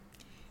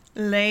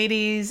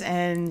Ladies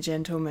and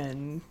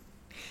gentlemen,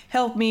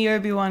 help me,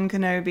 Obi-Wan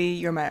Kenobi.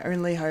 You're my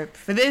only hope.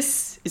 For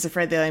this is a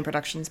Fred the Alien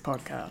Productions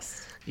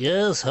podcast.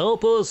 Yes,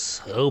 help us,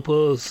 help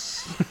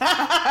us.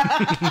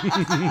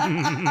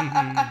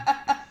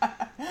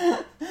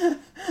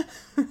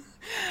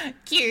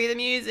 Cue the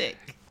music.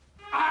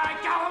 I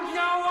don't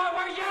know what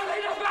we're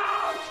yelling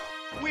about!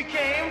 We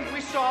came, we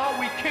saw,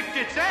 we kicked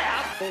its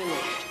ass. Wait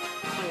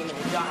a minute,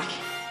 Doc.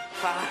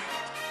 Are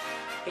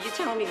you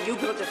telling me you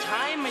built a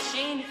time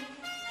machine?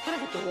 Kind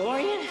of a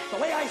DeLorean? The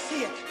way I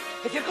see it,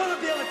 if you're gonna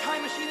build a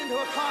time machine into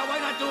a car, why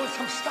not do it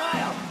some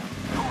style?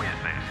 Who is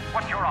this?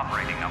 What's your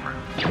operating number?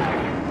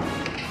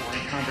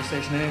 Boring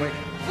conversation anyway.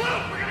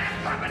 Luke, we're gonna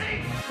have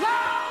company!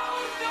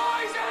 Loud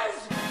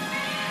noises!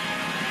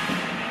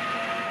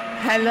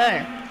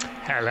 Hello.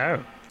 Hello.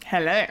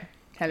 Hello.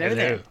 Hello Hello.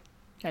 there.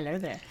 Hello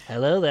there.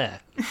 Hello there.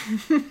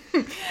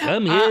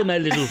 Come here, my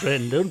little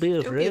friend. Don't be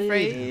Don't afraid. be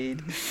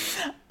afraid.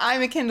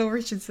 I'm a Kendall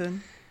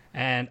Richardson.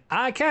 And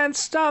I can't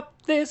stop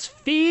this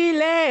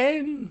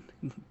feeling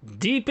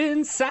deep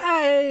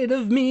inside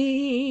of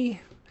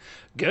me.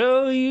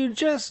 Girl, you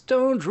just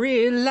don't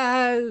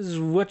realize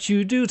what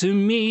you do to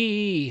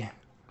me.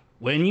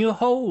 When you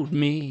hold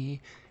me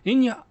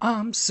in your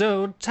arms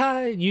so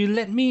tight, you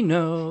let me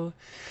know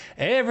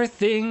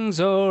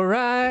everything's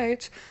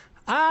alright.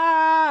 I'm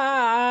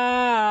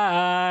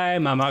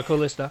a Michael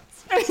Lister.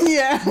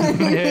 Yeah. I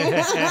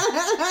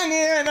knew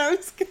where that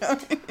was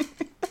going.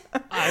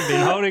 I've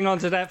been holding on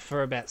to that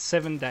for about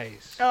 7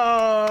 days.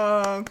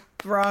 Oh,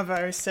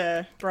 bravo,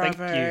 sir.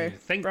 Bravo. Thank you.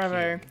 Thank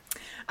bravo.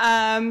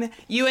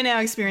 You are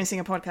now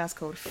experiencing a podcast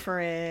called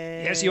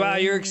Fred. Yes, you are.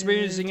 You're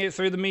experiencing it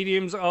through the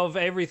mediums of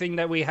everything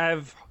that we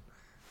have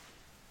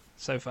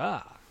so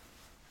far.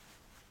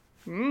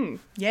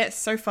 Yes,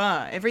 so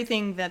far.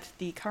 Everything that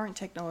the current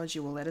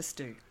technology will let us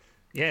do.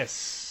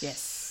 Yes.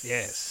 Yes.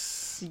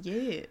 Yes.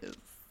 Yes.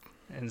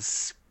 And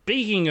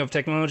speaking of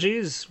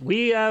technologies,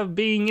 we are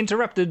being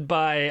interrupted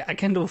by a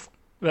Kendall,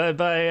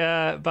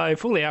 by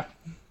Fulia.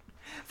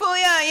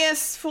 Fulia,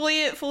 yes.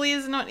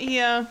 Fulia's not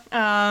here.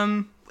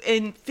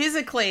 In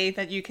physically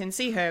that you can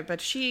see her, but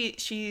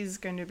she's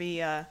going to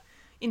be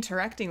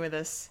interacting with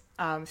us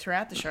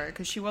throughout the show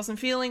because she wasn't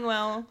feeling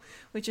well,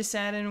 which is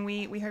sad, and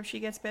we hope she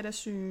gets better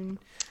soon.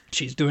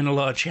 She's doing a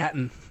lot of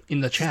chatting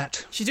in the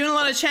chat. She's doing a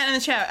lot of chat in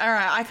the chat. All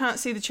right, I can't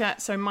see the chat,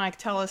 so Mike,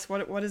 tell us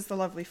what is the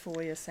lovely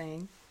Fulia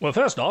saying? Well,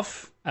 first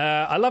off,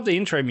 I love the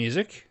intro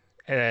music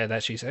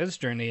that she says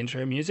during the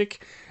intro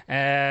music.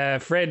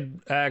 Fred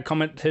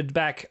commented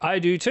back, I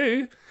do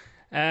too.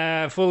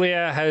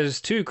 Fulia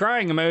has 2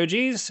 crying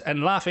emojis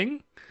and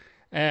laughing.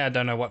 I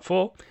don't know what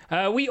for.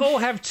 We all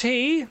have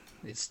tea.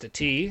 It's the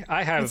tea.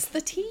 It's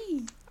the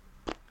tea.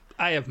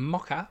 I have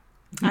mocha.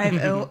 I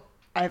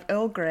have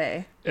Earl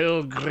Grey.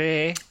 Earl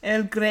Grey.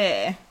 Earl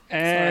Grey.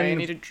 And Sorry, I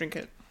need to drink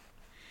it.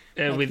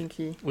 with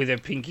pinky. with a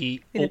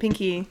pinky. With a up.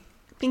 pinky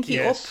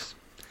Yes.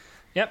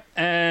 Yep.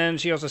 And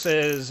she also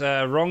says,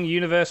 wrong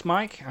universe,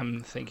 Mike.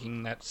 I'm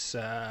thinking that's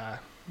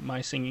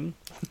my singing.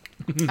 up.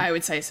 I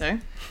would say so.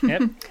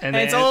 Yep. And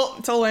it's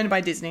all owned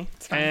by Disney.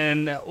 It's fine.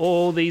 And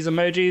all these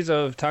emojis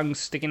of tongue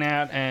sticking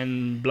out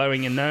and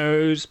blowing a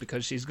nose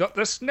because she's got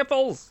the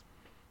sniffles.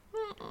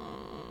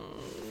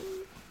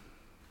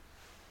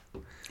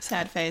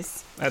 Sad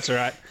face. That's all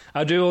right.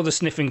 I'll do all the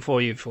sniffing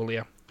for you,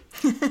 Fulia.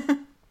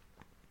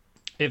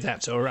 If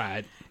that's all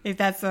right. If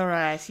that's all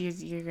right,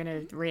 you're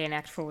going to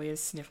reenact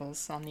Fulia's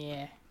sniffles on the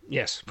air.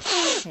 Yes.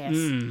 Yes.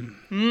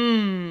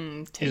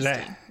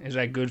 Tasty. Is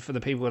that good for the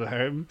people at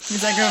home?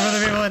 Is that good for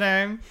the people at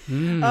home?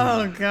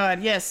 Oh,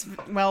 God, yes.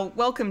 Well,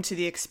 welcome to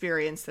the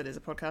experience that is a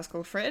podcast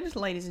called Fred,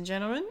 ladies and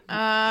gentlemen.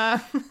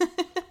 I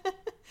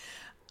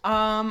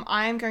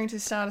am going to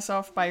start us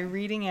off by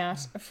reading out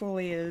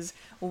Fulia's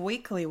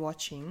weekly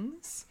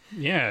watchings.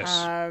 Yes.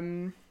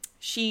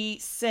 She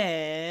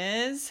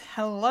says,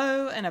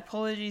 hello and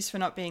apologies for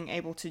not being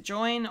able to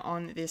join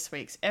on this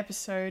week's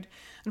episode.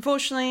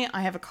 Unfortunately,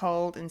 I have a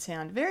cold and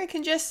sound very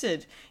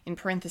congested, in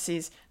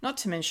parentheses, not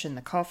to mention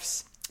the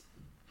coughs.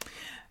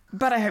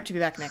 But I hope to be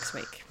back next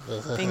week.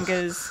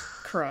 Fingers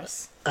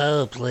crossed.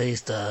 Oh,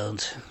 please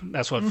don't.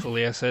 That's what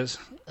Fulia says.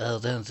 Oh,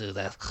 don't do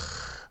that.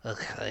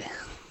 Okay.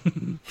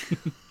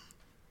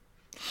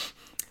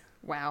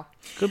 Wow.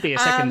 Could be a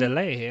second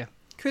delay here.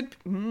 Could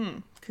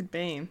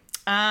be.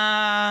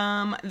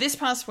 This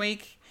past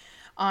week,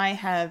 I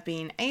have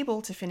been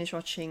able to finish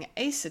watching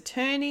Ace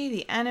Attorney,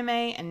 the anime,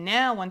 and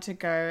now want to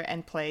go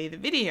and play the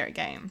video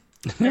game.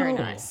 Very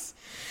nice.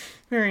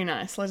 Very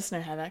nice. Let us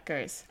know how that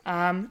goes.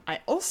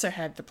 I also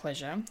had the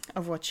pleasure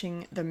of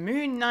watching the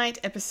Moon Knight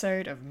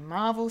episode of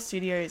Marvel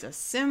Studios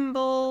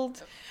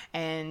Assembled,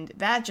 and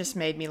that just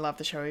made me love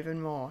the show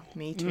even more.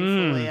 Me too,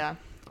 Fulia.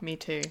 Me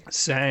too.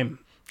 Same.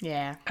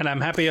 Yeah. And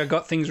I'm happy I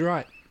got things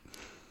right.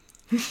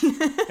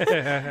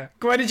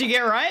 What did you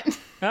get right?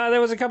 There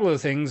was a couple of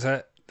things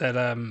that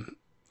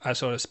I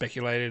sort of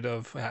speculated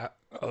of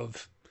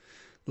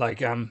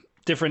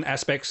different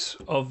aspects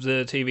of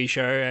the TV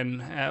show and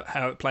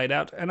how it played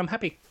out, and I'm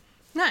happy.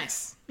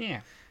 Nice.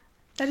 Yeah.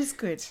 That is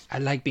good. I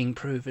like being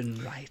proven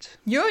right.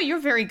 You're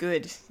very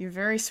good. You're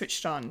very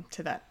switched on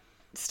to that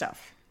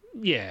stuff.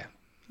 Yeah.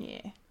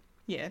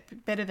 Yeah,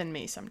 better than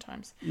me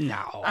sometimes.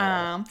 No.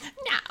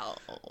 No.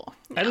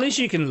 At least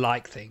you can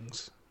like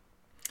things.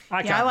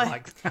 I can't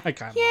I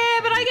can't. Yeah,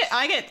 like but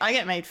things. I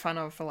get made fun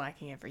of for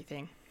liking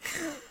everything.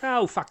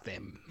 Oh, fuck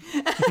them.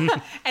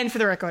 And for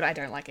the record, I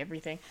don't like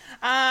everything.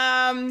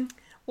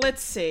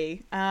 Let's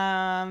see.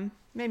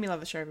 Made me love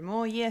the show even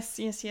more. Yes.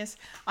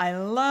 I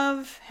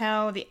love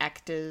how the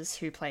actors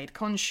who played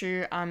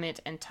Khonshu,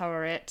 Amit, and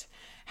Taweret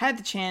had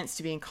the chance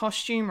to be in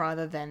costume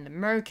rather than the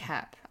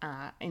mocap.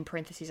 In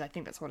parentheses, I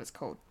think that's what it's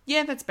called.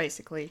 Yeah, that's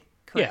basically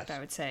correct, Yes.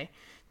 I would say.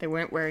 They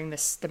weren't wearing the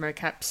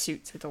mocap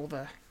suits with all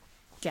the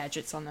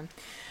gadgets on them.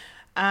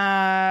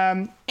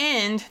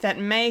 And that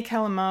May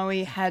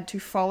Kalamaui had to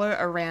follow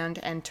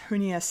around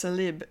Antonia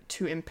Salib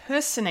to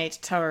impersonate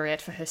Taweret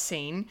for her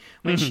scene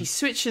when she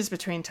switches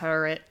between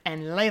Taweret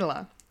and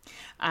Layla.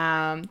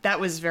 That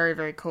was very,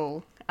 very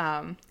cool.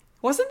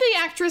 Wasn't the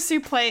actress who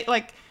played,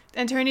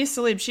 Antonia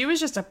Salib, she was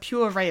just a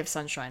pure ray of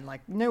sunshine.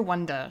 No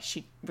wonder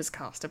she was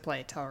cast to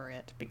play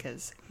Taweret,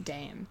 because,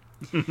 damn,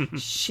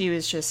 she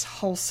was just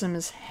wholesome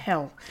as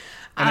hell.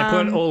 And they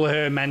put all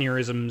her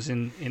mannerisms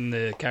in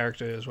the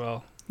character as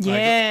well.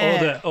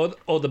 Yeah.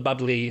 All the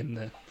bubbly and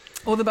the...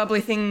 All the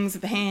bubbly things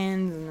with the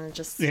hands and the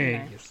just,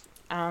 yes.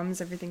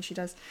 arms, everything she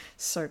does.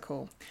 So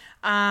cool.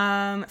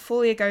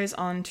 Fulia goes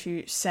on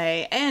to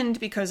say, and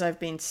because I've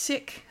been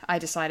sick, I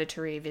decided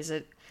to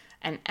revisit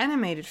an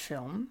animated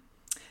film,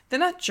 The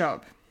Nut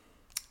Job.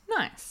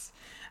 Nice.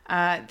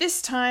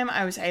 This time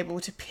I was able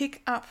to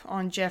pick up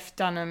on Jeff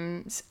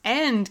Dunham's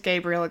and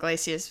Gabriel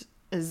Iglesias'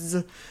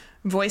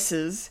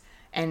 voices,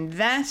 and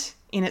that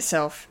in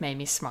itself made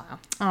me smile.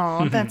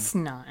 Oh, that's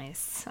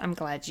nice. I'm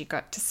glad you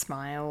got to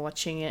smile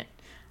watching it.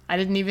 I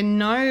didn't even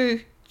know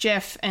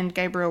Jeff and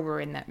Gabriel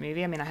were in that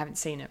movie. I mean, I haven't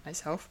seen it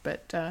myself,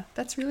 but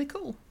that's really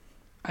cool.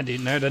 I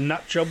didn't know The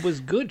Nut Job was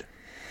good.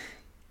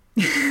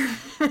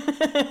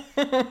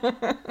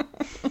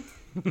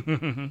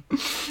 Well,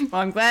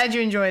 I'm glad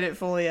you enjoyed it,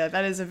 Fulia.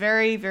 That is a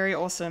very, very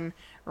awesome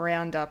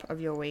roundup of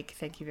your week.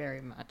 Thank you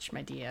very much,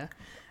 my dear.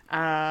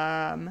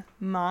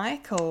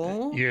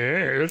 Michael.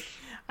 Yes.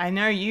 I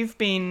know you've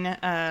been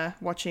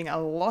watching a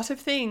lot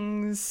of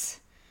things.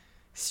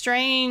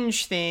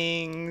 Strange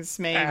things,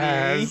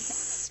 maybe.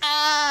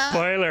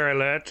 Spoiler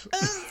alert.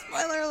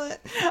 Spoiler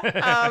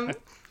alert.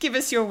 Give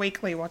us your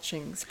weekly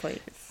watchings, please.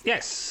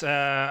 Yes,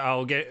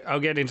 I'll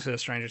get into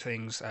Stranger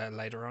Things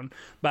later on.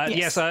 But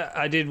Yes.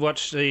 I did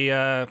watch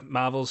the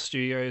Marvel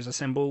Studios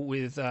Assemble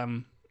with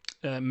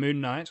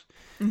Moon Knight.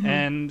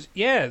 And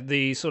yeah,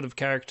 the sort of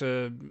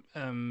character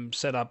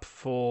set up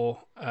for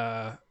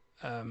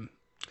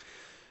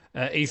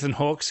Ethan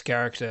Hawke's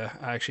character,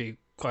 I actually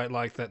quite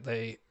like that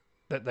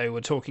they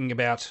were talking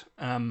about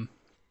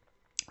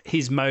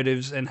his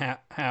motives and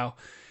how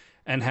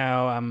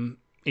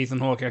Ethan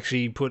Hawke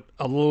actually put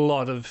a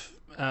lot of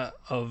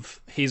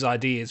his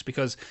ideas,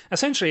 because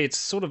essentially it's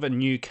sort of a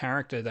new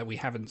character that we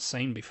haven't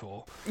seen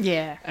before.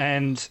 Yeah.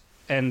 And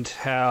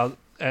how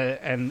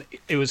and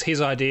it was his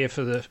idea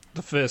for the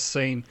first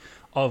scene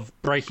of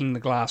breaking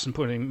the glass and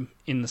putting him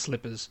in the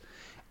slippers,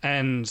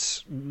 and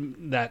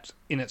that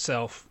in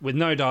itself, with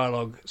no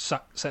dialogue,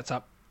 sets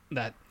up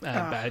that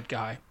bad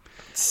guy.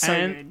 So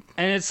good.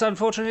 And it's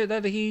unfortunate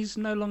that he's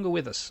no longer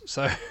with us.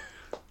 So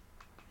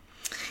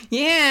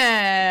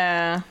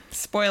Yeah.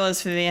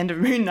 Spoilers for the end of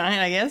Moon Knight,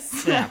 I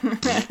guess. yeah,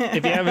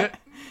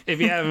 if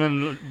you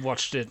haven't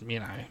watched it,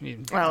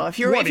 Well, if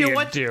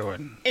you're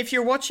doing? If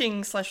you're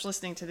watching /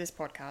 listening to this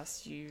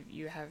podcast,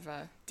 you have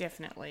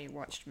definitely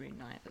watched Moon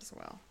Knight as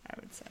well, I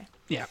would say.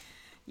 Yeah.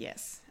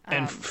 Yes.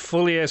 And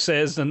Fulia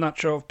says the nut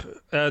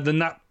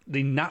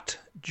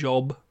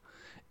job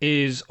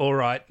is all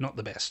right, not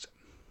the best.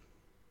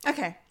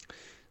 Okay.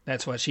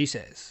 That's what she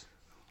says.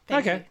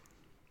 Thank Okay.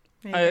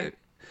 you. There you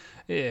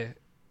go.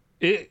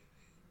 Yeah.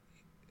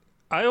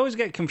 I always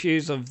get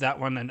confused of that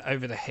one and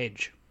Over the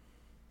Hedge,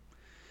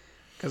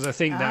 because I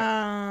think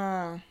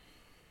that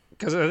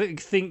because I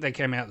think they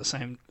came out at the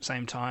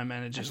same time,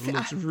 and it just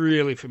looks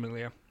really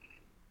familiar.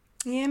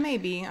 Yeah,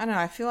 maybe. I don't know.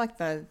 I feel like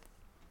the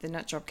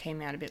Nut Job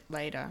came out a bit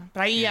later.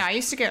 But I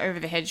used to get Over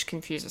the Hedge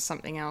confused with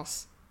something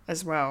else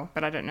as well,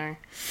 but I don't know.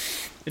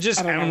 It's just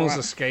I don't know animals what.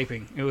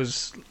 escaping. It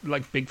was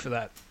big for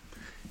that.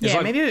 It's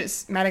Yeah, maybe it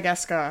was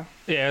Madagascar.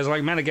 Yeah, it was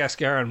like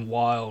Madagascar and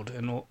Wild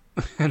and all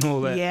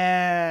that.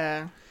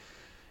 Yeah.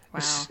 Wow.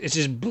 It's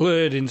just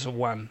blurred into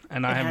one,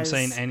 and I haven't has.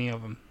 seen any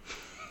of them.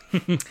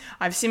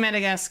 I've seen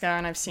Madagascar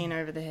and I've seen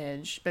Over the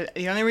Hedge. But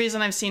the only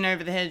reason I've seen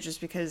Over the Hedge is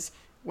because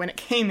when it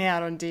came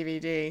out on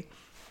DVD,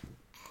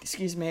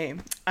 excuse me,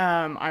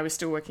 I was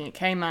still working at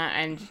Kmart,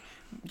 and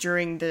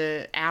during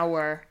the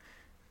hour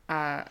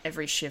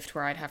every shift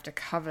where I'd have to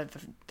cover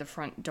the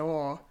front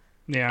door,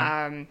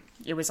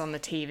 it was on the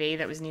TV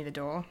that was near the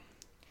door.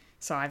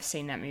 So I've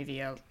seen that movie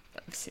a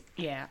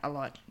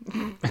lot.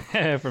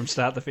 From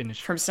start to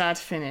finish. From start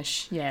to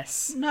finish,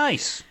 yes.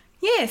 Nice.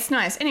 Yes,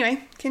 nice.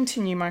 Anyway,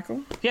 continue,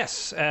 Michael.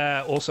 Yes.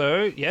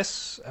 Also,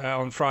 yes,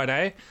 on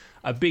Friday,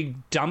 a big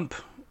dump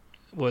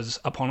was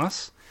upon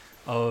us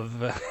of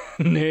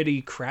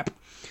nerdy crap.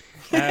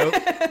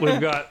 We've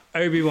got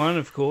Obi-Wan,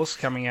 of course,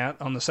 coming out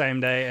on the same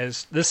day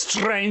as the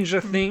Stranger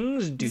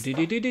Things.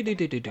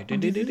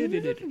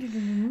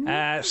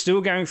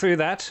 Still going through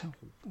that.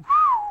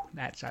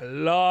 That's a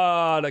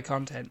lot of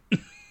content.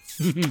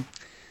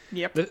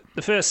 Yep.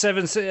 The first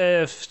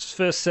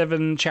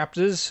seven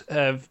chapters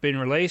have been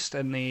released,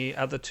 and the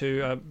other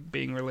 2 are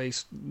being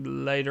released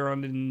later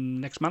on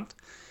in next month.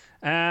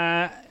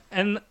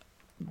 And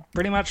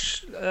pretty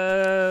much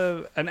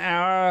an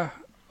hour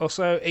or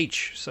so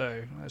each,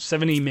 so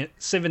 17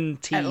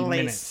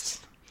 minutes.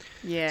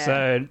 Yeah.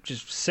 So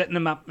just setting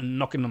them up and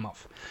knocking them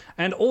off.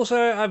 And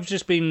also I've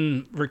just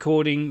been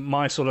recording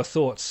my sort of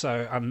thoughts,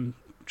 so I'm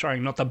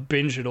trying not to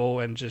binge it all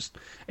and just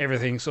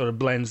everything sort of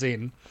blends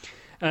in.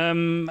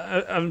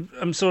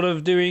 I'm sort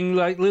of doing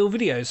like little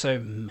videos, so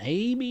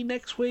maybe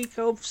next week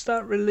I'll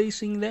start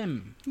releasing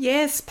them.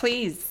 Yes,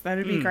 please. That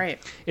would be great.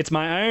 It's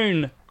my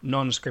own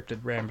non-scripted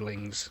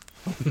ramblings.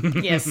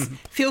 Yes.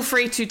 Feel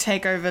free to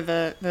take over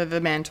the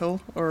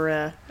mantle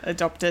or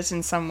adopt it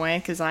in some way,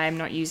 because I am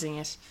not using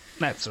it.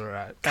 That's all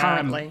right.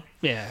 Currently.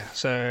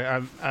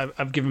 So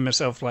I've given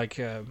myself like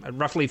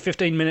roughly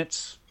 15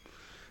 minutes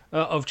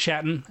of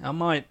chatting. I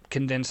might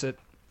condense it.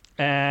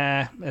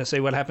 Let's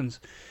see what happens.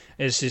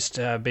 It's just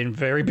been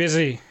very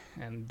busy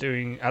and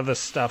doing other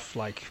stuff,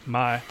 like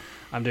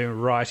I'm doing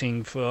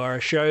writing for a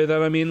show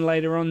that I'm in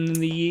later on in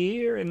the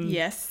year, and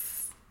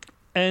Yes.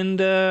 and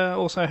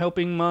also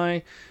helping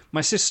my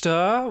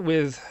sister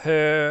with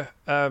her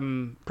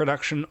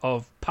production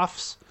of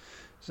Puffs.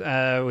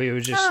 We were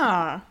just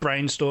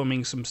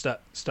brainstorming some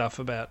stuff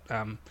about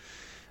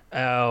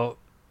our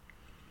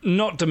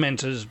not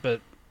Dementors,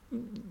 but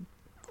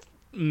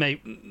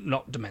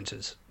not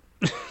Dementors.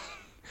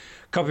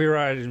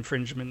 Copyright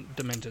infringement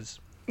Dementors.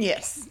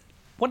 Yes.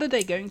 What are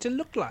they going to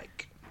look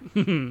like?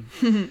 And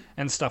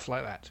stuff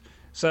like that.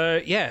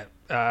 So, yeah,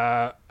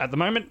 at the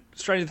moment,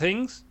 Stranger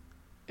Things,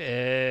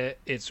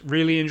 it's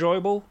really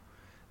enjoyable.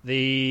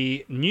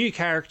 The new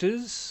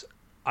characters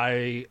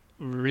I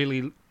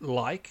really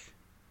like.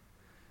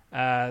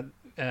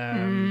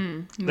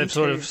 They've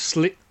sort of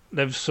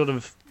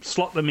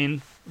slot them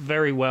in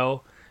very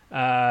well.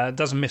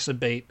 Doesn't miss a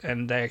beat,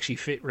 and they actually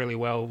fit really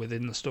well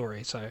within the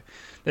story. So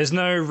there's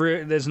no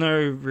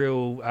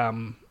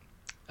real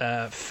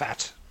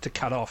fat to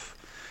cut off,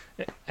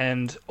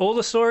 and all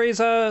the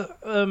stories are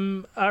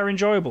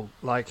enjoyable.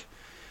 Like,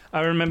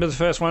 I remember the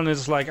first one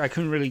is like I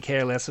couldn't really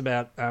care less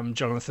about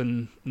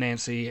Jonathan,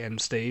 Nancy, and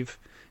Steve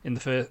in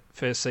the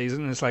first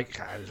season. It's like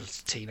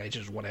it's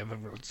teenagers, whatever.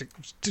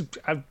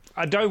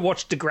 I don't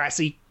watch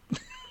Degrassi.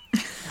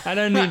 I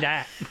don't need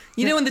that.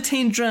 You know, in the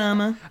teen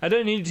drama. I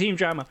don't need a team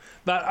drama,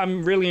 but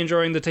I'm really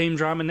enjoying the team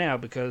drama now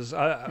because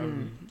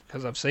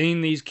I've seen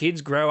these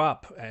kids grow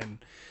up, and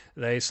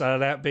they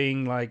started out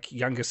being like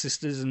younger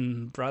sisters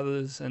and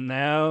brothers, and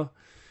now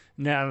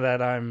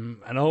that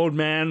I'm an old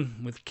man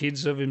with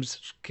kids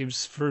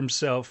for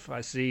himself,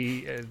 I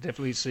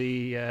definitely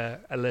see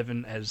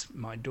 11 as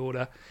my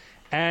daughter,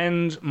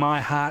 and my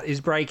heart is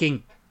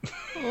breaking.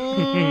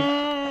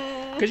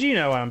 Because you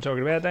know what I'm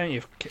talking about, don't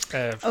you?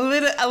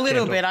 A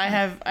little bit.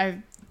 I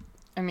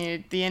mean,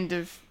 at the end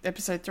of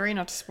episode 3,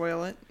 not to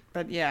spoil it,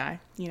 but yeah,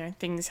 you know,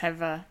 things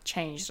have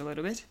changed a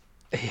little bit.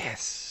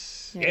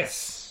 Yes.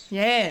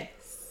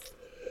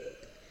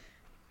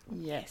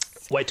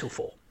 Wait till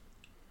 4.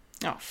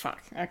 Oh,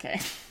 fuck. Okay.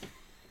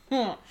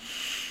 I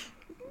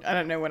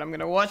don't know when I'm going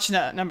to watch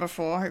number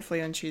 4.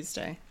 Hopefully on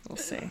Tuesday. We'll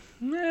see.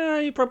 Yeah,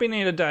 you probably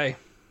need a day.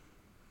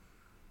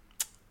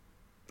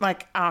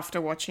 Like,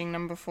 after watching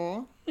number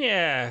 4?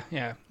 Yeah.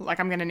 Like,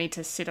 I'm going to need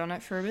to sit on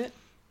it for a bit?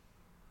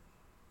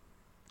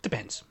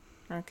 Depends.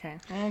 Okay.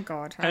 Oh,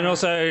 God. And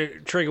also,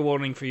 trigger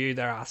warning for you,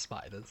 there are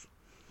spiders.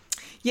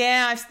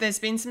 Yeah, there's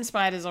been some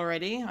spiders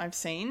already I've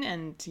seen,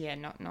 and yeah,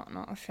 not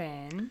a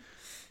fan.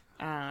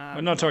 We're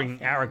not talking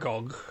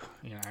Aragog,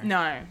 you know.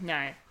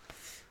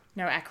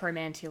 No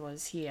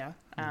acromantulas here.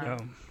 No.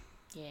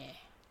 Yeah,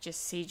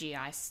 just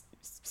CGI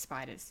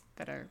spiders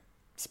that are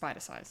spider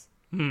size.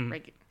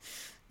 Yeah,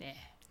 no.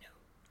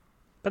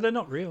 But they're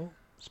not real.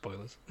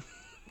 Spoilers.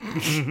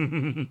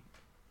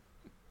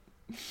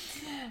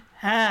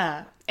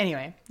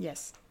 Anyway,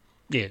 yes.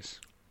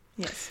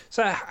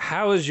 So,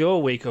 how was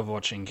your week of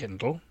watching,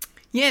 Kendall?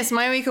 Yes,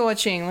 my week of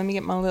watching. Let me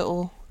get my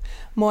little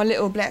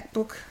black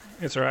book.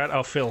 It's all right,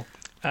 I'll fill.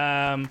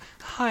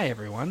 Hi,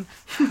 everyone.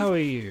 How are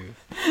you?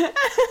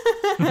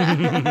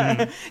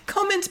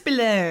 Comment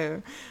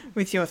below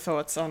with your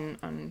thoughts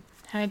on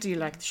how do you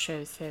like the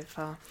show so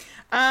far.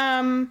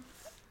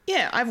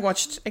 Yeah, I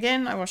watched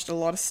a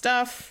lot of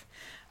stuff.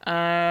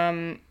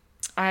 I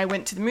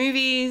went to the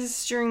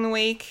movies during the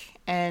week,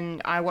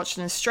 and I watched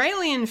an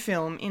Australian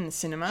film in the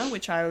cinema,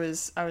 which I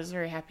was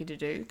very happy to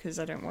do because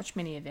I don't watch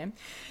many of them.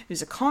 It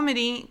was a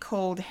comedy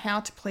called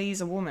How to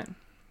Please a Woman.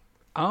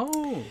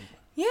 Oh.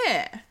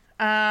 Yeah.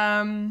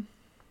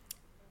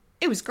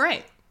 It was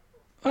great.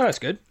 Oh, that's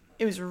good.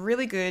 It was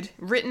really good.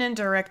 Written and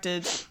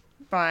directed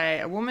by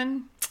a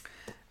woman.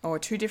 or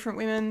two different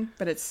women,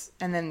 but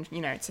and then,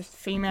 you know, it's a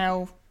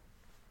female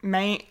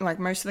main, like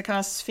most of the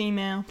cast is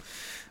female,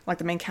 like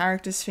the main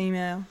character's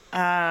female.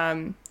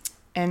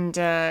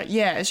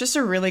 It's just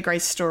a really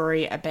great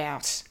story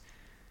about,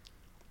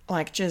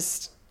 like,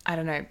 just, I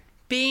don't know,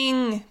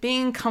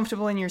 being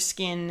comfortable in your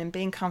skin and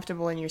being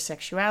comfortable in your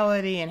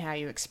sexuality and how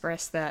you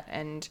express that,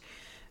 and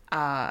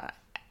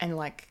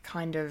like,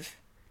 kind of,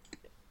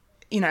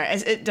 you know,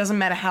 as it doesn't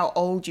matter how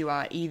old you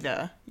are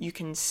either, you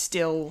can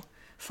still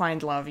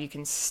find love, you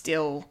can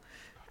still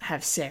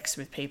have sex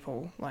with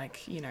people.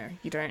 Like, you know,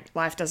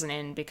 life doesn't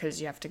end because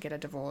you have to get a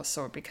divorce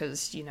or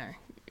because, you know,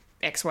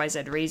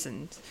 XYZ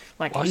reasons.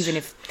 Like, What? even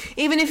if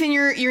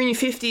you're in your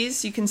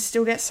 50s, you can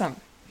still get some.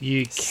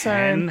 You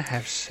can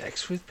have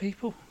sex with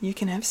people? You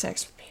can have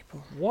sex with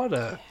people. What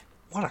a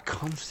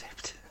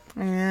concept.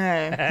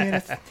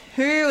 Yeah,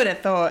 who would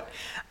have thought?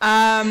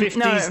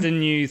 50's the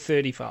new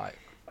 35.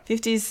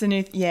 50's the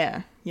new...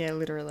 Yeah,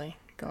 literally.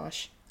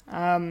 Gosh.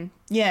 So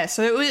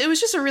it was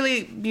just a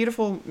really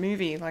beautiful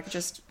movie. Like,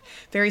 just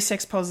very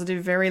sex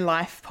positive, very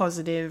life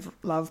positive,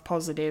 love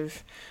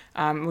positive,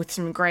 with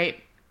some great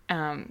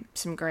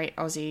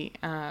Aussie,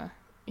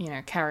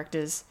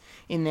 characters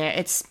in there.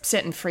 It's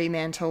set in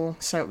Fremantle,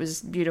 so it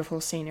was beautiful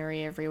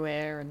scenery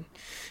everywhere, and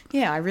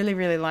yeah, I really,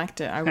 really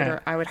liked it.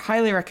 I would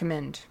highly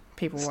recommend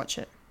people watch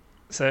it.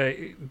 So,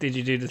 did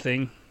you do the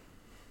thing?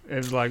 It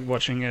was like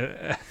watching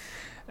an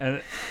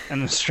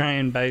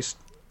Australian-based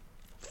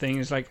thing.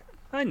 It's like,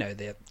 I know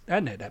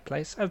that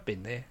place. I've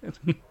been there.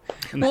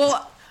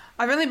 Well,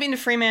 I've only been to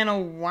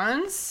Fremantle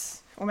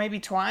once, or maybe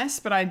twice,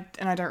 but I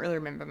don't really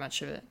remember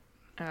much of it.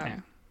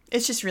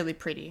 It's just really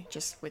pretty,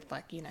 just with,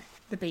 like, you know,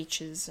 the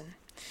beaches and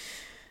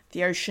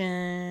the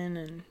ocean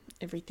and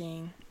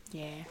everything.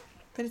 Yeah,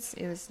 but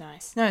it was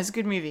nice. No, it's a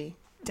good movie.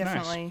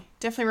 Definitely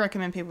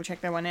recommend people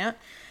check that one out.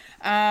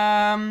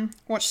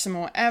 Watch some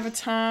more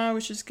Avatar,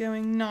 which is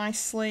going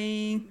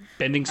nicely.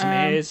 Bending some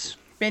ears.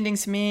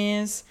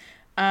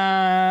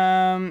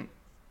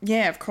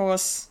 Of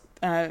course.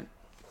 The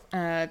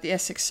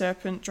Essex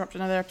Serpent dropped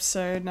another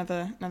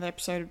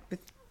episode with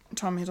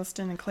Tom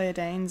Hiddleston and Claire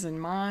Danes, and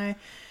my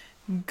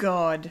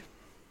God,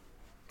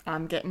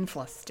 I'm getting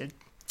flustered.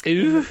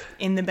 Ooh.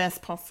 In the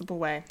best possible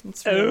way.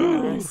 It's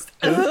really nice.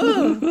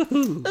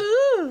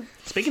 Ooh.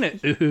 Speaking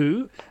of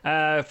ooh,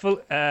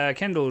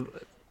 Kendall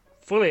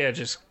Fuller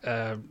just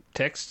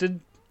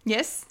texted.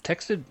 Yes?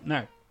 Texted?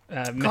 No.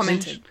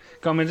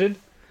 Commented.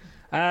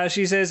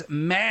 She says,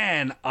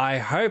 "Man, I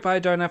hope I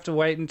don't have to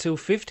wait until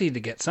 50 to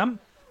get some."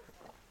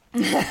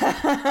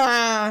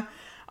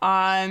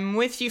 I'm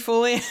with you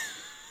fully.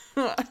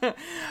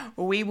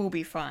 We will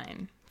be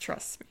fine.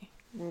 Trust me.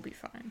 We'll be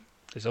fine.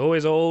 There's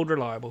always old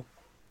reliable.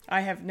 I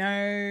have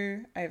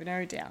no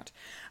doubt.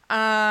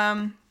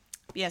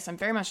 Yes, I'm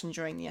very much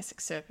enjoying the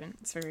Essex Serpent.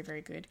 It's very, very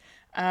good.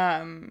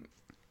 And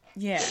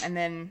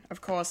then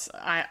of course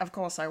I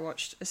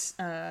watched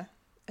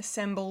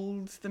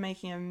Assembled, the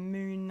making of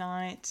Moon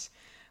Knight,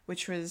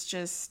 which was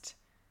just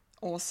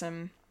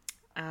awesome.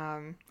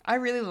 I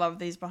really love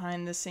these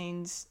behind the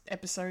scenes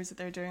episodes that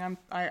they're doing.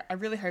 I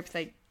really hope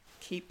they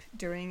keep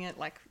doing it,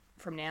 like,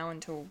 from now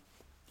until,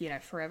 you know,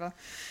 forever,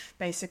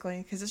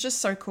 basically, because it's just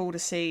so cool to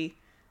see,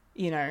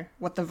 you know,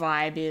 what the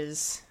vibe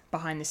is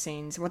behind the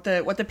scenes, what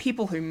the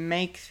people who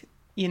make,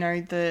 you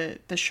know, the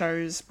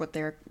shows, what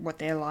they're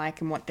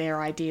like and what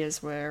their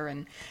ideas were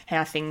and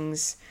how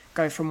things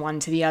go from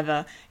one to the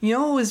other. You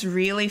know what was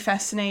really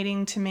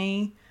fascinating to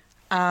me?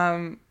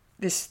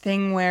 This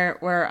thing where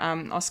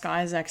Oscar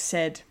Isaac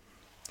said,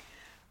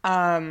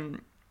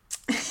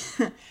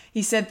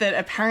 he said that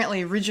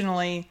apparently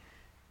originally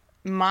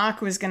Mark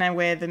was going to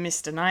wear the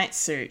Mr. Knight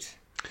suit.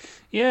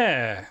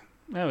 Yeah,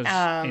 that was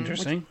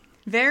interesting.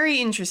 Very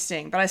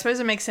interesting, but I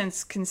suppose it makes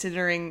sense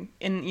considering,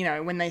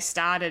 when they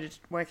started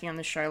working on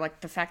the show,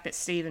 like, the fact that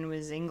Stephen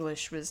was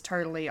English was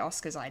totally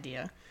Oscar's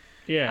idea.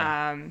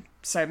 Yeah.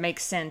 So it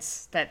makes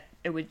sense that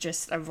it would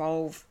just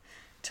evolve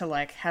to,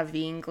 like, have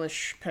the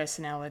English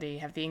personality,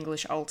 have the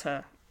English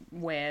alter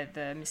wear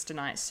the Mr.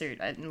 Knight suit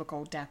and look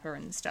all dapper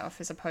and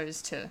stuff, as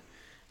opposed to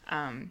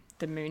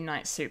the Moon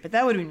Knight suit. But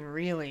that would have been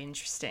really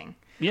interesting.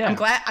 Yeah.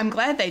 I'm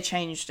glad they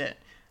changed it.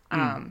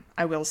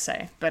 I will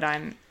say, but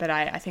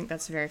I think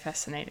that's very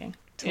fascinating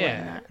to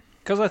learn that.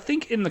 Because I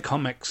think in the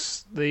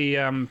comics,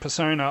 the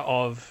persona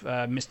of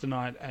Mr.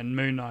 Knight and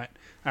Moon Knight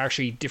are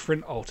actually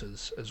different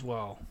alters as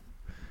well.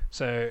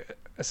 So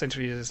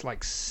essentially, there's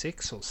like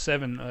 6 or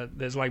 7.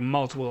 There's like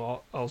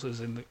multiple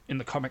alters in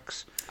the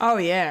comics. Oh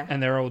yeah,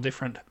 and they're all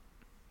different,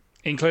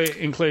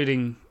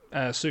 including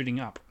suiting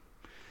up.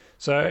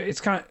 So it's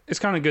kind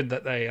of good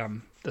that they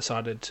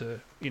decided to,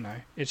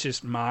 it's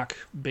just Mark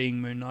being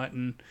Moon Knight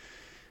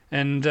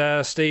and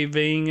Steve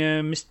being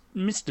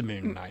Mr.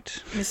 Moon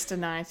Knight. Mr.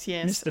 Knight,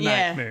 yes. Mr.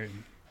 Knight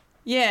Moon.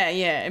 Yeah.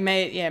 It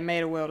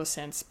made a world of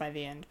sense by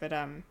the end. But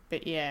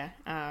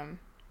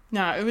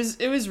no, it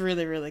was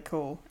really, really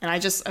cool. And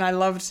I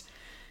loved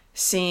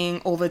seeing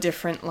all the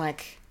different,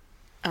 like,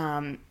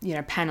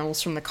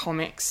 panels from the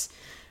comics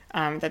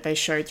that they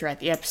showed throughout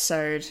the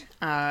episode.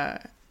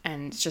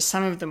 And just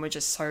some of them were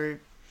just so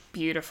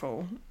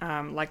beautiful.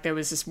 Like there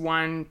was this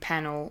one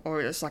panel,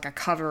 or it was like a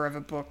cover of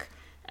a book,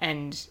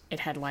 and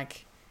it had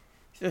like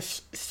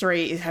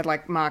it had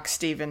like Mark,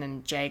 Steven,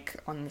 and Jake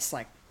on this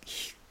like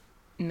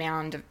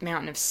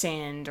mountain of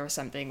sand or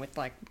something with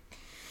like,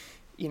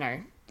 you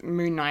know,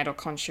 Moon Knight or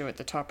Khonshu at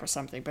the top or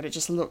something, but it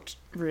just looked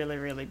really,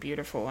 really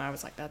beautiful. And I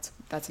was like, that's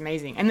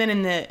amazing. And then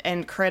in the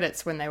end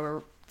credits, when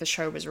the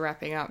show was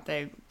wrapping up,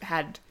 they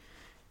had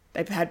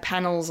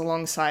panels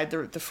alongside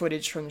the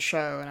footage from the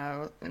show,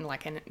 and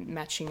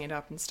matching it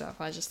up and stuff.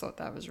 I just thought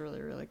that was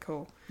really, really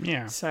cool.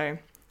 Yeah. So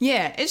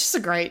yeah, it's a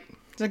great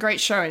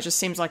show. It just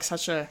seems like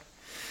such a,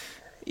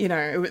 you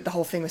know, the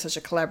whole thing was such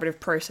a collaborative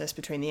process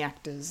between the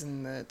actors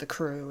and the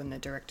crew and the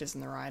directors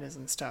and the writers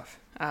and stuff.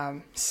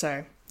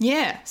 So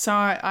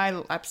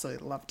I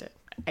absolutely loved it.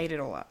 I ate it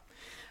all up.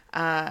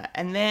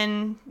 And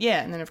then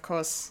of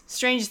course,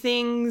 Stranger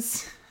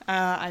Things.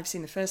 I've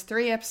seen the first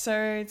 3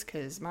 episodes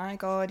because, my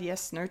God,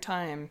 yes, no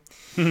time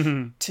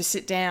to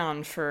sit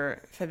down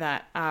for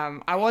that.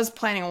 I was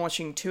planning on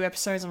watching 2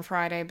 episodes on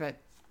Friday, but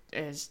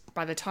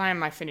by the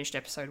time I finished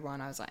episode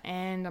 1, I was like,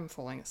 and I'm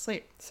falling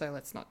asleep, so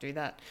let's not do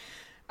that.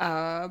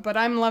 But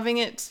I'm loving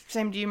it.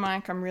 Same to you,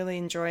 Mike. I'm really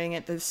enjoying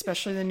it.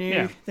 Especially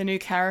the new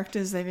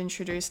characters they've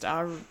introduced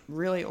are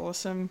really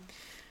awesome.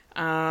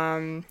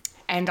 And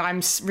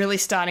I'm really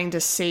starting to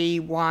see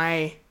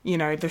why, you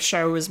know, the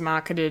show was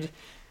marketed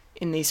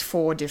in these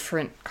 4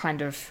 different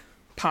kind of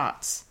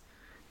parts,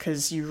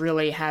 because you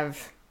really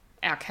have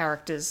our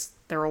characters,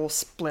 they're all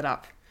split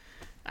up.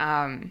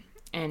 And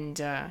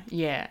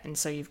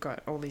so you've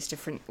got all these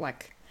different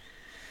like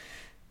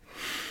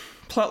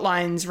plot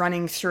lines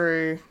running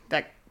through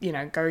that, you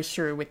know, go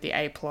through with the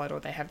A plot,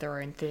 or they have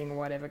their own thing or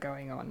whatever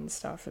going on and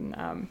stuff.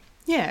 And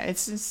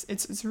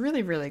it's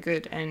really, really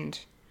good. And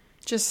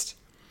just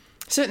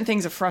certain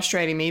things are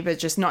frustrating me, but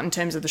just not in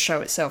terms of the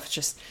show itself. It's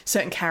just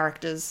certain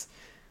characters.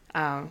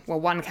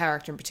 One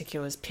character in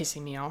particular is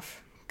pissing me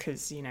off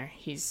because, you know,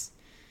 he's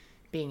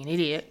being an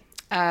idiot.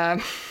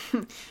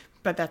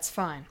 But that's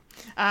fine.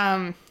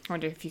 I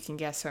wonder if you can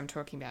guess who I'm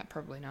talking about.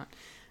 Probably not.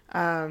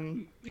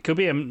 It could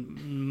be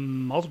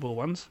multiple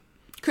ones.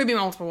 Could be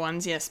multiple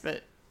ones, yes,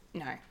 but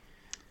no.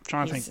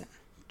 Trying to think.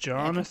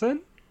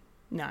 Jonathan?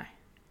 No.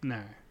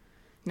 No.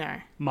 No.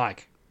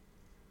 Mike?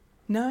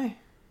 No.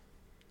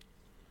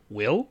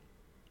 Will?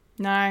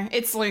 No,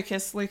 it's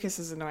Lucas. Lucas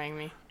is annoying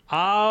me.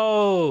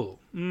 Oh,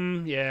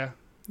 yeah.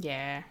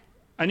 Yeah.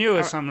 I knew it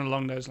was something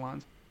along those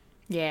lines.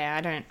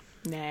 Yeah,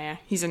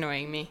 he's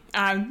annoying me.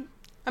 I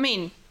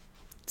mean,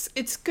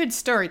 it's good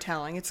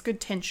storytelling, it's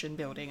good tension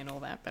building and all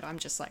that, but I'm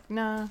just like,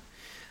 nah,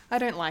 I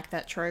don't like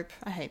that trope.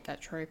 I hate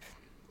that trope.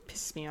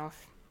 Pisses me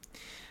off.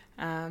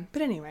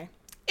 But anyway,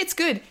 it's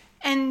good.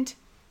 And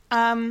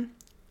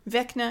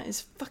Vecna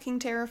is fucking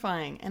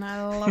terrifying, and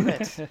I love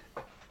it.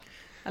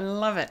 I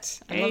love it.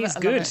 He's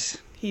good.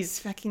 He's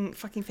fucking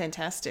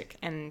fantastic.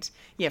 And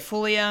yeah,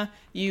 Fulia,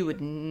 you would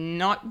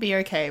not be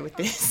okay with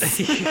this.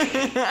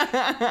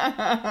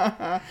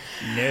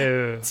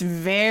 No. It's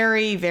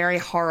very, very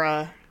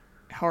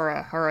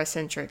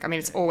horror-centric. I mean,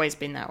 it's always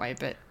been that way,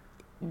 but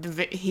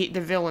the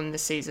villain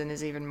this season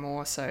is even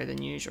more so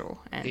than usual.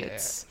 And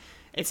it's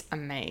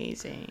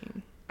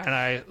amazing. And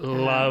I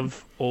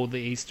love all the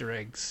Easter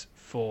eggs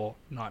for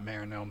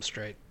Nightmare on Elm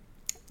Street.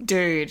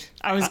 Dude,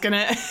 I was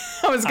gonna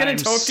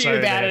talk to you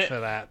about it. For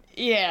that.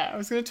 Yeah, I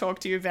was gonna talk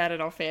to you about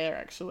it off air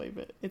actually,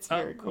 but it's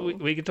very cool.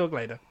 We can talk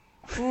later.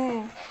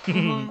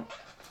 Mm-hmm.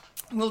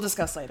 We'll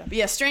discuss later. But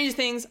yeah, Stranger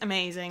Things,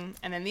 amazing.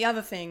 And then the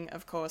other thing,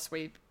 of course,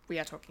 we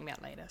are talking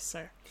about later,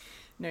 so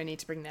no need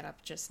to bring that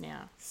up just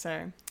now.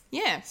 So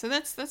yeah, so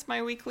that's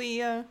my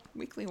weekly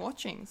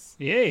watchings.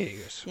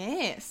 Yes.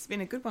 Yes,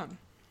 been a good one.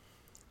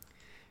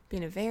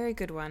 Been a very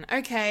good one.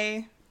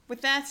 Okay,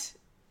 with that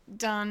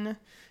done.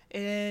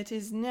 It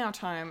is now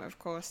time, of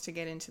course, to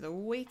get into the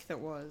week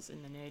that was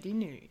in the nerdy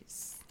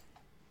news.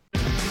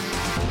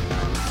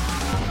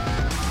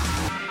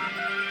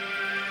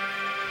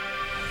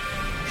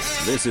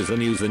 This is the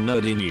news in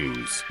nerdy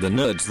news. The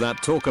nerds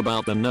that talk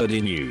about the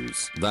nerdy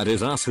news. That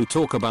is us who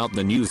talk about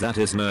the news that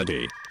is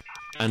nerdy.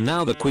 And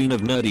now the queen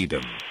of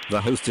nerdydom, the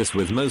hostess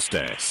with most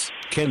S,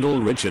 Kendall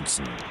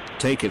Richardson.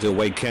 Take it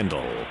away,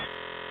 Kendall.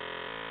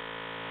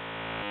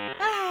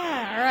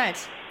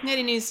 Alright.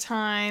 Nerdy news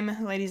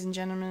time, ladies and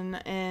gentlemen,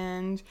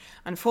 and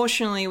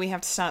unfortunately we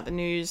have to start the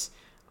news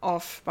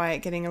off by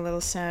getting a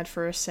little sad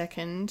for a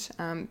second,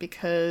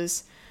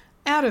 because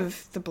out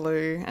of the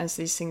blue, as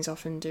these things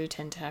often do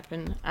tend to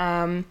happen,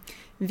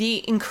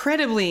 the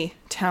incredibly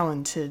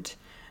talented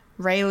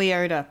Ray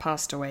Liotta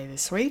passed away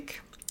this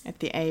week at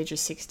the age of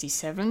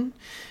 67.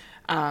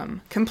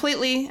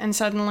 Completely and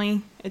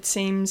suddenly, it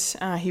seems.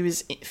 He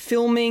was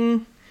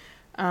filming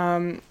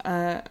an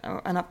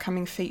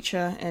upcoming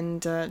feature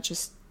and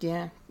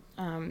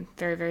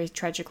very, very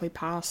tragically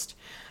passed.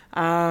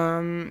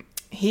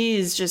 He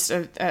is just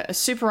a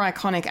super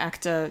iconic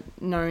actor,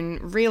 known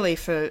really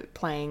for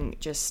playing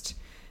just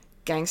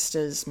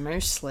gangsters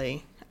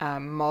mostly,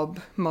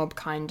 mob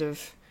kind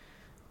of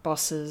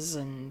bosses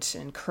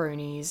and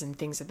cronies and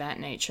things of that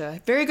nature.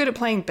 Very good at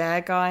playing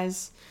bad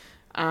guys.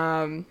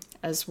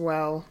 as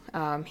well.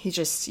 He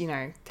just,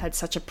 had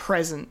such a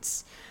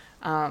presence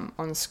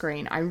on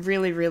screen. I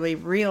really, really,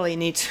 really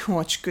need to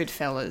watch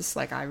Goodfellas.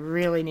 Like, I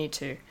really need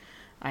to.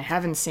 I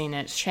haven't seen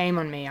it. Shame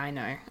on me, I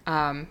know.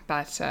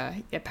 But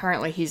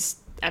apparently he's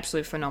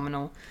absolutely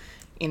phenomenal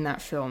in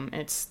that film.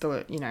 It's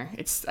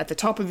it's at the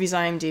top of his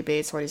IMDb.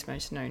 It's what he's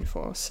most known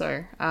for.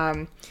 So,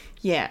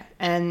 yeah.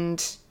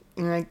 And,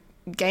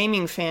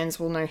 gaming fans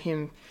will know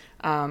him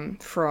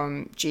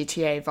from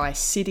GTA Vice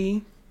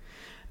City,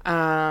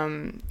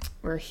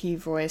 where he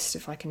voiced,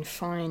 if I can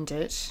find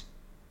it,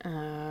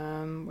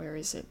 where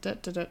is it? Tommy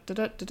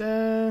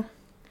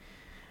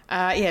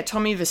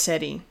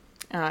Vercetti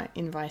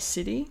in Vice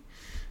City.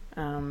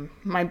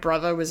 My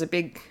brother was a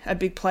big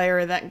player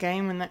of that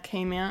game when that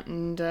came out,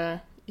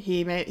 and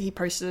he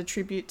posted a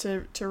tribute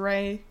to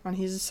Ray on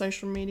his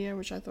social media,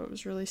 which I thought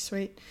was really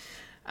sweet.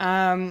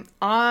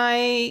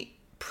 I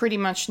pretty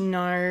much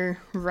know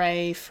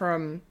Ray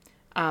from,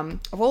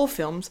 of all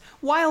films,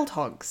 Wild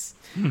Hogs,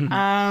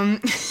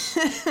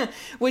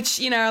 which,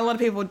 a lot of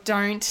people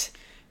don't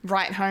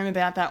write home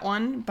about that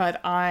one, but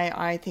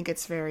I think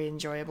it's very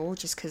enjoyable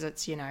just because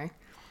it's,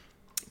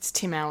 it's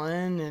Tim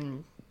Allen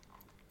and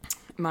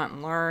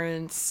Martin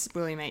Lawrence,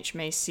 William H.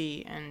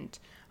 Macy, and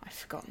I've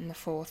forgotten the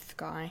fourth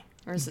guy.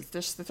 Or is it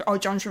just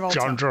John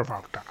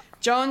Travolta.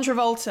 John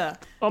Travolta.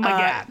 Oh my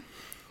God.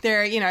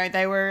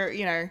 They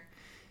were,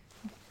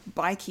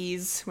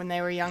 bikies when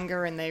they were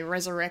younger, and they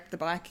resurrect the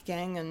bike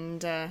gang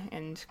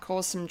and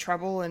cause some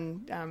trouble,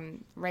 and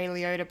Ray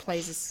Liotta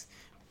plays this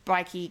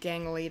bikie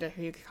gang leader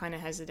who kind of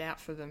has it out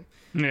for them.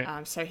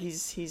 Yeah. So he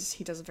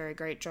does a very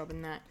great job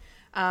in that.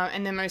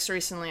 And then most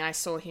recently I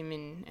saw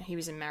him he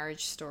was in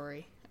Marriage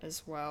Story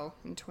as well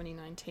in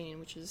 2019,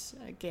 which is,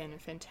 again, a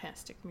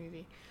fantastic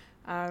movie.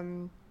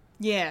 So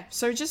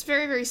just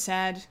very, very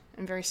sad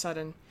and very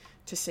sudden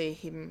to see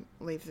him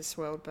leave this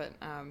world, but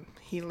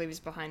he leaves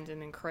behind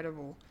an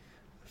incredible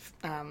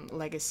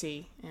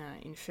legacy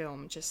in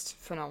film, just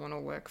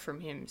phenomenal work from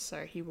him,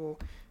 so he will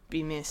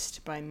be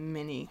missed by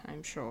many,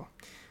 I'm sure.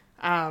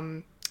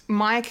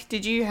 Mike,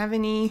 did you have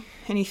any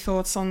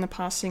thoughts on the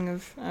passing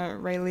of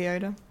Ray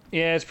Liotta?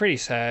 Yeah, it's pretty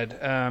sad.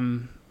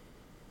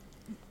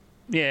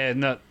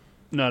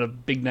 Not a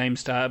big name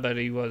star, but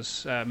he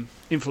was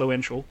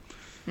influential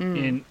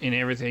in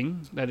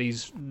everything that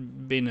he's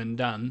been and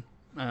done.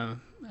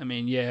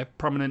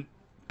 Prominent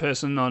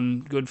person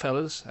on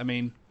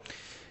Goodfellas.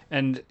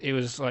 And it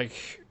was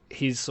like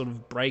his sort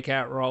of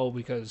breakout role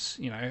because,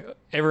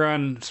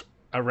 everyone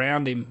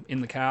around him in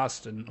the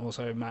cast, and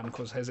also Martin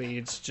Scorsese,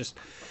 it's just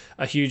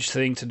a huge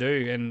thing to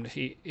do, and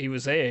he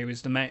was there. He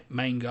was the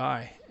main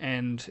guy,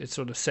 and it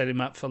sort of set him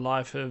up for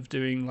life of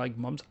doing like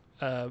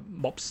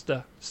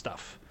mobster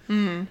stuff.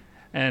 And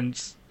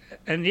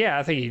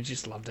I think he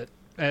just loved it.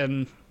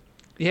 And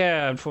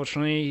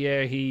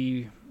unfortunately,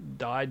 he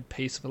died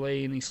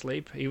peacefully in his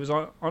sleep. He was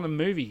on a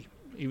movie.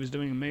 He was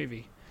doing a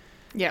movie.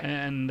 Yeah.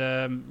 And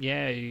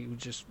he was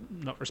just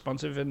not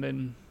responsive, and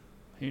then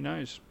who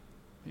knows?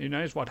 Who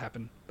knows what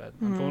happened? But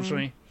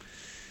unfortunately,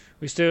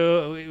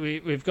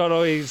 we've got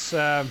all these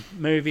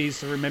movies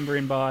to remember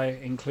him by,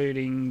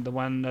 including the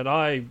one that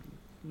I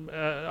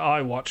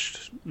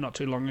watched not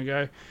too long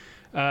ago,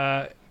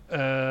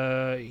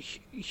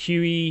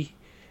 Huey,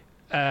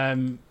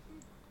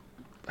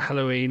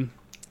 Halloween.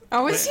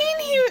 Oh, was he in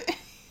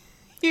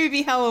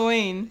Hubie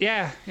Halloween?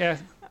 Yeah.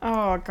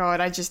 Oh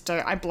God, I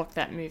blocked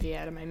that movie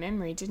out of my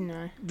memory, didn't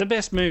I? The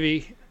best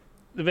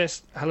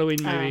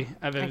Halloween movie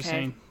I've ever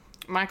seen.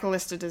 Michael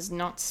Lister does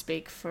not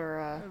speak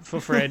for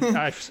Fred.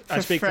 I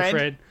speak for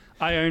Fred.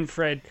 I own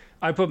Fred.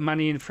 I put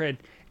money in Fred.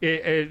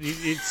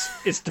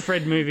 It's the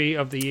Fred movie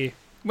of the year.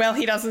 Well,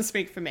 he doesn't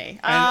speak for me.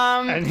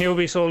 And he'll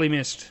be sorely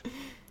missed.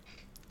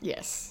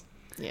 Yes.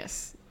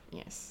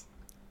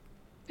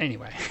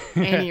 Anyway.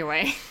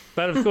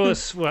 But of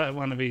course,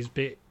 one of his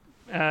bit.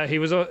 He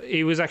was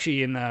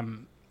actually in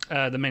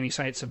the Many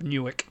Saints of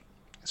Newark.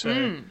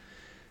 So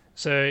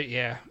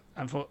yeah,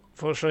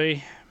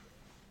 unfortunately,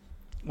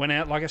 went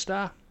out like a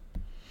star.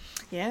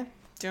 Yeah,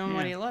 doing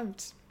what he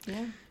loved.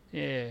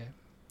 Yeah.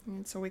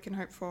 That's all we can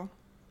hope for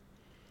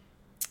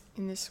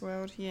in this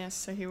world. Yes,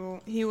 so he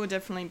will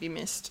definitely be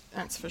missed.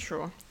 That's for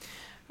sure.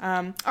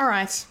 All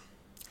right,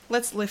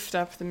 let's lift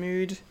up the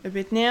mood a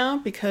bit now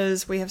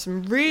because we have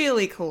some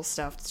really cool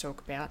stuff to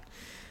talk about.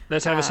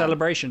 Let's have a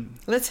celebration.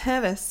 Let's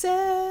have a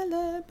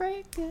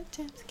celebration.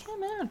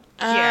 Come on.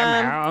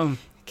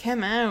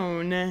 Come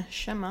on.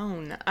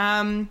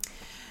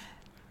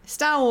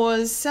 Star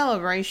Wars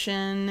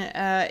Celebration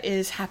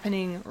is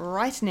happening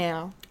right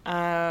now.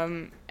 At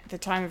the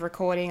time of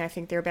recording, I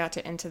think they're about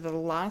to enter the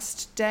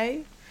last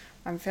day.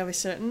 I'm fairly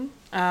certain.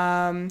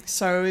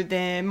 So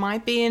there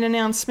might be an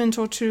announcement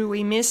or two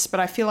we miss, but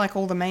I feel like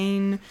all the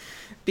main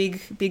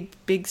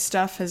big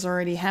stuff has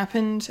already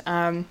happened.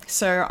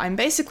 So I'm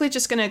basically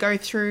just going to go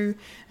through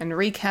and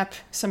recap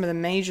some of the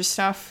major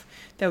stuff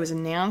that was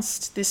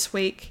announced this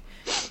week.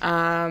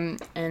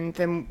 And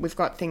then we've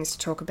got things to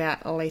talk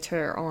about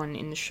later on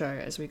in the show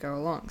as we go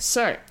along.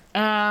 So,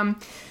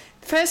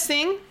 first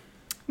thing,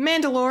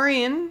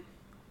 Mandalorian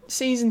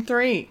Season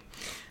 3.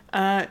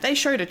 They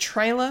showed a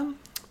trailer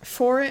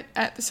for it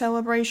at the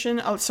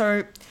celebration. Oh,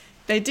 so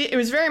they did. It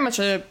was very much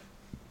a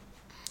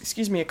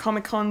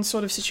Comic-Con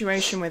sort of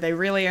situation where they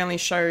really only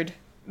showed.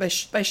 They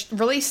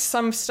released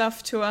some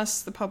stuff to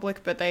us, the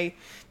public, but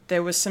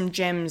there was some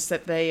gems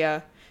that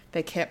they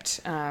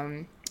kept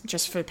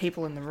just for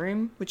people in the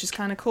room, which is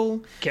kind of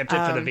cool. Kept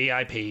it for the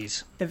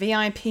VIPs. The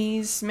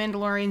VIPs,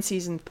 Mandalorian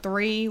Season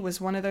 3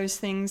 was one of those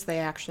things. They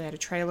actually had a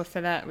trailer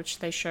for that, which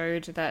they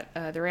showed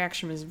that the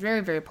reaction was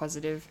very, very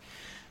positive.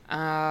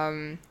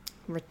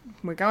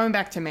 We're going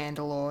back to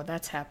Mandalore.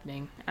 That's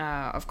happening,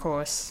 of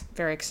course.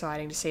 Very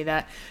exciting to see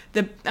that.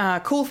 The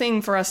cool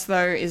thing for us,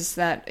 though, is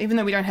that even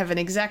though we don't have an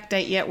exact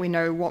date yet, we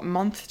know what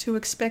month to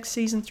expect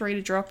Season 3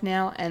 to drop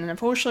now. And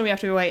unfortunately, we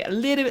have to wait a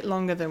little bit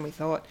longer than we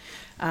thought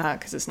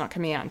because it's not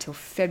coming out until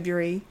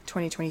February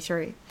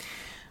 2023.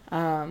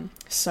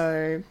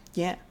 So,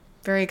 yeah,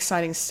 very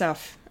exciting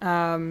stuff.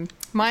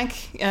 Mike,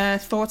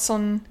 thoughts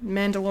on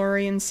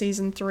Mandalorian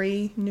Season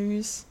 3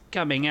 news?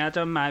 Coming out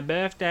on my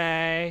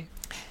birthday.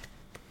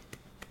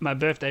 My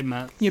birthday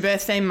month. Your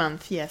birthday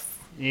month, yes.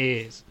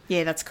 Yes.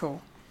 Yeah, that's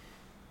cool.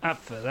 Up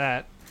for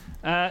that.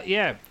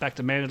 Yeah, back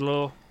to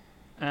Mandalore.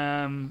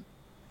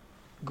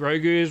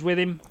 Grogu's with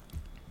him.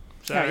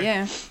 So, oh,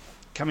 yeah.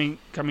 Coming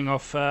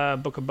off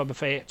Book of Boba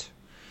Fett.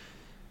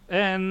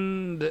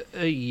 And,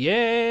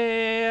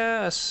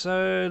 yeah,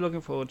 so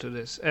looking forward to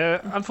this.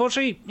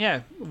 Unfortunately,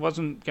 yeah, it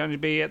wasn't going to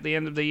be at the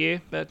end of the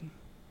year, but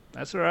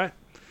that's all right.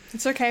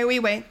 It's okay, we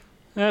wait.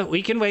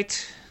 We can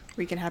wait.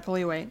 We can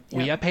happily wait.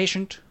 Yep. We are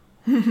patient.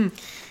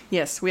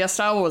 Yes, we are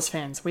Star Wars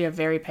fans. We are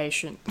very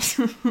patient.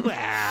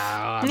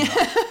 Wow,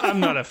 I'm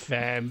not a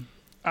fan.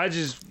 I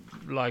just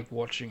like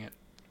watching it.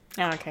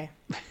 Oh, okay.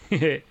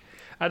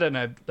 I don't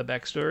know the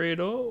backstory at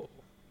all.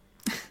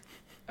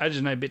 I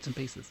just know bits and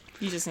pieces.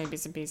 You just know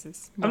bits and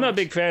pieces. I'm not a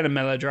big fan of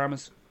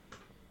melodramas.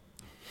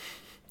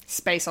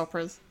 Space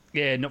operas.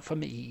 Yeah, not for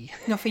me.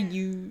 Not for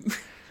you.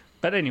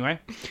 But anyway,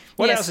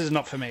 what Yes. else is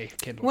not for me,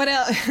 Kendall? What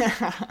else?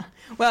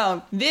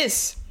 Well,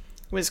 this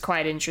was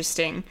quite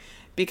interesting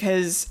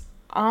because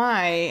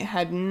I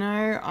had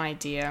no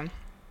idea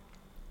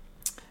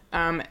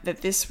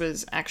that this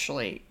was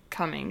actually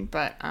coming,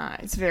 but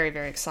it's very,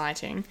 very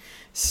exciting.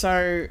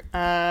 So,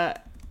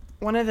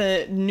 one of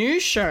the new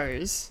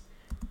shows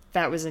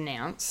that was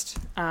announced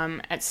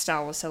at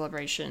Star Wars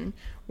Celebration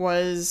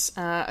was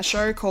a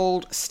show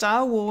called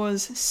Star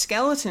Wars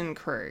Skeleton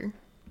Crew,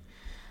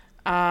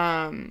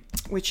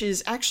 which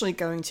is actually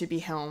going to be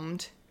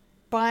helmed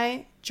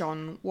by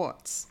John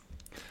Watts.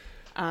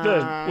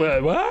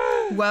 What?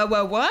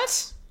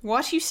 What?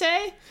 What you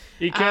say?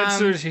 He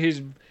cancelled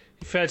his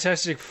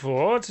Fantastic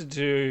Four to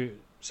do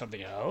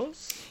something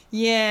else?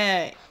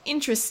 Yeah,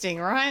 interesting,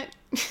 right?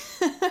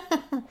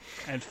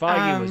 And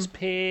Feige was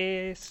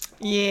pissed.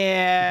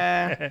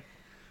 Yeah. What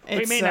do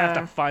you mean I have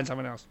to find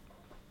someone else?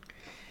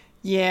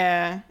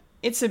 Yeah,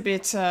 it's a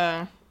bit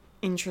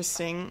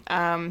interesting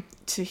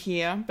to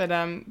hear,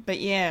 but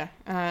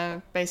yeah,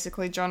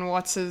 basically John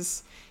Watts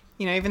is,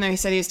 even though he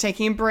said he was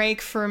taking a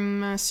break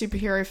from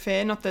superhero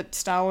fare, not that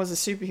Star Wars is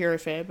superhero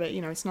fare, but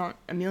it's not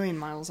a million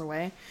miles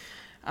away.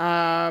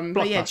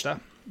 Blockbuster,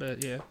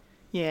 but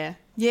yeah.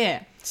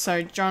 Yeah.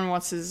 So John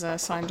Watts is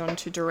signed on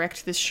to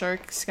direct this show,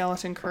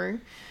 Skeleton Crew.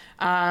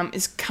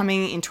 Is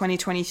coming in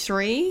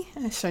 2023,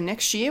 so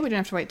next year. We don't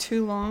have to wait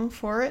too long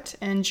for it.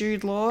 And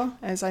Jude Law,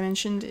 as I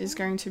mentioned, is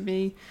going to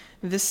be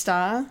the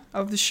star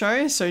of the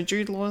show. So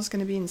Jude Law is going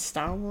to be in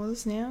Star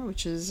Wars now,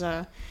 which is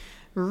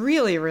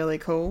really, really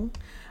cool.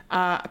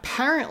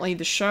 Apparently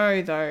the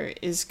show, though,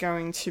 is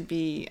going to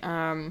be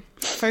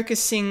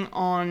focusing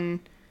on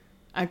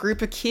a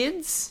group of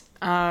kids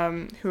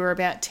who are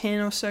about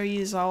 10 or so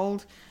years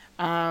old,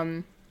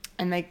 and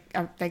they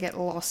get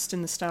lost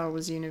in the Star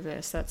Wars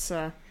universe.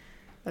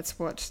 That's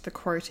what the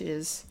quote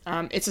is.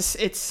 It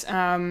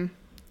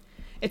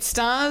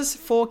stars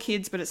 4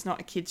 kids, but it's not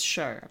a kids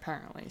show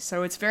apparently.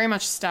 So it's very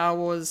much Star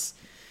Wars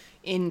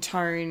in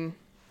tone,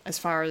 as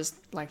far as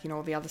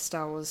all the other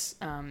Star Wars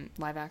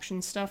live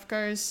action stuff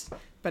goes.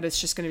 But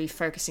it's just going to be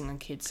focusing on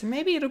kids. So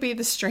maybe it'll be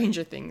the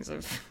Stranger Things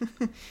of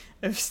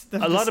the A lot of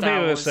Star people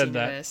have Wars said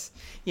universe.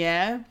 that.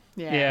 Yeah.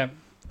 Yeah,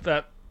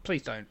 but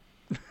please don't.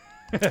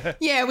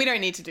 Yeah, we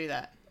don't need to do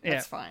that. Yeah.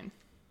 That's fine.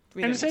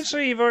 And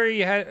essentially, you've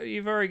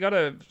already got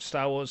a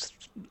Star Wars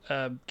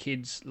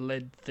kids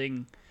led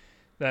thing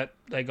that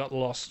they got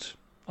lost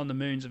on the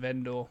moons of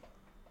Endor.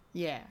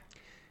 Yeah.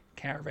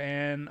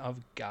 Caravan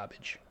of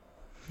garbage.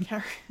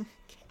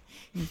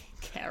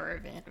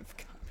 Caravan of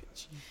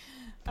garbage.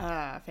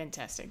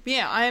 Fantastic. But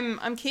yeah,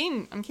 I'm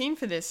keen. I'm keen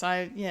for this.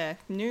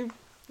 I'm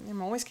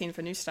always keen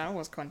for new Star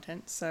Wars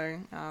content. So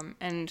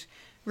and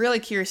really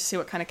curious to see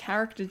what kind of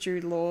character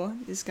Jude Law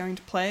is going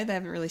to play. They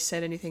haven't really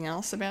said anything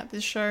else about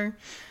this show.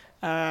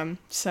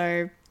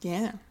 So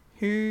yeah,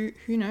 who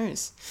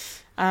knows?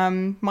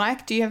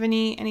 Mike, do you have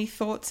any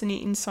thoughts, any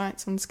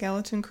insights on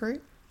Skeleton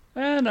Crew?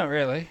 Not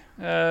really.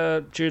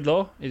 Jude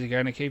Law, is he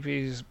going to keep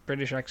his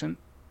British accent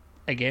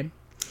again?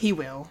 He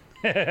will.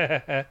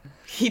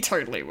 He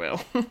totally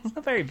will.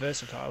 Not very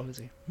versatile, is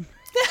he?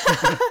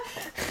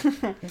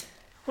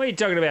 What are you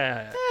talking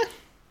about?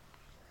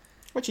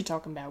 What you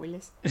talking about,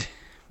 Willis?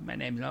 My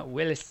name's not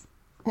Willis.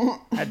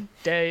 How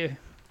dare you?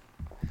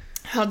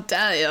 How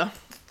dare you?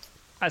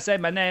 I say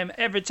my name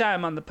every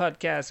time on the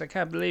podcast. I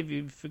can't believe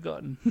you've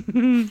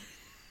forgotten.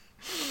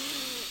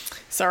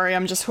 Sorry,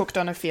 I'm just hooked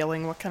on a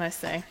feeling. What can I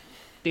say?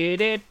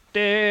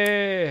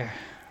 Do-do-do.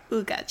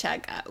 Ooga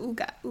chaga,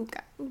 ooga,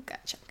 ooga, ooga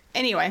chaga.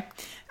 Anyway,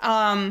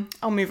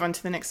 I'll move on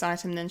to the next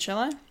item then, shall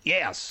I?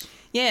 Yes.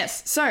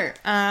 Yes. So,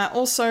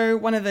 also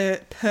one of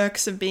the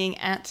perks of being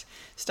at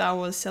Star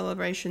Wars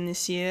Celebration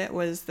this year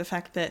was the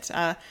fact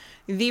that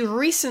the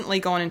recently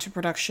gone into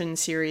production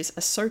series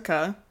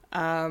Ahsoka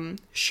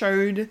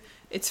showed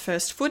its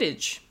first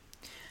footage,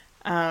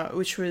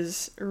 which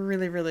was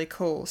really, really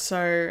cool.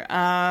 So,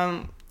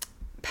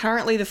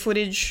 apparently the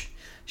footage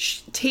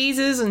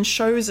teases and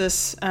shows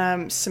us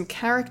some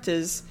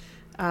characters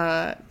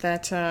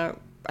that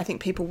I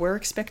think people were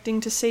expecting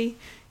to see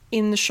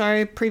in the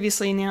show,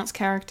 previously announced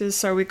characters.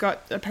 So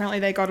apparently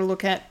they got a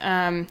look at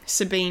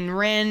Sabine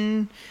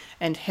Wren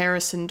and Hera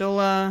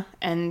Syndulla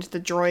and the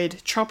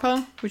droid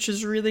Chopper, which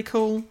is really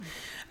cool.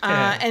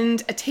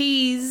 And a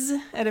tease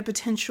at a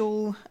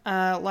potential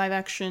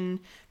live-action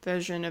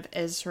version of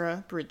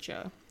Ezra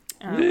Bridger,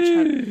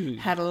 which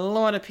had a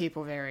lot of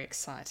people very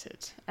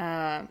excited.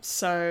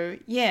 So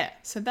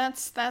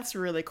that's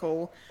really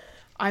cool.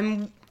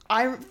 I'm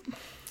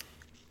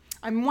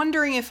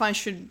wondering if I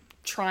should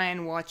try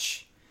and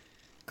watch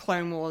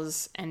Clone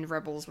Wars and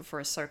Rebels before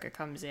Ahsoka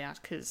comes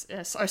out, because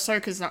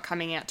Ahsoka's not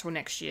coming out till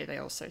next year, they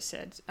also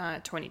said,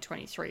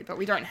 2023, but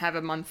we don't have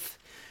a month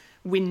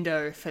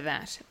window for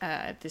that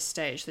at this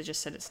stage. They just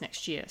said it's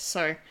next year.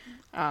 So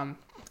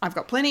I've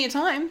got plenty of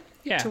time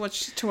to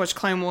watch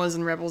Clone Wars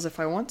and Rebels if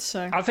I want.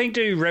 So I think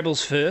do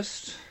Rebels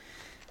first,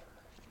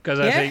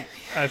 because I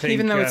think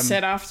even though it's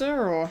set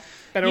after,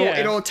 but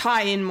it'll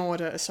tie in more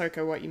to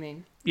Ahsoka. What you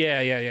mean? Yeah,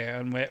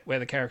 and where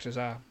the characters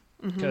are,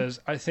 because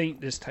I think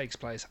this takes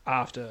place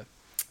after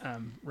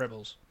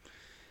Rebels,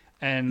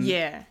 and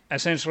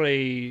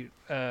essentially,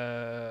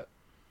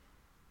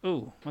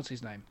 what's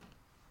his name?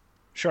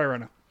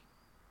 Showrunner.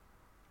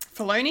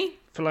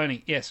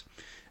 Filoni, yes,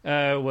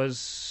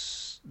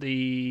 was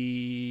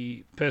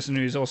the person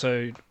who's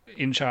also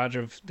in charge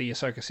of the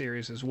Ahsoka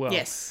series as well.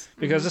 Yes,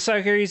 because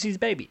Ahsoka is his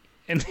baby,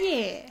 and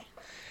yeah.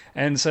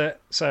 And so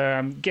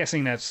I'm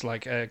guessing that's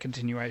like a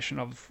continuation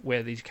of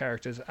where these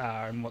characters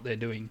are and what they're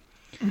doing.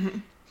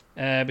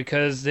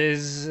 Because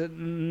there's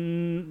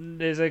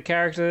a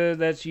character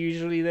that's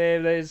usually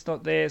there that's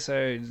not there,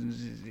 so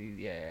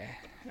yeah,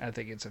 I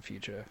think it's a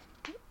future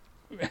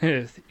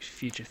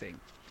thing.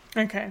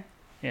 Okay.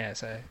 Yeah,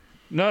 so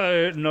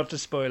no, not to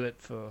spoil it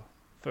for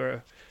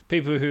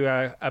people who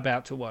are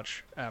about to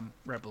watch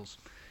Rebels,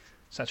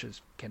 such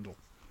as Kendall.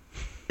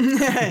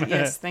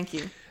 Yes, thank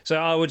you. So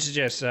I would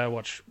suggest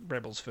watch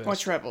Rebels first.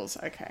 Watch Rebels.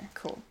 Okay,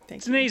 cool.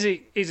 Thanks. It's an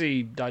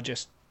easy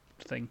digest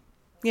thing.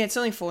 Yeah, it's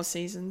only 4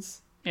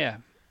 seasons. Yeah.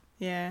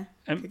 Yeah.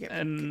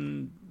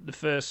 And the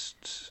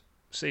first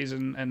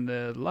season and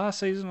the last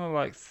season are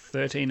like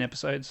 13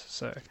 episodes,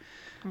 so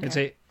it's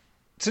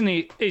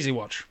an easy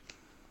watch.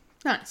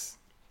 Nice.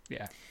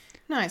 Yeah.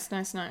 Nice.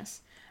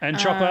 And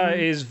Chopper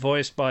is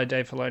voiced by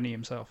Dave Filoni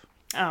himself.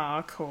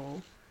 Oh,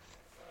 cool.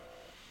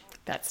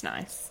 That's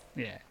nice.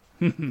 Yeah.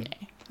 Yeah.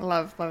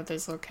 Love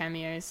those little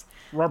cameos.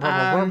 Any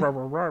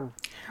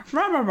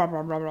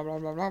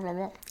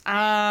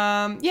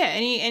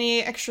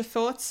extra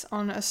thoughts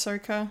on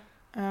Ahsoka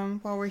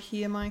while we're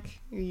here,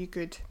 Mike? Are you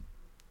good?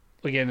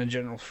 We're getting a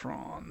General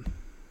Thrawn.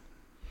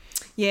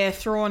 Yeah,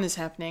 Thrawn is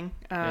happening,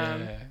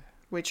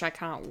 which I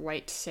can't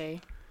wait to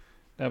see.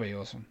 That'd be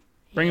awesome.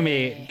 Bring him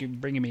in.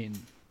 Bring him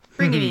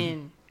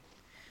in.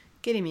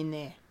 Get him in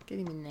there.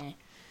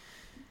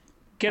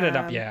 Get it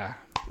up, yeah.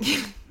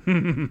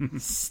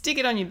 Stick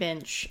it on your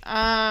bench.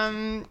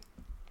 All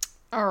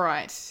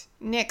right.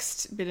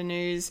 Next bit of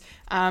news.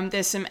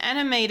 There's some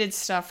animated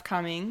stuff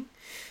coming,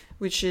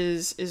 which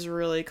is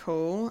really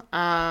cool.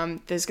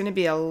 There's going to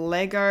be a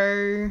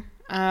Lego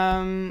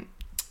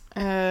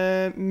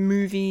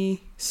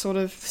movie sort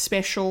of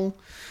special.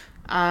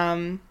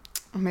 Or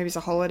maybe it's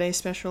a holiday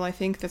special, I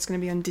think, that's going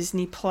to be on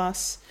Disney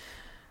Plus.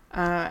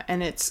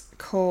 And it's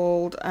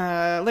called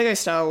Lego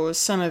Star Wars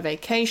Summer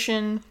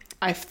Vacation.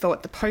 I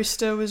thought the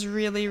poster was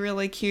really,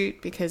 really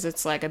cute because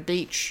it's like a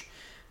beach,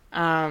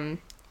 and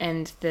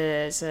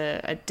there's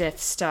a Death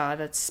Star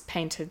that's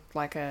painted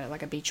like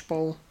a beach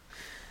ball.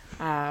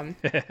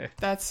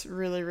 That's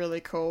really, really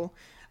cool.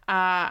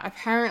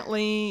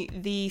 Apparently,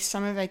 the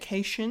summer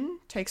vacation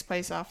takes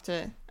place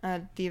after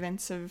the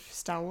events of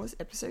Star Wars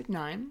Episode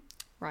 9,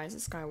 Rise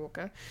of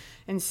Skywalker,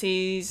 and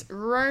sees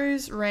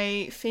Rose,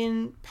 Rey,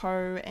 Finn,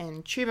 Poe,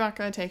 and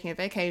Chewbacca taking a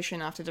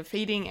vacation after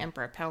defeating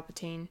Emperor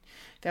Palpatine.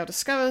 They'll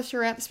discover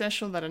throughout the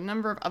special that a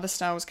number of other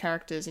Star Wars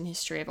characters in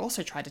history have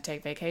also tried to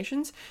take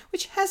vacations,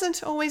 which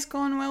hasn't always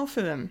gone well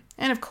for them.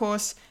 And of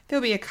course,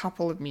 there'll be a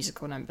couple of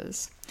musical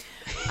numbers.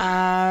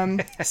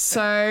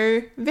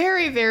 So,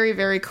 very, very,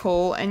 very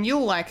cool, and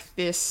you'll like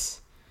this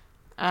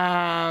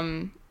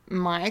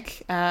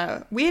Mike,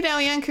 Weird Al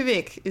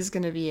Yankovic is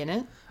going to be in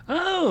it.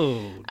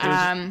 Oh.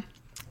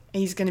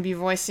 He's going to be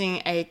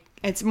voicing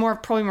it's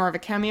probably more of a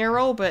cameo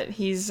role, but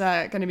he's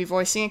going to be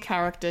voicing a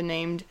character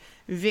named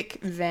Vic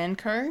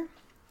Vanko.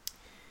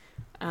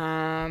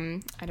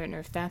 I don't know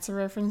if that's a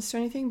reference to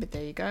anything, but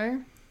there you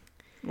go.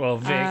 Well,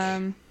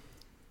 Vic.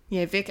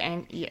 Yeah, Vic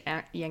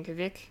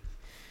Yankovic.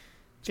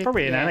 It's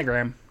probably an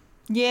anagram.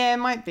 Yeah, it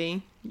might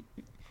be.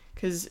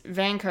 Because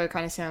Vanko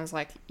kind of sounds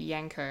like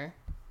Yanko.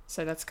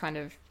 So that's kind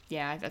of,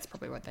 that's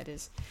probably what that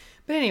is.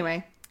 But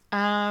anyway,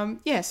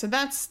 so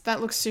that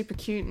looks super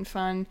cute and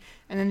fun.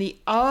 And then the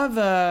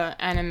other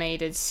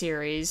animated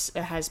series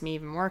has me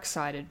even more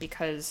excited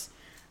because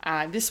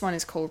this one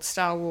is called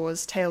Star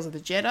Wars Tales of the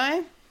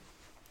Jedi.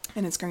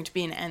 And it's going to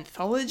be an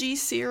anthology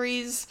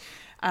series.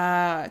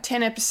 10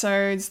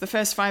 episodes. The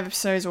first 5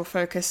 episodes will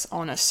focus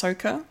on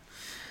Ahsoka.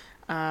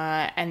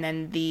 And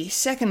then the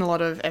second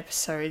lot of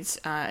episodes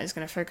is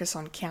going to focus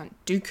on Count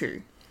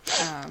Dooku.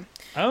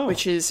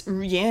 Which is,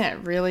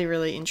 really,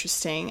 really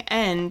interesting.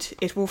 And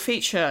it will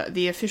feature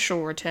the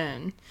official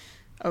return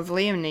of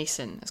Liam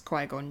Neeson as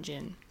Qui-Gon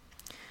Jinn.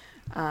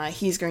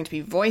 He's going to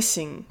be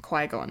voicing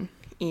Qui-Gon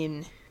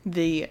in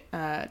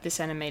this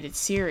animated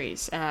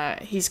series.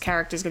 His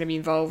character is going to be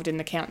involved in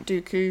the Count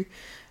Dooku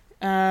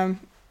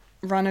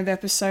run of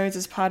episodes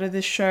as part of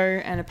this show,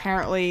 and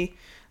apparently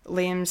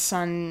Liam's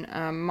son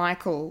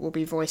Michael will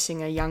be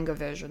voicing a younger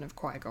version of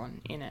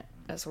Qui-Gon in it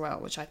as well,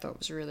 which I thought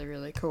was really,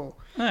 really cool.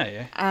 Oh,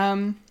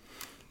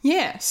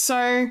 yeah.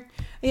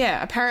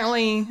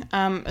 Apparently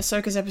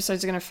Ahsoka's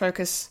episodes are going to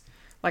focus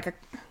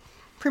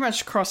pretty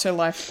much across her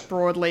life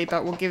broadly,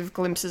 but will give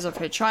glimpses of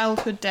her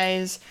childhood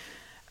days,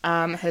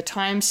 her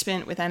time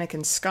spent with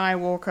Anakin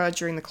Skywalker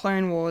during the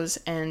Clone Wars,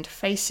 and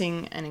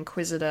facing an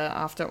Inquisitor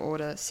after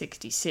Order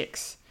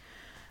 66.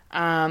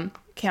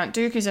 Count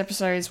Dooku's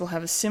episodes will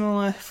have a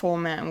similar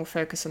format and will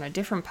focus on a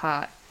different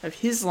part of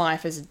his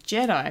life as a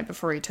Jedi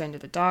before he turned to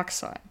the dark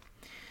side.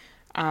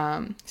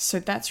 So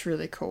that's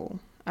really cool.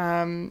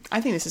 I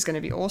think this is going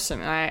to be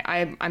awesome.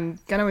 I'm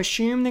going to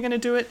assume they're going to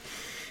do it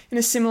in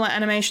a similar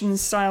animation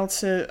style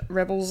to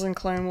Rebels and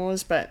Clone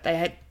Wars, but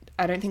I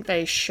don't think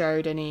they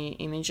showed any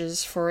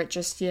images for it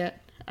just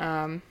yet.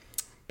 But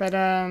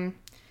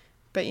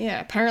yeah,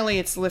 apparently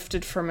it's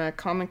lifted from a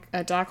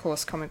Dark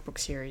Horse comic book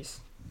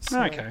series.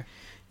 So, okay.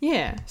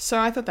 Yeah, so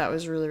I thought that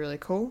was really, really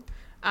cool.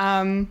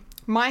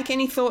 Mike,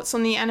 any thoughts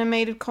on the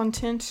animated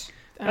content?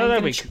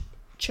 That'd be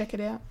check it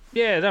out.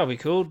 Yeah, that'll be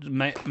cool.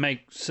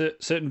 Make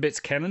certain bits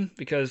canon,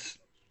 because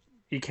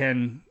you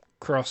can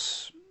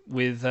cross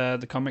with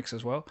the comics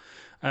as well.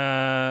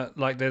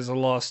 There's a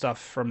lot of stuff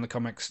from the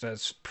comics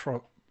that's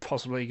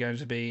possibly going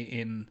to be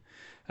in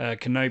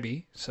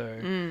Kenobi.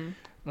 So,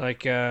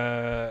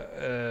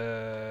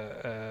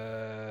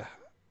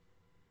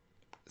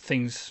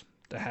 things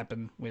that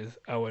happen with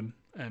Owen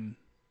and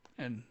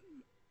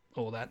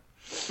all that.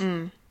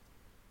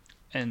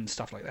 And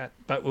stuff like that,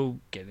 but we'll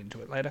get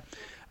into it later.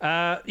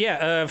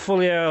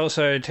 Fulia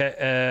also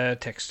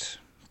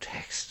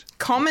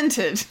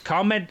commented.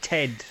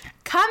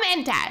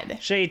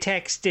 She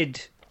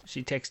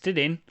texted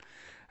in.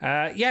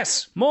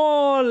 Yes,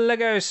 more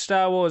Lego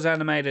Star Wars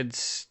animated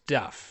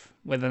stuff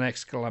with an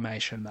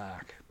exclamation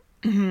mark.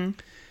 Mm-hmm.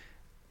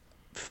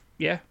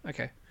 Yeah,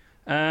 okay.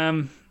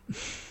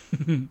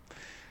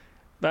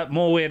 But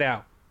more Weird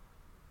Al.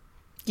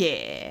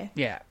 Yeah.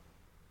 Yeah,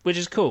 which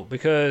is cool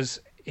because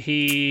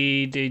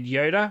he did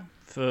Yoda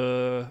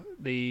for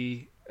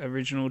the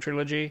original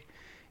trilogy.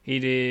 He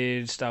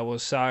did Star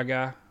Wars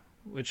Saga,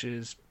 which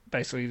is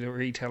basically the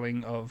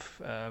retelling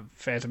of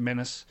Phantom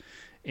Menace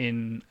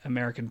in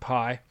American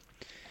Pie.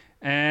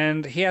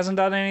 And he hasn't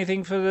done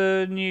anything for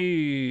the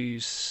new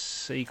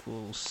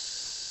sequel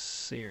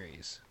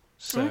series.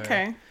 So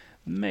okay.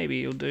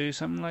 Maybe he'll do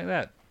something like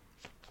that.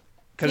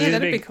 Yeah,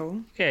 that'd be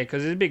cool. Yeah,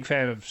 because he's a big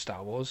fan of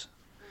Star Wars.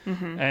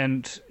 Mm-hmm.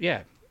 And,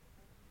 yeah,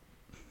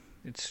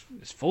 it's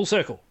full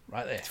circle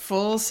right there.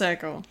 Full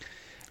circle.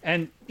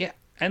 And, yeah,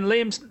 and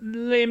Liam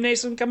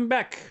Neeson coming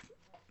back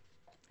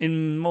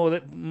in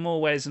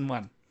more ways than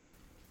one.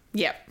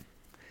 Yep.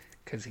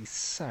 Because he's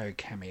so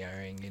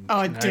cameoing in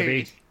Kenobi.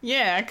 Dude.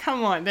 Yeah,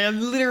 come on. They're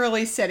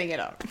literally setting it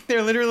up.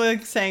 They're literally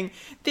saying,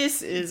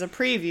 this is a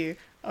preview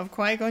of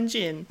Qui-Gon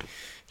Jinn.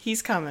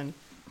 He's coming.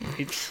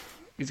 He's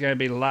going to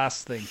be the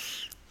last thing.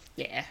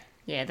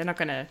 Yeah, they're not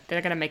gonna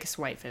make us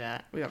wait for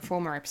that. We got 4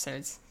 more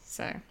episodes,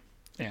 so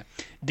yeah,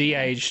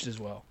 de-aged as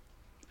well,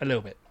 a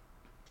little bit.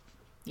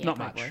 Yeah, not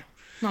probably. much,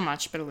 not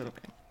much, but a little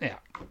bit. Yeah.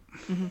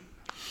 Mm-hmm.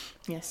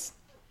 Yes.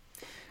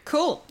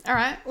 Cool. All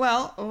right.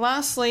 Well,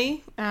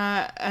 lastly,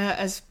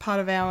 as part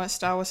of our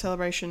Star Wars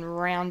Celebration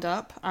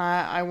roundup,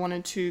 I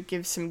wanted to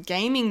give some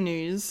gaming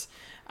news.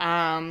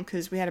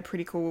 Because we had a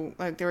pretty cool.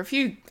 There were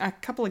a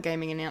couple of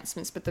gaming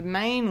announcements, but the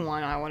main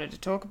one I wanted to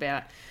talk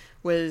about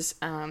was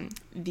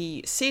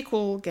the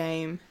sequel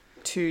game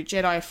to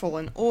Jedi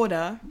Fallen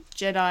Order,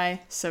 Jedi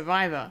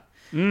Survivor.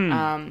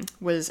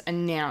 was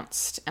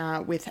announced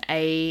with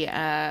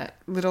a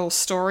little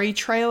story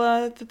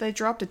trailer that they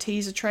dropped, a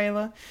teaser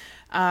trailer.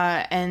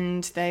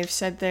 And they've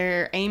said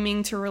they're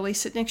aiming to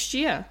release it next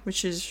year,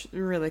 which is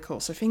really cool.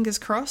 So fingers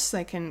crossed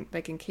they can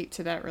keep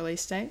to that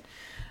release date.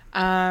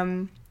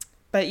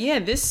 But yeah,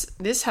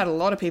 this had a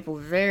lot of people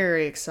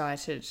very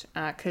excited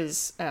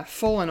because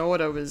Fallen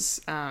Order was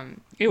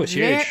It was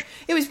huge.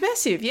 It was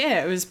massive.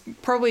 Yeah, it was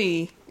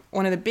probably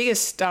one of the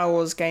biggest Star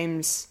Wars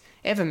games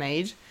ever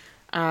made.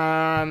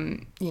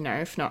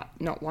 If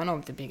not one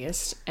of the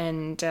biggest.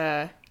 And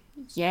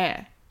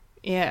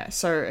yeah,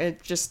 so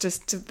it just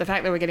the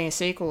fact that we're getting a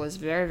sequel is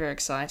very, very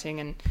exciting.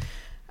 And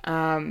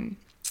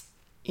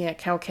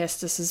Cal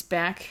Kestis is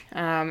back.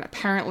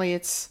 Apparently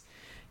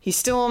he's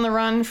still on the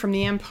run from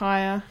the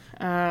Empire,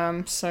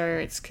 so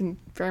it's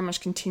very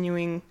much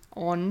continuing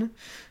on.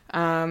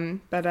 There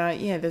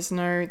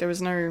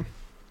was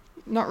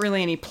not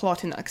really any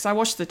plot in that, because I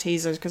watched the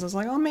teasers because I was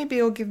like, oh, maybe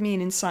it'll give me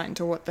an insight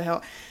into what the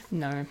hell.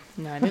 No,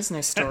 there's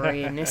no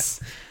story in this.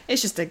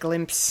 It's just a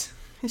glimpse.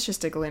 It's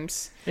just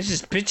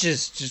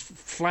pictures just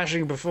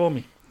flashing before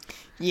me.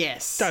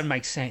 Yes. Don't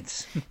make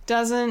sense.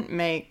 Doesn't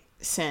make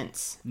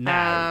sense.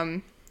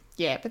 No.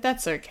 But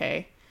that's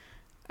okay.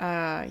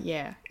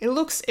 It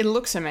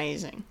looks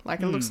amazing.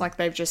 Like, it looks like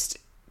they've just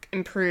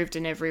improved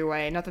in every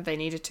way. Not that they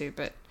needed to,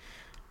 but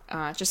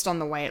just on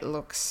the way it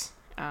looks.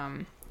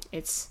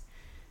 It's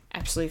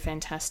absolutely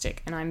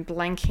fantastic. And I'm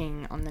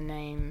blanking on the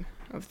name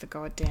of the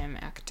goddamn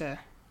actor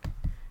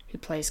who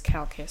plays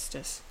Cal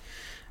Kestis.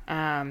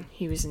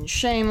 He was in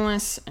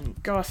Shameless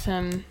and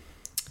Gotham.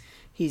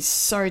 He's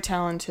so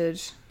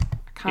talented.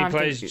 He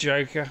plays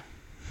Joker.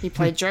 He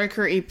played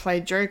Joker. He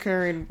played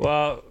Joker in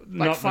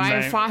not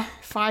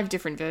five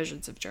different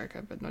versions of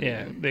Joker, but not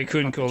even. They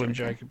couldn't call him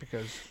Joker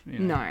because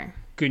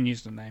couldn't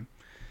use the name.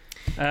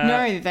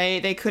 No,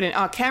 they couldn't.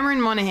 Oh, Cameron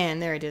Monaghan.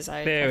 There it is.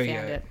 I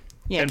found it.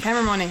 Yeah, and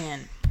Cameron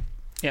Monaghan.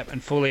 Yep,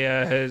 and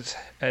Fulia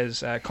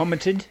has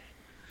commented.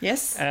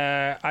 Yes.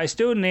 I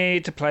still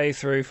need to play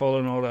through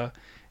Fallen Order.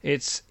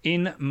 It's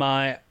in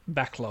my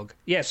backlog.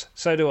 Yes,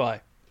 so do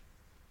I.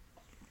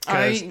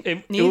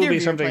 It would be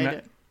something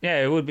that.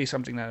 Yeah, it would be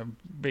something that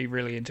I'd be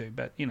really into,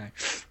 but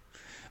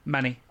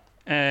money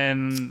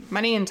and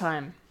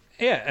time.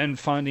 Yeah, and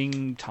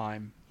finding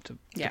time to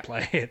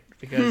play it,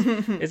 because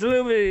it's a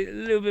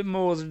little bit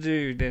more to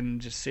do than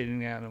just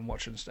sitting down and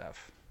watching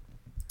stuff.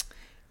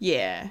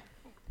 Yeah,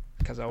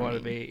 because I want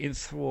to be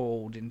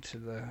enthralled into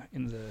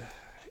in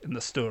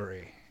the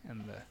story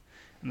and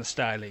the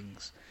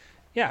stylings.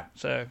 Yeah,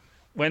 so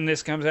when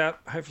this comes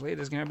out, hopefully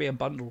there's going to be a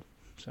bundle,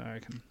 so I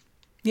can.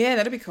 Yeah,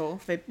 that'd be cool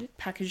if they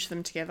package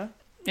them together.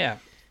 Yeah,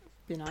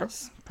 be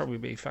nice. Probably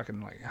be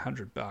fucking like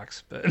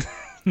 $100, but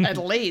at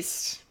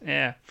least.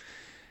 Yeah,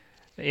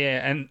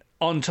 and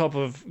on top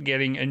of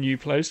getting a new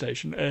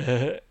PlayStation,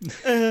 if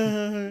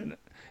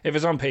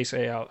it's on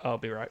PC, I'll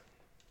be right.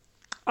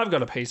 I've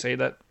got a PC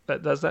that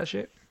does that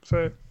shit,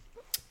 so.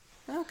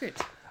 Oh, good.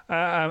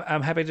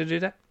 I'm happy to do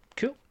that.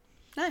 Cool.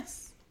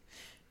 Nice,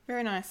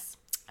 very nice.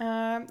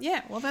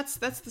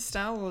 That's the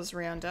Star Wars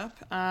roundup.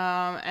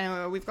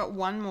 And we've got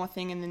one more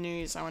thing in the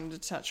news I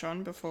wanted to touch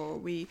on before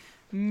we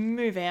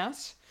move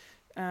out.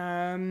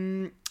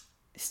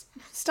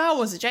 Star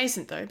Wars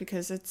adjacent though,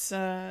 because it's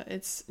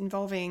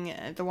involving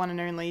the one and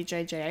only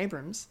J.J.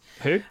 Abrams.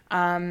 Who?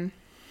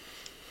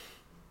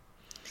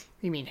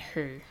 You mean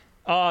who?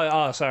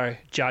 Oh, sorry,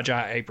 Jar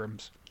Jar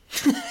Abrams.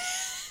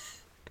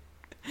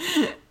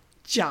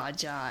 Jar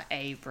Jar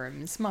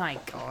Abrams, my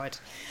God.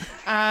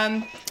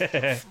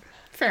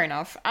 Fair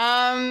enough.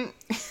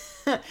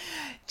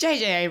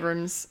 J.J.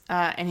 Abrams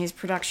and his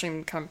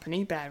production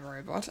company, Bad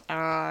Robot,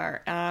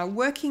 are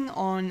working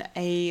on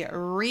a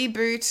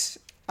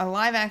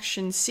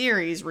live-action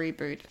series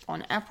reboot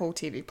on Apple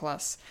TV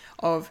Plus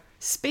of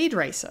Speed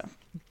Racer.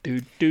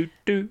 Do.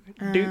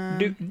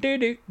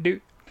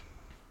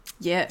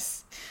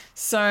 Yes.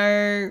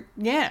 So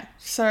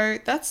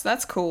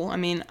that's cool. I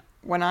mean,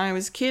 when I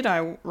was a kid,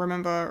 I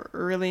remember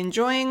really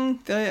enjoying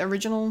the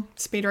original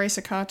Speed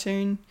Racer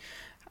cartoon.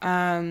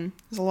 It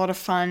was a lot of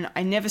fun.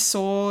 I never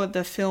saw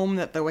the film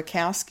that the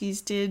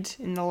Wachowskis did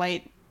in the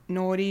late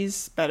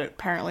noughties, but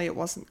apparently it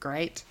wasn't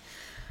great.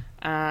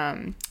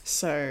 But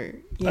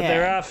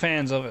there are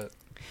fans of it.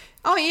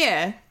 Oh,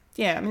 yeah.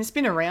 Yeah, I mean, it's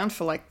been around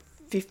for like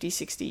 50,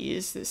 60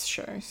 years, this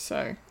show.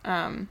 So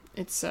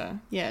it's a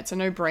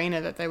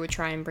no-brainer that they would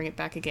try and bring it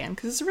back again,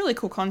 because it's a really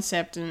cool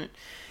concept, and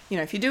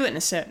if you do it in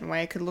a certain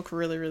way, it could look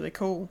really, really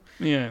cool.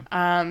 Yeah.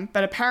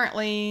 But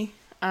apparently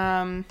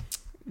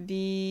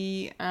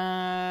the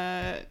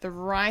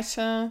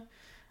writer,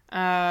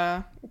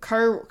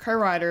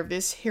 co-writer of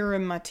this,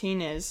 Hiram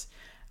Martinez,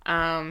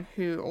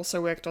 who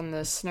also worked on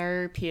the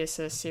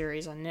Snowpiercer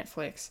series on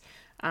Netflix,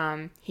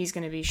 he's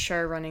going to be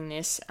show running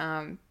this,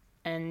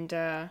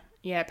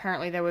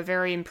 apparently they were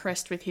very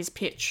impressed with his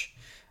pitch.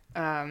 He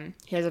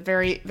has a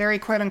very, very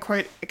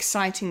quote-unquote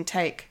exciting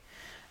take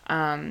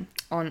on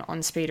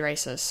Speed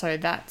Racer, so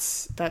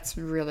that's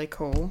really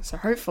cool. So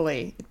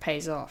hopefully it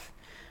pays off.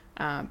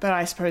 But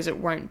I suppose it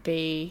won't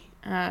be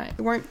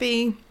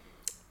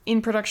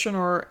in production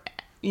or,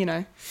 you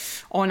know,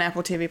 on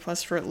Apple TV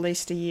Plus for at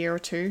least a year or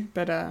two.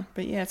 But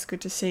yeah, it's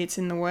good to see it's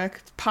in the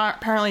work.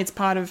 Apparently, it's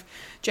part of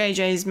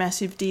JJ's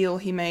massive deal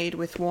he made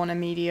with Warner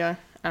Media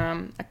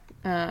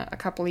a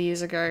couple of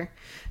years ago.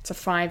 It's a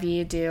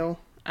 5-year deal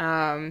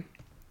that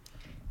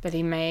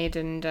he made,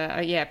 and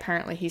yeah,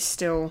 apparently he's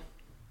going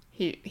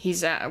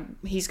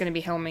to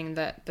be helming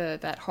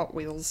that Hot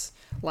Wheels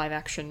live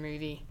action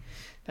movie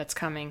that's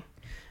coming.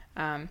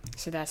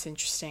 So that's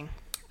interesting.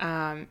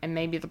 And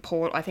maybe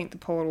I think the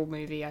Portal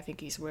movie, I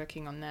think he's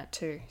working on that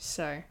too.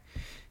 So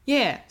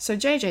yeah, so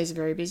JJ's a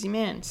very busy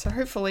man. So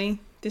hopefully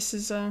this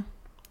is a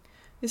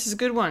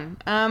good one.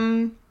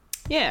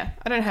 Yeah,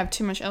 I don't have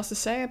too much else to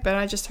say, but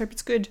I just hope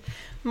it's good.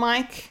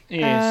 Mike,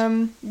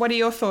 Yes. What are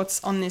your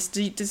thoughts on this?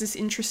 Does this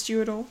interest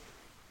you at all?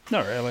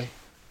 Not really.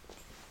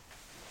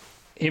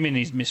 Him in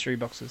his mystery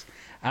boxes.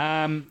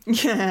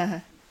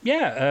 Yeah.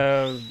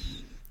 Yeah.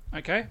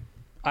 Okay.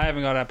 I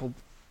haven't got Apple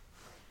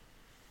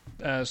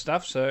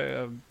stuff, so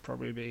I'll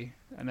probably be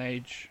an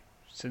age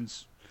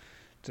since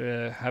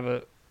to have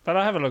a. But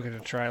I'll have a look at a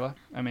trailer.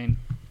 I mean,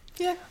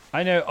 Yeah.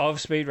 I know of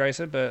Speed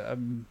Racer, but I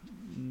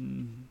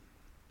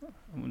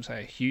wouldn't say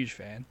a huge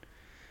fan.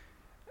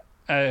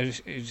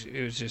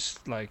 It was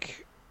just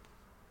like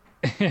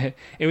it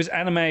was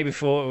anime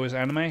before it was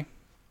anime.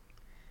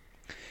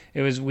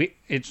 It was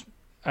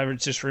I would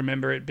just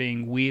remember it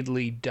being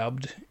weirdly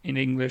dubbed in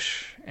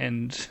English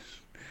and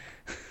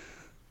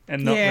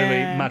not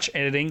really much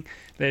editing.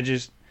 They're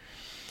just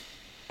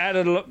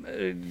added a lot.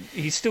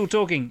 He's still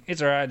talking.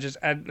 It's alright. Just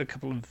add a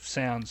couple of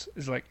sounds.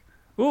 It's like,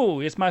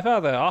 ooh, it's my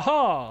father.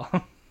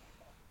 Aha!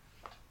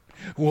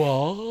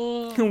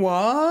 What?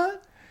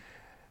 What?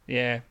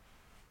 Yeah.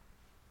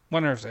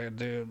 Wonder if they could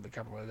do a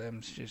couple of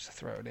them just to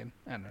throw it in.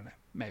 I don't know.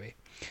 Maybe.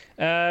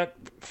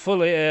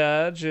 Fully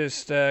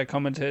just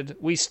commented,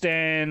 we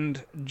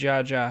stand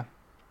Jar Jar.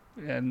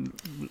 And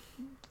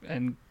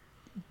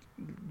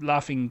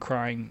laughing,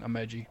 crying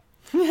emoji.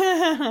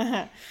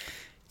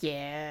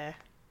 Yeah.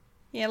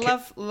 Yeah,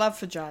 love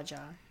for Jar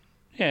Jar.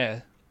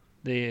 Yeah.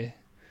 The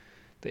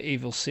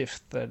evil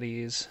Sith that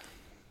he is.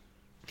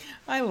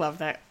 I love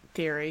that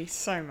theory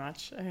so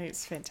much. I think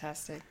it's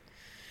fantastic.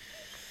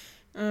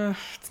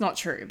 It's not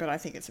true, but I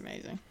think it's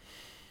amazing.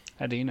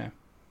 How do you know?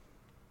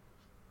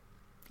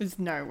 There's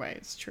no way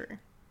it's true.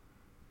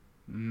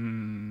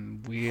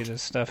 Weirder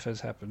stuff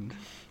has happened.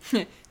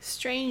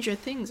 Stranger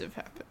things have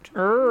happened.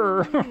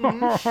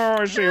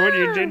 I see what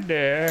you did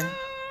there.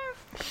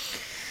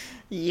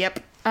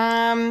 Yep. All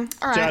right.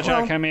 Jar Jar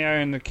well- cameo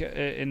in the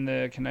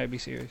Kenobi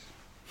series.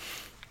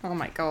 Oh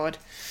my god.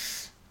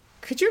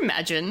 Could you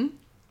imagine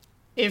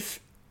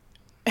if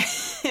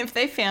if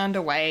they found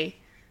a way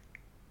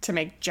to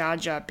make Jar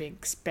Jar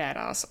Binks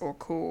badass or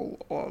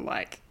cool or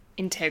like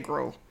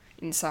integral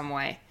in some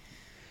way?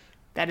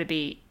 That'd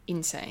be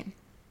insane.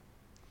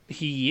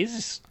 He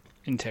is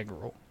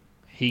integral.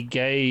 He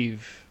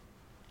gave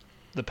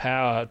the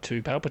power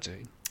to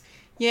Palpatine.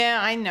 Yeah,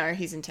 I know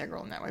he's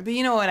integral in that way, but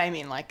you know what I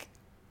mean, like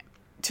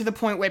to the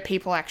point where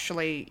people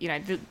actually, you know,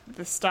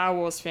 the Star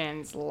Wars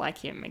fans like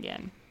him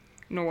again.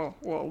 Well,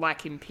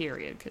 like him,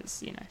 period,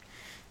 because, you know,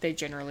 they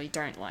generally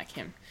don't like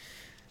him.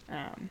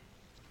 I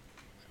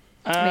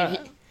mean,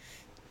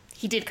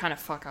 he did kind of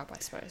fuck up, I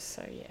suppose,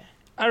 so yeah.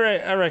 I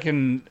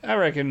reckon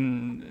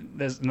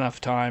there's enough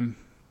time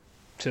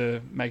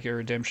to make a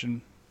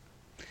redemption.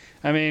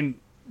 I mean,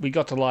 we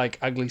got to like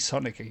ugly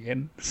Sonic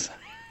again. So.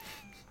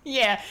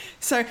 Yeah,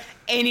 so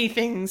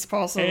anything's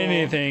possible.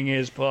 Anything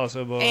is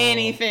possible.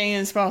 Anything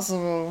is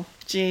possible.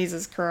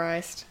 Jesus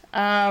Christ.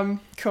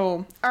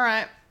 Cool. All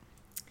right.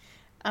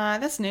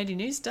 That's nerdy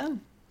news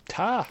done.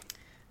 Ta.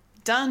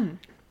 Done.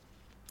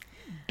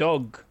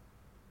 Dog.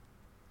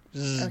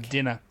 Zzz, Okay.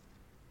 Dinner.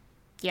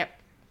 Yep.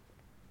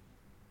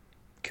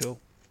 Cool.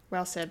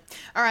 Well said.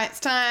 All right, it's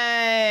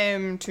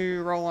time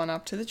to roll on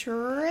up to the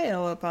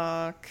trailer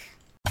park.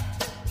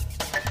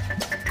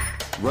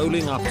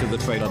 Rolling up to the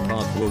trailer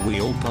park where we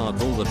all park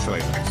all the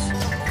trailers.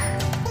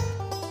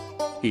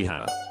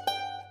 Hee-ha.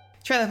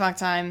 Trailer park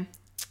time.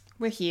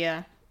 We're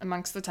here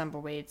amongst the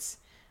tumbleweeds.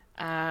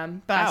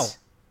 But Ow.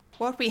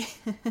 what we...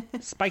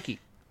 Spiky.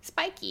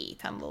 Spiky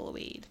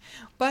tumbleweed.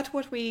 But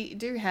what we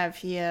do have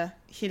here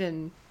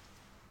hidden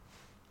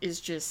is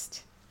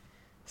just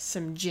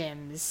some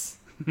gems.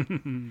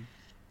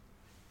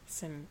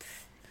 Some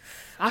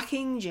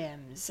fucking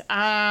gems.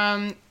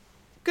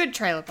 Good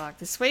trailer park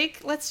this week.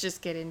 Let's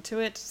just get into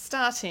it.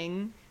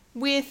 Starting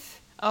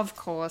with, of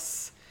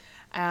course,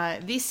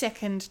 the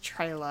second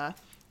trailer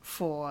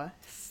for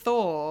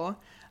Thor: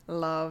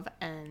 Love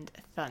and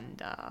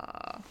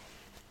Thunder.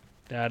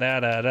 Da da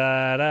da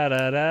da da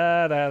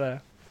da da da.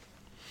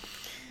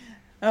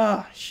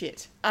 Oh,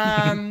 shit.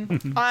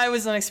 I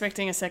was not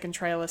expecting a second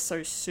trailer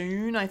so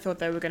soon. I thought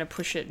they were going to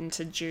push it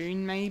into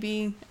June,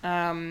 maybe,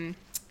 when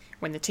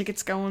the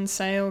tickets go on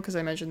sale, because I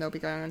imagine they'll be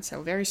going on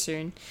sale very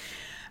soon.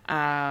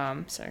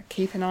 So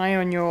keep an eye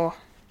on your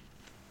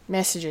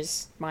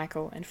messages,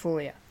 Michael and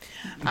Fulia.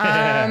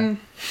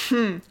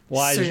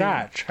 Why is soon.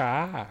 that?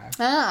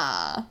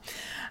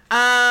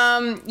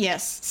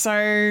 Yes.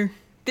 So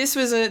this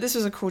was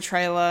a cool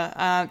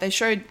trailer. They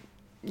showed,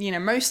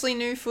 mostly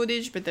new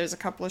footage, but there's a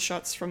couple of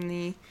shots from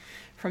the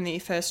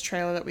first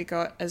trailer that we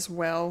got as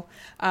well.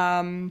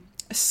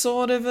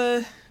 Sort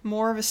of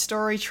more of a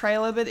story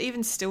trailer, but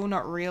even still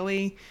not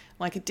really.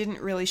 Like, it didn't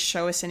really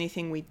show us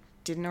anything we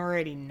didn't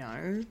already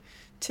know,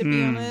 to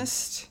be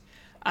honest.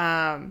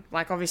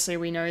 Like, obviously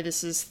we know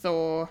this is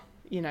Thor,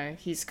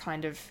 he's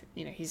kind of,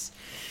 he's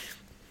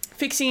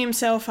fixing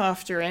himself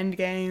after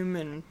Endgame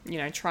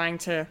and, trying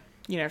to,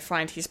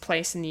 find his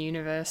place in the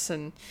universe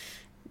and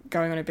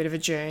going on a bit of a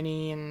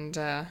journey and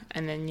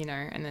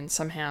then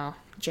somehow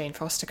Jane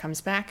Foster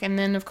comes back, and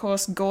then of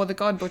course Gore the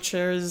God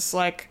Butcher is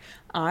like,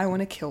 I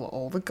want to kill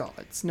all the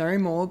gods, no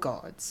more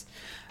gods.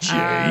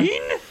 Jane?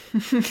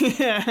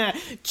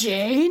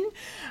 Jane?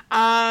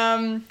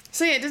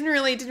 So yeah, it didn't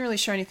really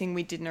show anything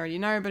we didn't already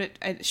know, but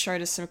it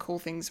showed us some cool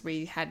things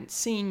we hadn't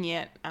seen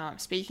yet.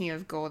 Speaking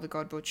of Gore the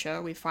God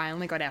Butcher, we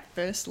finally got our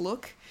first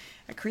look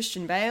at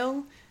Christian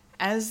Bale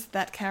as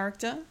that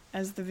character,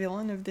 as the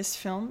villain of this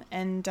film,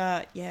 and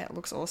it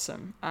looks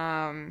awesome.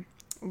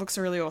 Looks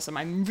really awesome.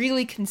 I'm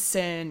really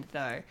concerned,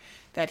 though,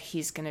 that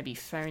he's going to be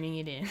phoning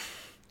it in.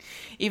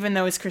 Even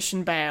though it's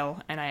Christian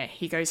Bale, and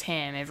he goes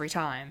ham every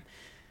time.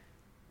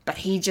 But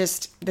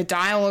the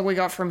dialogue we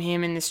got from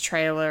him in this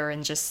trailer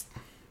and just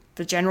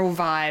the general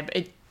vibe,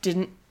 it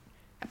didn't,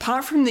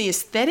 apart from the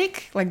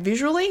aesthetic, like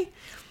visually,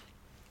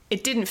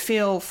 it didn't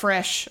feel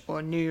fresh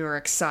or new or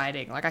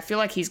exciting. Like, I feel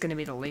like he's going to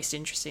be the least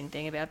interesting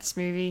thing about this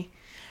movie,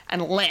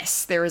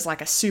 unless there is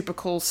like a super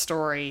cool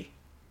story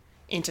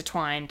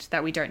intertwined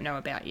that we don't know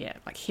about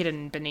yet, like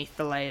hidden beneath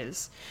the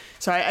layers.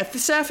 So at the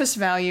surface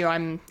value,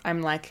 I'm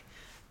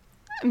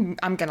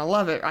gonna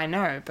love it, I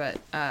know, but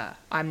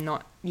I'm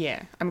not.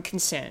 Yeah, I'm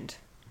concerned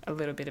a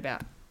little bit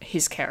about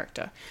his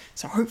character.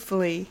 So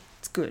hopefully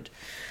it's good.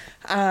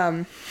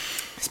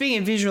 Speaking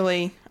of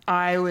visually,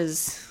 I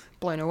was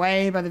blown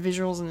away by the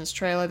visuals in this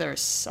trailer. There are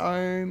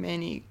so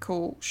many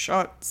cool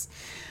shots.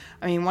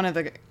 I mean, one of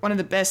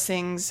the best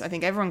things I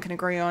think everyone can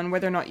agree on,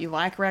 whether or not you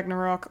like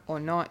Ragnarok or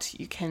not,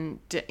 you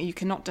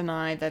cannot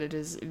deny that it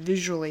is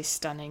visually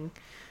stunning.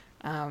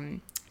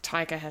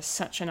 Taika has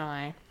such an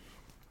eye,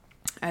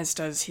 as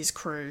does his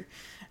crew,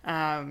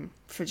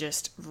 for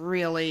just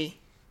really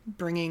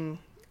bringing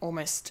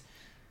almost,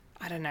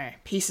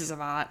 pieces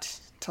of art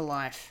to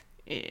life.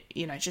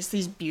 Just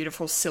these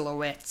beautiful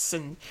silhouettes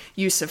and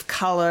use of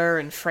color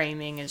and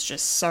framing is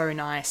just so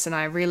nice. And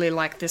I really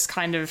like this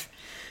kind of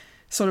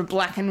sort of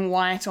black and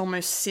white,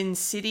 almost Sin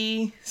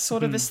City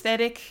sort of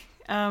aesthetic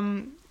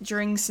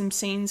during some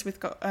scenes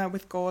with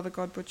Gore the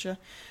God Butcher,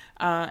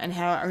 and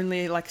how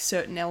only like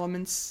certain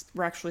elements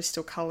were actually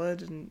still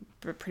coloured, and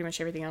pretty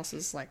much everything else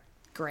is like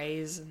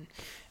greys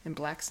and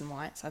blacks and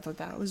whites. I thought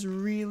that was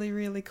really,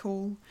 really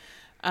cool.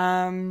 So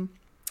I'm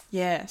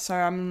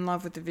in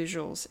love with the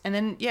visuals. And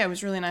then, it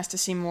was really nice to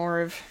see more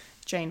of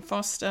Jane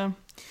Foster,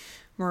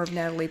 more of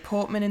Natalie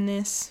Portman in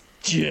this.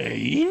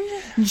 Jane?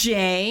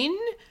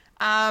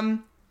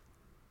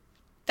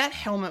 That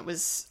helmet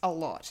was a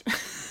lot.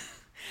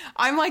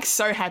 I'm like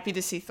so happy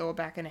to see Thor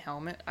back in a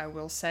helmet, I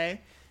will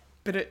say,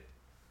 but it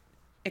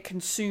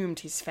consumed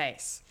his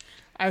face.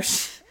 I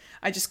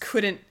just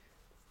couldn't,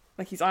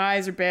 like, his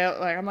eyes are bare,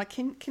 like, I'm like,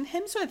 can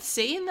Hemsworth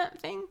see in that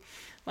thing?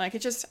 Like, it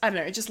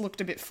just looked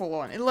a bit full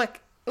on.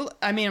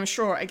 I'm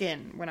sure,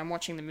 again, when I'm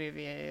watching the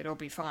movie, it'll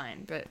be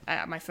fine, but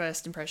my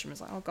first impression was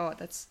like, oh god,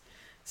 that's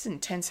an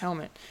intense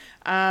helmet.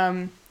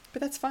 But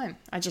that's fine.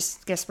 I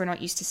just guess we're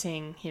not used to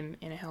seeing him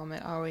in a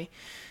helmet, are we?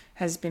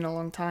 Has been a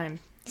long time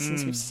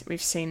since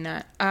we've seen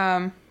that.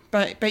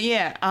 But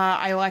yeah,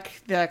 I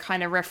like the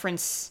kind of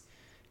reference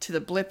to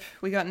the blip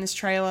we got in this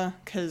trailer,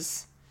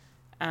 because,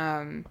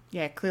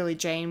 clearly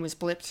Jane was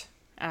blipped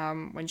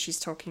when she's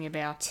talking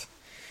about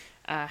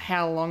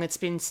how long it's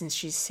been since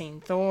she's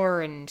seen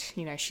Thor, and,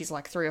 she's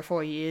like 3 or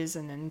 4 years,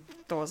 and then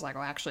Thor's like,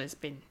 well, actually, it's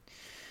been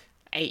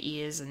 8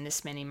 years and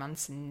this many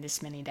months and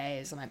this many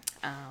days. I'm like,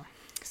 oh,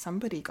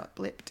 somebody got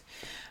blipped.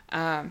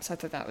 So I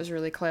thought that was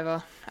really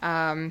clever.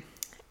 And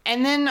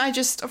then I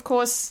just, of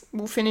course,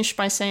 will finish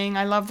by saying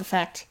I love the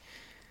fact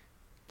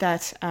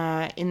that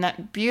in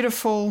that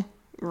beautiful,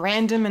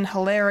 random and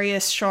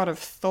hilarious shot of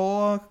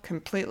Thor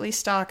completely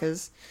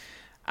starkers,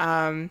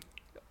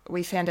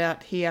 we found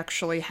out he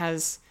actually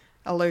has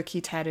a Loki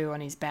tattoo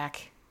on his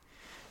back.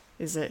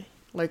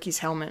 Loki's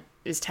helmet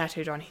is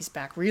tattooed on his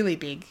back really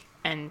big,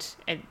 and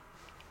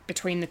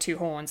between the two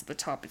horns at the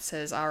top it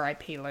says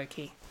R.I.P.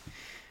 Loki.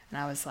 And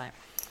I was like,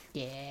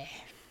 yeah,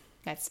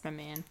 that's my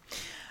man.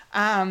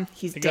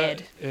 He's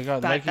dead. You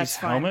got Loki's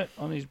helmet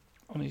on his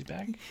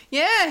back?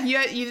 Yeah, you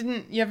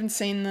haven't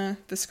seen the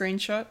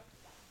screenshot?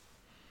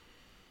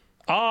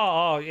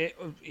 Oh, yeah,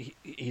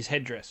 his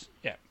headdress.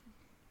 Yeah.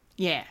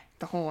 Yeah,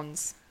 the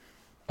horns.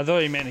 I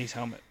thought he meant his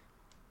helmet.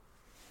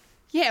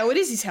 Yeah, well, it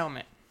is his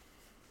helmet.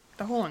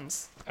 The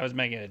horns. I was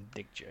making a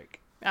dick joke.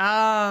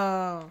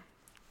 Oh.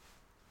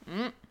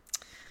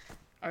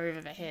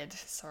 Over the head,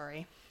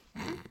 sorry.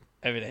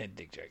 Over the head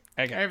dick joke.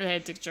 Okay. Over the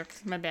head dick joke.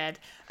 My bad.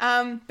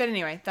 But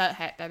anyway,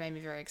 that made me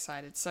very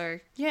excited. So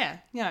yeah,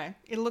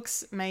 it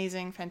looks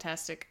amazing,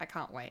 fantastic. I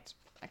can't wait.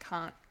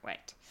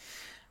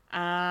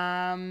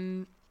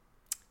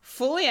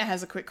 Fulia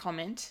has a quick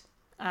comment,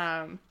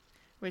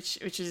 which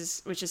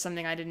is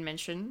something I didn't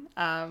mention,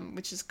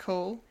 which is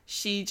cool.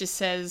 She just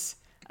says,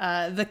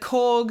 the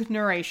Korg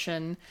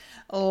narration,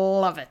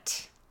 love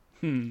it.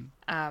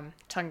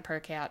 Tongue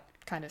poke out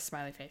kind of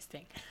smiley face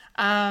thing.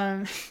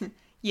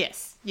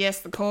 Yes,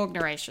 the Korg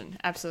narration,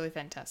 absolutely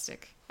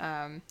fantastic.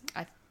 I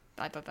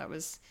thought that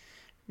was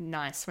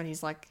nice when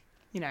he's like,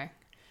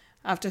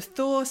 after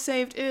Thor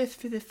saved Earth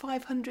for the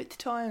 500th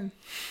time,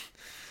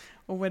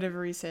 or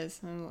whatever he says.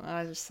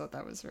 I just thought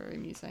that was very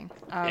amusing.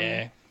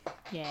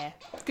 Yeah,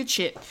 good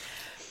shit.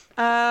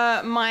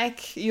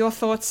 Mike, your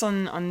thoughts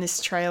on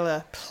this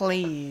trailer,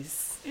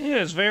 please.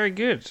 Yeah, it's very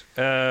good.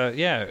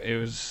 It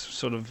was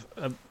sort of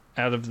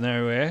out of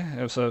nowhere.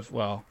 It was sort of,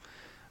 well,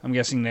 I'm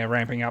guessing they're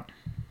ramping up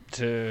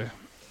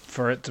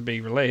for it to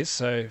be released,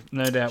 so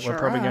no doubt we're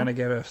probably going to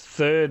get a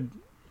third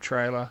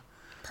trailer.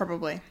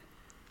 Probably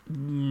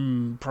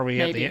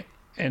Probably at the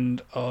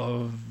end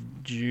of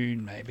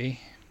June, maybe.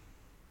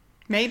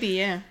 Maybe,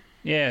 yeah.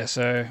 Yeah,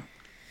 so...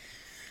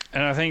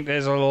 And I think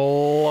there's a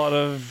lot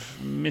of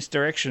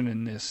misdirection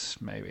in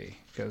this, maybe,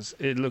 because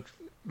it looked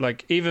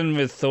like, even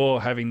with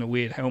Thor having the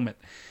weird helmet,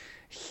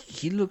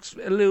 he looks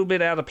a little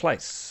bit out of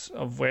place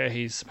of where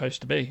he's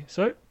supposed to be.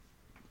 So,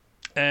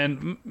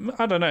 and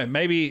I don't know,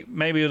 maybe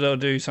they'll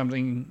do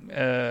something,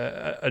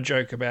 a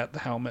joke about the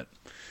helmet,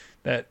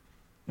 that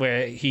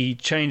where he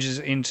changes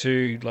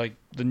into like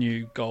the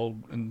new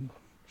gold and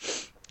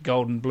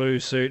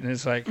blue suit, and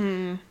it's like,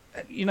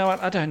 you know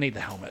what? I don't need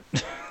the helmet.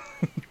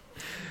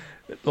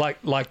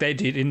 Like they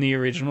did in the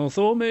original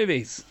Thor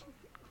movies.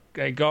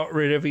 They got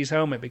rid of his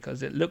helmet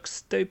because it looks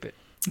stupid.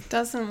 It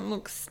doesn't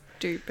look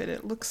stupid.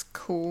 It looks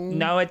cool.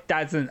 No, it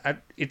doesn't.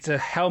 It's a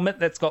helmet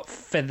that's got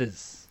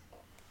feathers.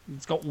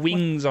 It's got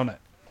wings on it.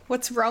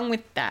 What's wrong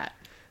with that?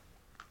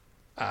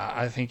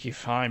 I think you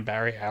find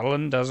Barry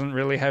Allen doesn't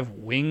really have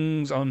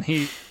wings on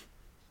his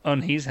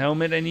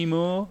helmet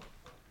anymore.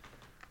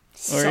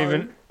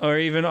 Or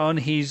even on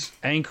his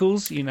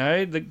ankles,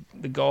 the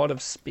god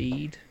of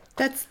speed.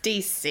 That's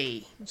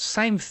DC.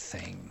 Same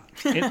thing.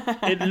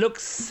 It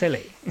looks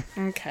silly.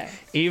 Okay.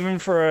 Even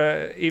for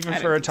a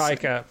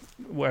Taika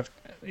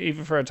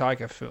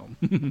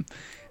film,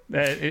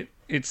 that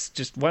it's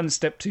just one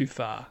step too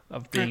far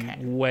of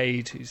being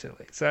way too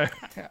silly. So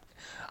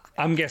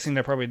I'm guessing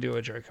they'll probably do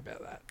a joke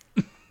about that.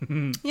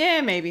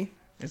 Yeah, maybe.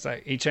 It's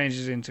like he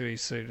changes into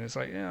his suit and it's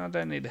like, I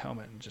don't need the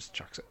helmet, and just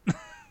chucks it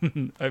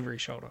over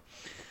his shoulder.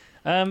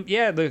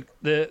 The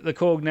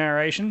Korg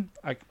narration,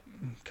 I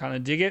kind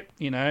of dig it,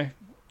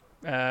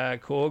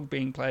 Korg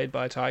being played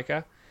by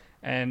Taika,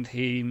 and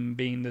him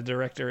being the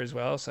director as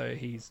well, so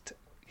he's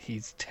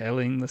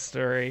telling the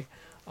story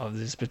of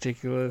this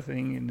particular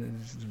thing,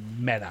 and it's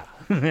meta.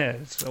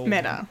 It's all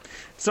meta.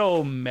 It's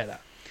all meta.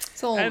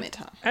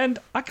 And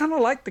I kind of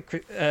like the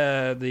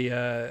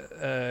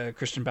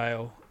Christian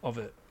Bale of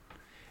it.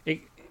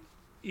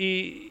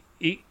 He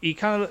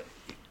kind of,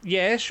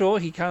 sure,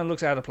 he kind of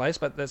looks out of place,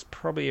 but there's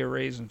probably a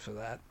reason for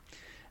that.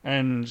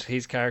 And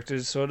his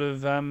character's sort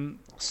of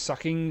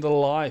sucking the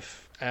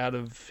life out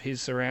of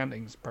his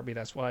surroundings. Probably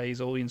that's why he's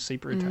all in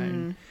sepia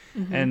tone.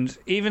 Mm-hmm. And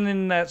even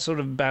in that sort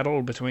of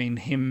battle between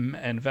him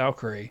and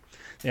Valkyrie,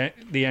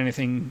 the only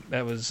thing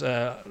that was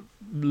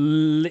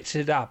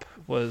lit up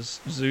was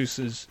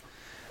Zeus's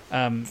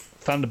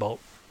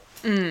thunderbolt.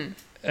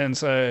 And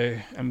so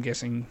I'm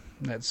guessing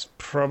that's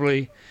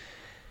probably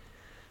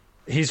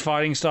his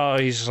fighting style.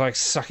 He's like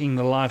sucking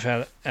the life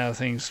out of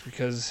things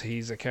because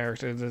he's a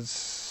character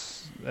that's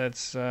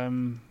has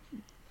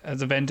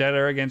a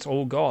vendetta against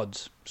all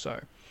gods. So,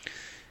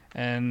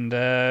 and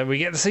we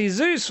get to see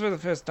Zeus for the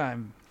first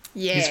time.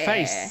 Yeah, his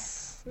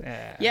face.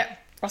 Yeah. Yep.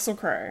 Russell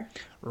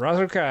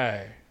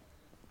Crowe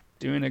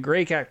doing a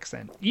Greek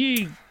accent.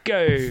 You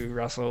go,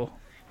 Russell.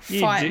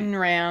 Fighting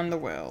around the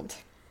world.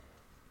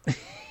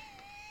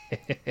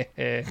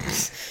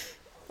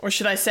 Or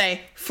should I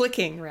say,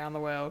 flicking around the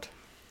world?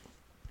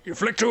 You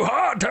flick too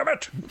hard, damn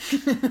it!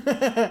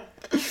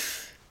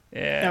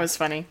 Yeah, that was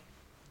funny.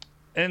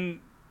 And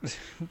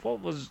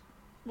what was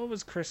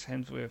Chris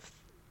Hemsworth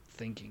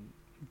thinking?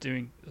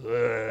 Doing what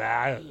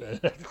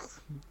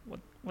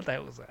the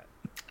hell was that?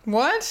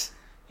 What?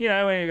 When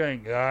you're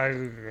going.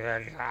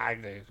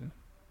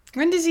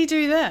 When does he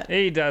do that?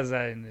 He does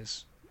that in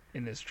this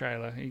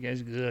trailer. He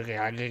goes.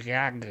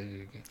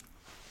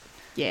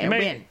 Yeah,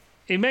 when?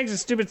 He makes a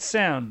stupid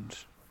sound.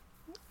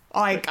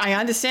 I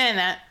understand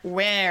that.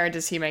 Where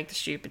does he make the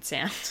stupid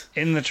sound?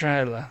 In the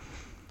trailer.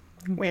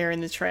 Where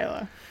in the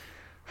trailer?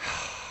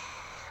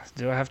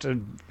 Do I have to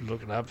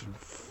look it up?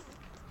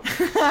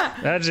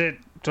 That's it.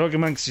 Talk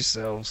amongst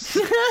yourselves.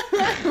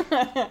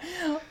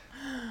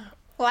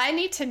 Well, I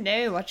need to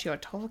know what you're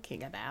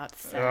talking about.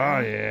 So. Oh,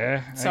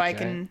 yeah. So I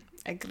can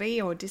agree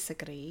or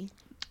disagree.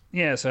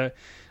 Yeah, so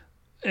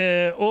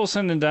all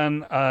said and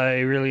done, I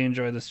really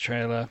enjoyed this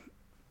trailer.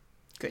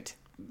 Good.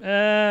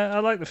 I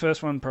like the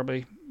first one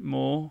probably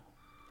more.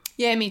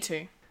 Yeah, me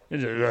too. He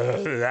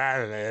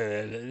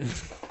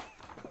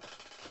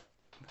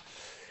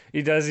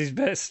does his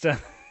best.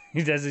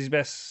 He does his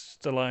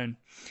best alone.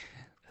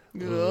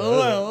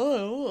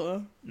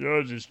 You're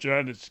just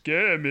trying to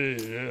scare me,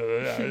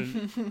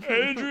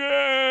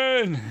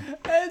 Adrian.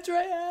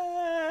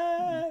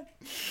 Adrian.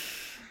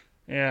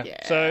 Yeah.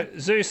 Yeah. So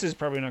Zeus is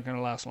probably not going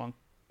to last long.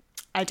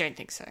 I don't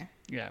think so.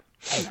 Yeah.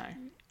 No.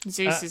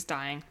 Zeus is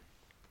dying.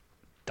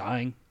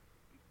 Dying.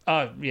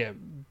 Oh yeah,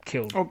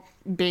 killed. Or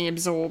being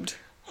absorbed.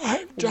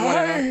 I'm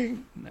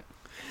dying. No.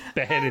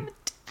 Beheaded.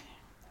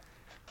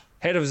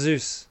 Head of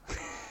Zeus.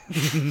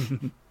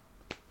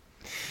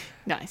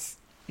 Nice.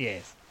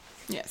 Yes.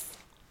 Yes.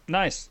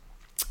 Nice.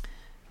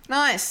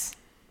 Nice.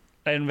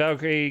 And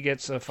Valkyrie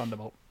gets a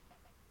Thunderbolt.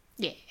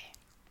 Yeah.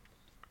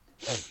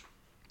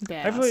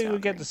 Hopefully we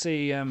get to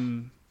see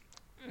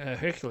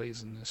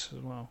Hercules in this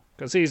as well,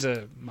 because he's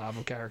a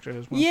Marvel character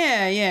as well.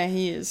 Yeah,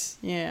 he is.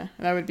 Yeah,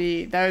 that would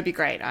be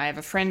great. I have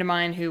a friend of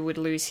mine who would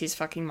lose his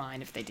fucking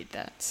mind if they did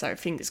that. So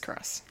fingers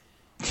crossed.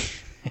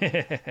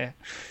 Yeah.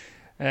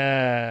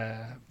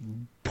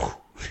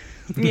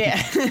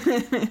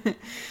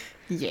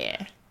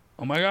 Yeah.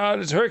 Oh my God!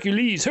 It's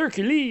Hercules!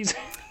 Hercules.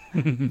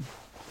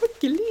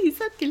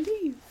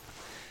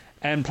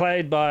 And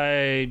played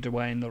by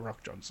Dwayne The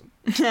Rock Johnson.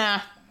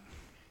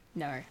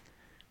 No.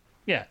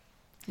 Yeah.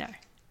 No.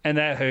 And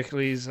that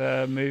Hercules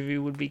movie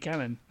would be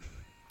canon.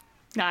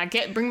 Nah,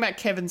 bring back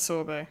Kevin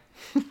Sorbo.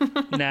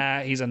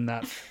 Nah, he's a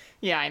nut.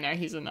 Yeah, I know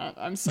he's a nut.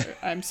 I'm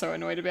so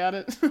annoyed about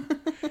it.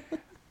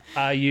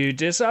 Are you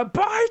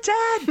disappointed?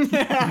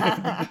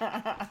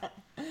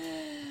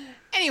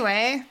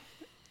 Anyway.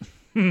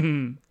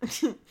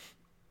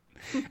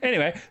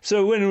 Anyway,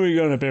 so when are we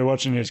going to be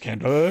watching this,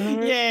 Kendall?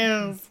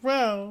 Yes,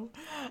 well,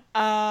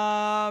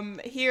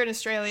 here in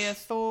Australia,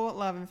 Thor: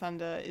 Love and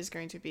Thunder is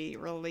going to be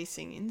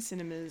releasing in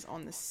cinemas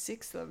on the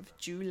 6th of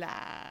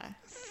July.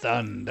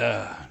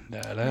 Thunder.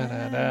 Da, da,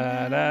 da,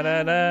 da, da,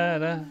 da, da,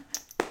 da.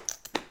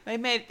 They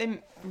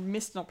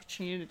missed an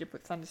opportunity to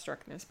put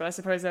Thunderstruck in this, but I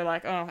suppose they're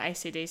like, oh,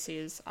 AC/DC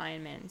is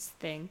Iron Man's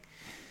thing.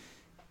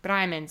 But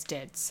Iron Man's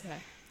dead, so I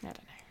don't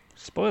know.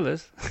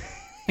 Spoilers.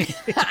 It's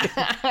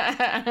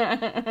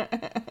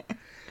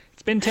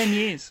been 10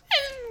 years.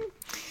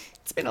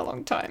 It's been a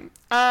long time.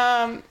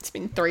 It's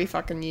been 3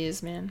 fucking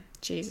years, man.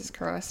 Jesus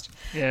Christ.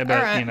 Yeah,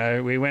 but, right. you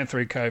know, we went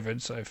through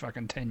COVID, so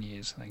fucking 10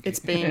 years, thank you. It's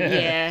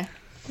been,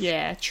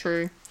 yeah,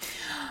 true.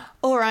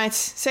 All right,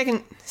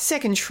 second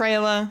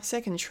trailer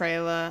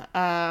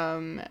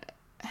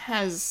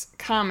has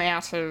come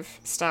out of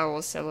Star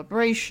Wars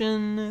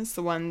Celebration. It's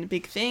the one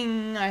big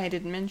thing I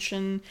didn't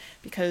mention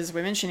because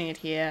we're mentioning it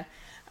here.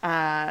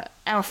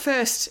 Our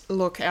first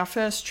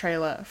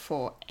trailer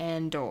for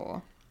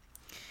Andor.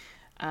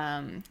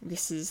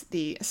 This is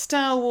the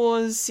Star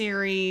Wars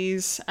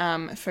series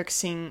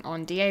focusing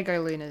on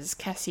Diego Luna's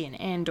Cassian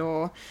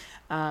Andor,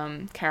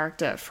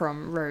 character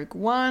from Rogue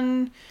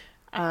One.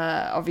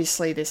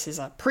 Obviously, this is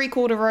a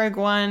prequel to Rogue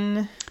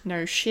One.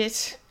 No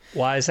shit.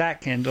 Why is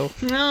that, Kendall?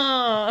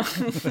 No.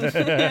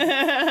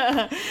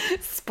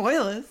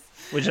 Spoilers.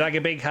 Would you like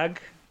a big hug?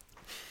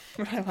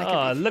 Look at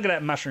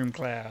that mushroom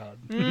cloud.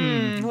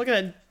 Look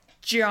at that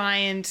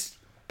giant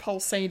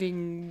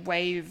pulsating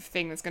wave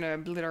thing that's going to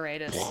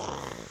obliterate us.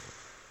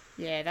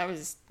 Yeah, that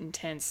was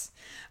intense.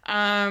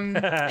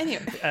 Anyway.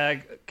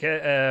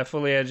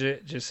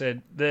 Fulia just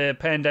said, the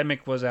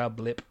pandemic was our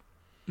blip.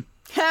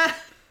 Yeah.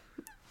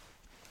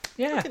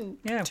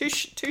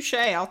 Touche.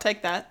 I'll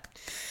take that.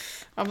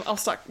 We'll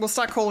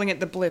start calling it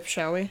the blip,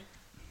 shall we?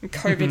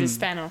 COVID is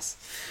Thanos.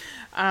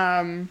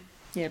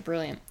 Yeah,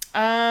 brilliant.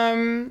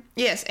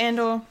 Yes,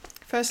 Andor,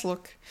 first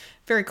look,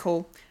 very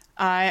cool.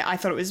 I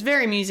thought it was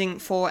very amusing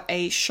for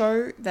a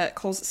show that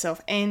calls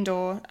itself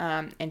Andor,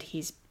 and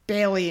he's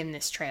barely in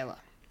this trailer.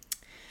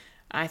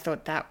 I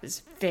thought that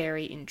was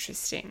very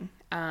interesting.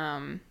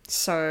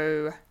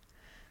 So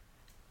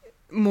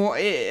more,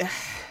 I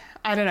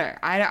don't know.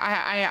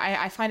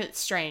 I find it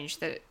strange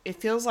that it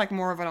feels like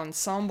more of an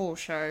ensemble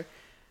show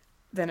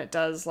than it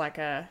does like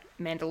a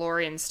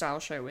Mandalorian style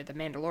show where the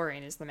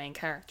Mandalorian is the main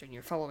character and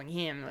you're following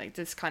him. Like,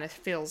 this kind of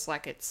feels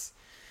like it's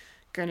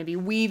going to be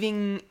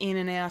weaving in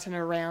and out and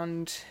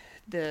around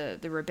the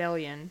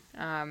rebellion,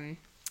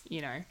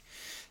 you know.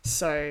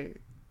 So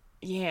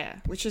yeah,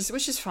 which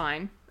is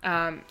fine.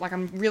 Like,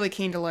 I'm really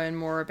keen to learn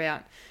more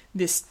about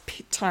this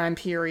time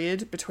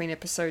period between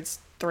episodes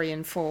 3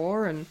 and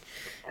 4 and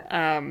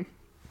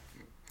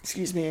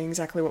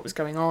exactly what was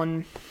going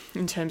on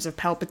in terms of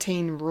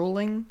Palpatine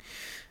ruling.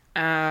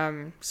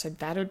 So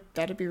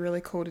that'd be really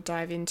cool to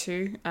dive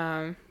into.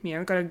 You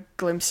know, got a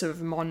glimpse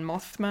of Mon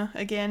Mothma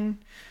again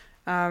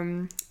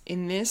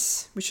in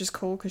this, which is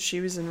cool because she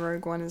was in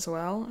Rogue One as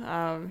well.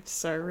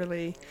 So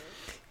really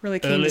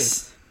keen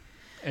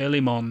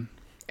Early Mon,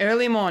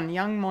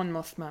 young Mon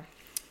Mothma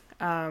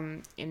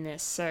in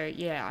this. So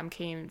yeah, I'm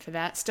keen for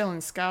that.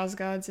 Stellan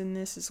Skarsgård's in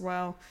this as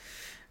well.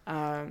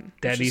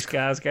 Daddy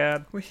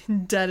Skarsgård.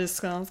 Daddy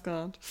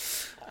Skarsgård.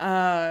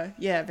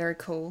 Yeah, very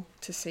cool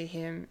to see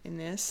him in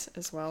this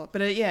as well.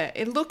 But it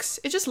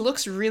just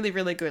looks really,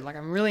 really good. Like,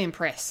 I'm really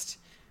impressed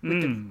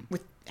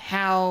with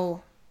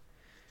how,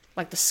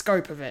 like, the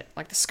scope of it.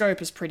 Like, the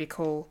scope is pretty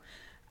cool.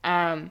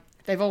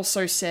 They've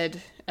also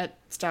said at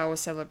Star Wars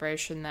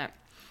Celebration that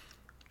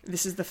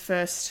this is the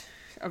first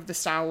of the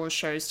Star Wars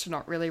shows to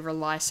not really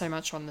rely so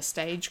much on the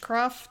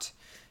stagecraft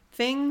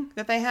thing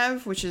that they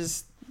have, which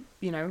is,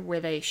 you know, where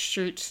they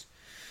shoot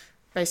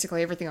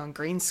basically everything on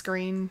green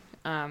screen.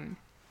 The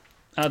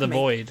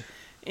Void.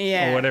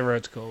 Yeah. Or whatever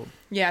it's called.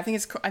 Yeah, I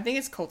think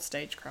it's called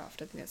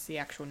stagecraft. I think that's the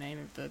actual name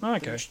of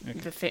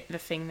the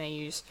thing they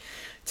use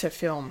to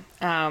film.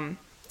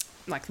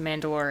 Like The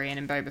Mandalorian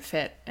and Boba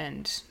Fett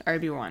and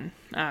Obi-Wan.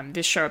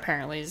 This show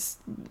apparently is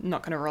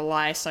not going to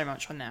rely so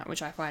much on that,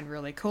 which I find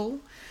really cool.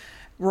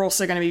 We're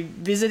also going to be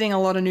visiting a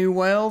lot of new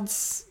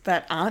worlds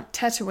that aren't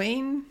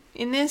Tatooine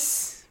in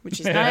this, which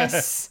is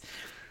nice.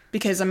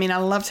 Because, I mean, I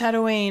love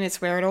Tatooine.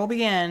 It's where it all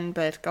began,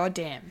 but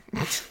goddamn.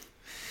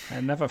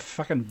 Another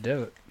fucking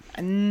desert.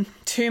 And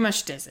too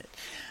much desert.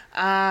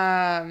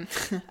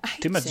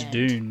 Too much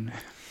Dune.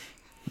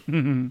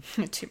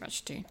 Too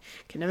much Dune.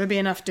 Can never be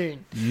enough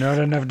Dune. Not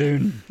enough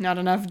Dune. Not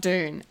enough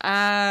Dune.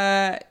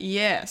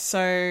 Yeah,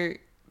 so...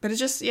 But it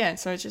just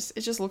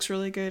looks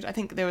really good. I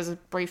think there was a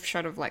brief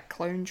shot of, like,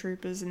 clone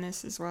troopers in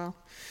this as well,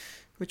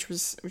 which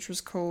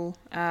was cool.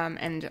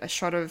 And a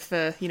shot of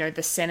the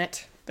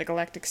Senate, the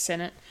Galactic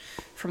Senate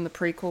from the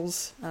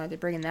prequels. They're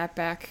bringing that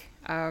back.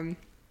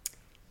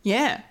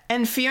 Yeah,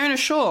 and Fiona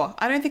Shaw.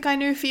 I don't think I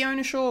knew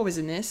Fiona Shaw was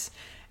in this,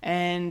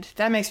 and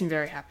that makes me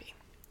very happy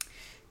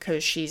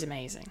because she's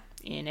amazing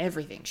in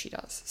everything she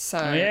does. So,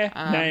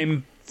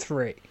 name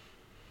 3.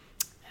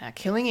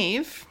 Killing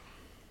Eve.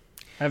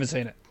 Haven't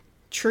seen it.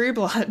 True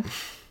Blood.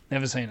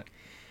 Never seen it.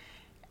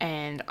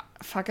 And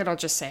fuck it, I'll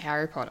just say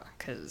Harry Potter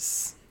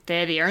because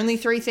they're the only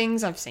 3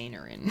 things I've seen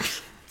her in.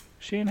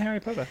 She in Harry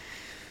Potter?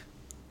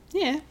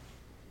 Yeah.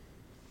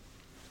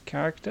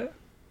 Character?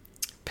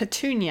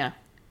 Petunia.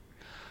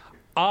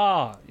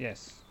 Ah,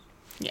 yes.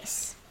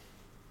 Yes.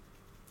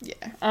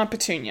 Yeah,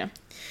 Petunia.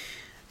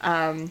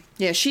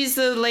 Yeah, she's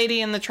the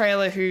lady in the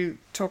trailer who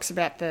talks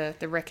about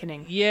the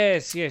reckoning.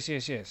 Yes.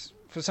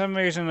 For some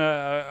reason,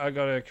 I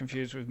got her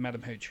confused with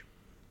Madam Hooch.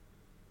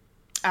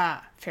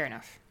 Ah, fair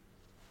enough.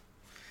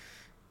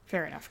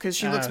 Because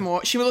she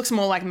looks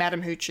more like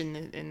Madam Hooch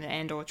in the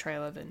Andor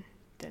trailer than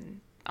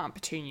Aunt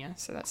Petunia,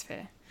 so that's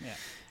fair. Yeah.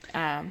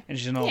 And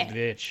she's an old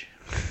bitch.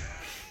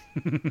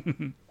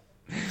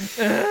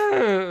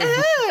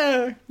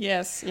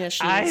 Yes, she is.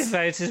 I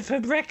voted for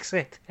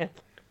Brexit.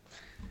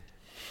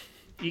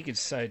 You could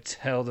so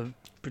tell the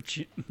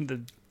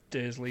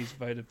Dursleys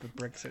voted for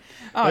Brexit.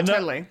 Oh, but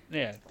totally.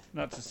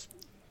 Not to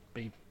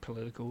be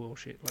political or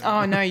shit. Like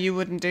Oh, that. no, you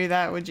wouldn't do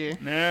that, would you?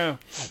 No.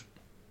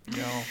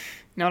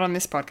 Not on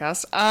this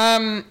podcast.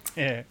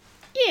 Yeah.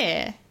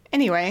 Yeah.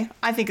 Anyway,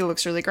 I think it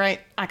looks really great.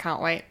 I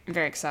can't wait. I'm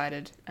very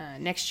excited.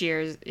 Next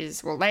year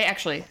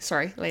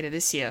later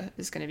this year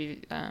is going to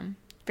be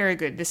very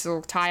good. This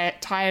will tie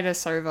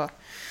us over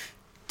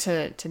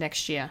to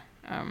next year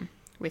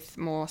with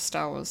more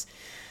Star Wars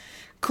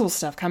cool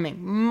stuff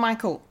coming.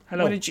 Michael,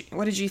 hello.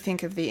 What did you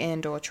think of the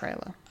Andor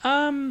trailer?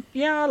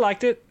 Yeah, I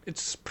liked it.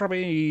 It's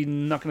probably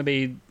not going to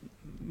be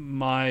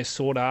my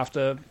sought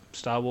after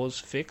Star Wars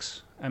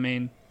fix. I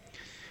mean,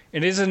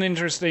 it is an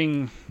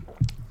interesting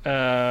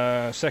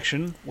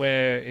section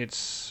where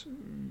it's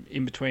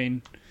in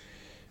between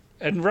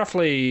and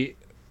roughly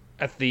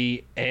at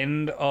the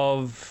end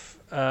of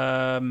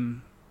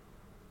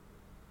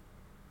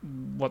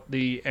what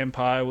the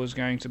Empire was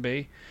going to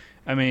be.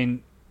 I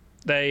mean,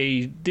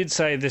 they did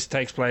say this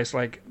takes place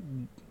like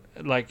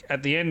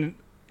at the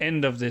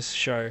end of this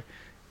show.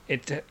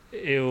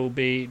 It'll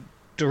be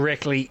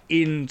directly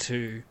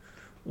into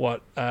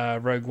what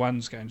Rogue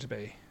One's going to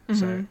be.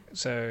 Mm-hmm.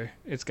 So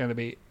it's going to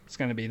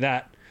be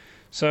that.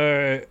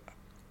 So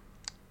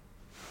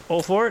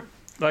all for it.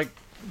 Like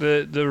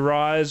the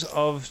rise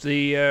of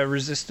the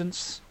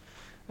resistance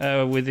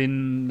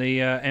within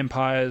the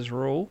Empire's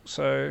rule.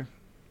 So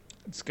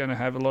it's going to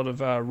have a lot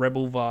of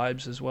rebel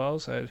vibes as well.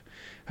 So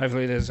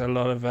hopefully there's a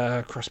lot of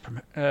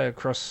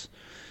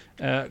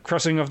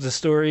crossing of the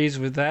stories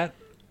with that.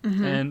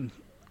 Mm-hmm. And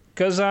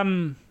because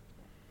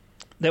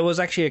there was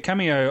actually a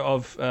cameo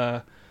of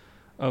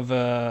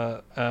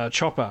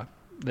Chopper,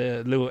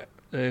 the little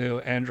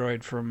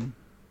android from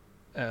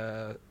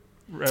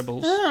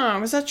Rebels. Oh,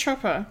 was that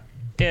Chopper?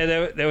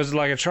 Yeah, there was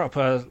like a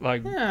Chopper,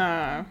 like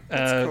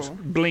that's cool.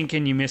 blink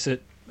and you miss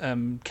it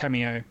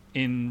cameo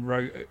in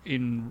Rogue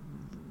Andor.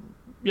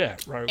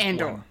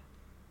 One.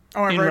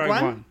 Oh, in Rogue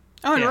One?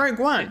 Oh, in yeah. Rogue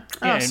One.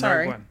 Oh, yeah,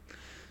 sorry. Rogue One.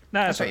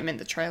 No, I thought you meant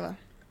the trailer.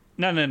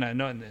 No,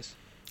 not in this.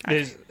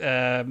 Okay.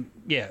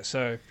 There's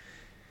so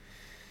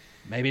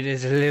maybe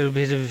there's a little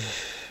bit of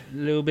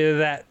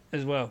that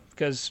as well,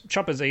 because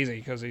Chopper's easy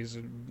because he's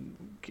a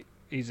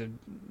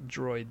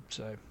droid,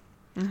 so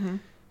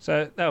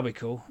so that'll be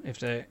cool if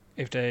they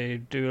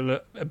do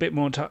a bit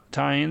more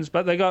tie-ins.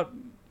 But they got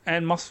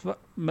and Mon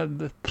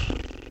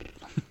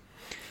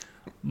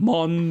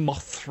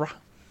Mothra.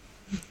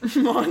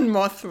 Mon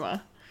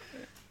Mothma.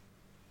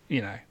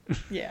 You know,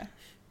 Yeah.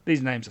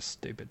 these names are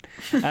stupid.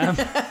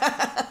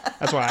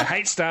 That's why I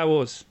hate Star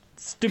Wars.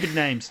 Stupid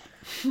names.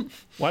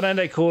 Why don't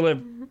they call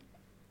her,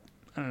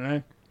 I don't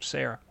know,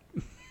 Sarah?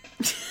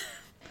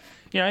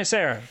 You know,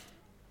 Sarah.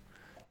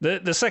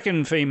 The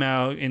second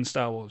female in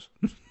Star Wars.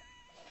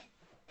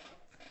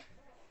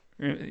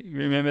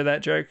 Remember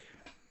that joke?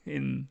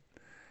 I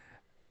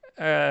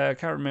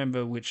can't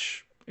remember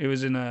which. It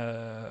was in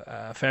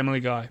a Family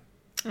Guy.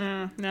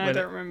 No, I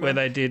don't remember. Where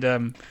they did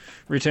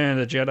Return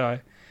of the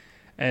Jedi.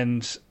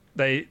 And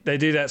they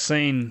do that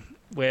scene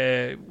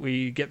where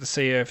we get to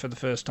see her for the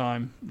first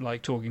time,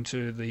 like talking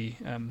to the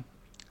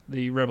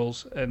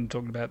rebels and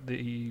talking about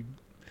the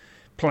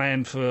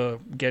plan for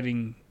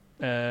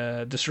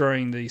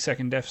destroying the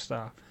second Death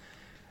Star.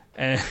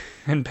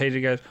 And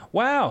Peter goes,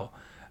 "Wow,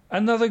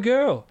 another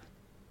girl.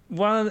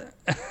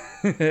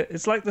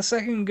 It's like the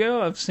second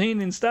girl I've seen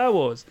in Star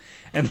Wars."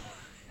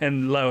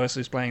 And Lois,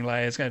 who's playing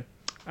Leia, is going,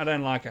 "I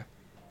don't like her."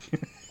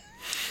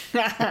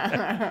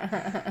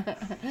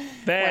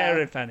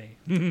 Very funny.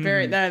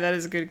 No, that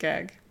is a good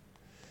gag.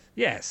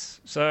 Yes.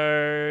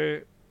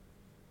 So,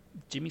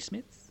 Jimmy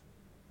Smith?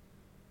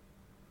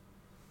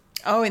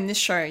 Oh, in this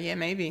show, yeah,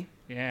 maybe.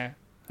 Yeah.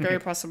 Very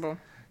possible.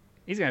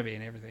 He's going to be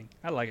in everything.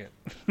 I like it.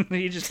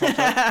 He just pops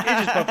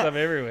up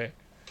everywhere.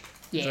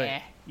 Yeah.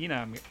 Like, you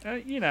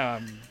know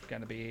I'm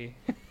going to be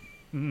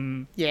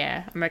here.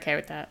 Yeah, I'm okay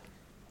with that.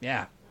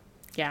 Yeah.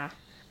 Yeah.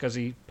 Because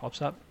he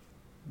pops up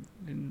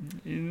in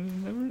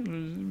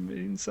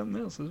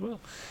something else as well.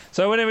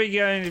 So when are we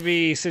going to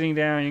be sitting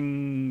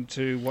down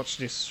to watch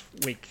this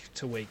week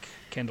to week,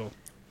 Kendall?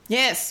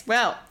 Yes,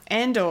 well,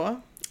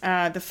 Andor,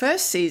 the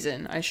first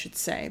season, I should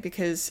say,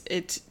 because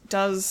it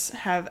does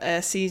have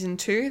a season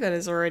 2 that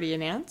is already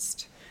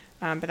announced,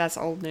 but that's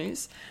old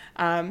news.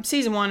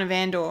 Season 1 of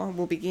Andor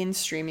will begin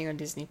streaming on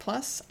Disney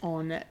Plus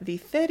on the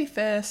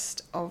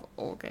 31st of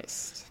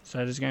August. So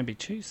there's going to be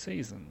 2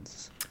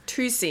 seasons.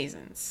 2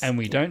 seasons. And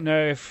we don't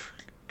know if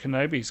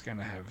Kenobi's going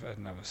to have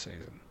another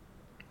season.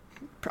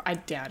 I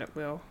doubt it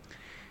will.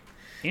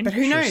 But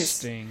who knows?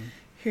 Interesting.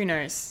 Who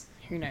knows?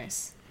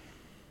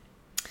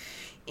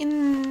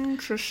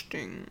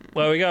 Interesting.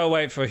 Well, we got to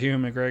wait for Hugh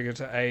McGregor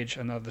to age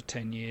another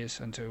 10 years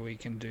until we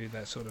can do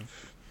that sort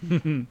of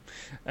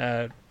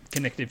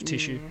connective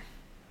tissue.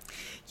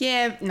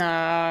 Yeah,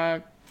 nah,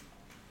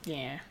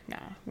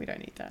 we don't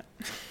need that.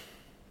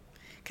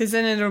 Because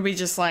then it'll be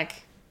just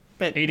like...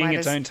 But eating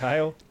its own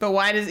tail. But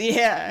why does...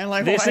 Yeah,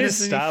 like this why is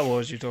Star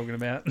Wars you're talking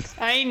about.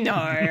 I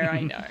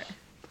know.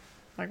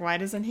 Like, why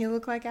doesn't he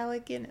look like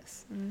Alec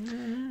Guinness?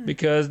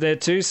 Because they're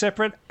 2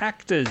 separate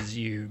actors,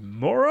 you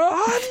moron!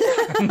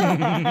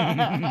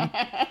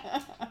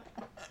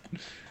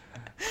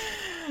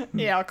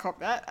 Yeah, I'll cop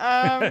that.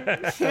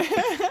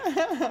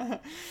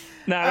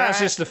 No, that's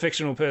just a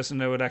fictional person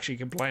who would actually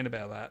complain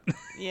about that.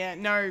 Yeah,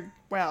 no,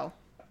 well,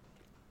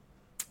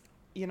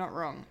 you're not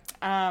wrong.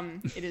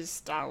 It is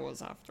Star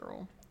Wars after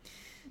all.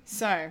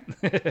 So.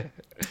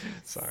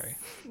 Sorry.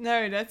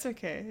 No, that's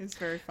okay. It's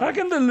very fun. How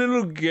come the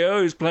little girl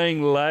who's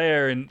playing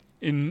Leia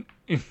in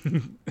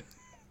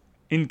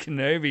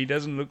Kenobi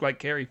doesn't look like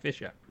Carrie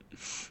Fisher?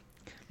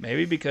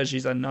 Maybe because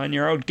she's a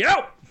 9-year-old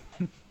girl!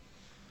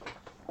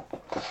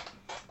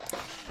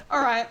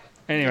 All right.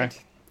 Anyway. Good.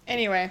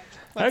 Anyway,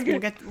 Okay.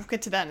 we'll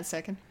get to that in a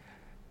second.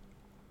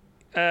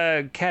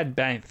 Cad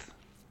Bane.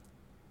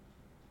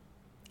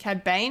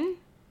 Cad Bane?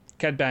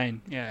 Cad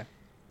Bane, yeah.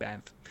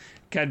 Banff.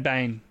 Cad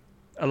Bane.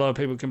 A lot of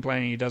people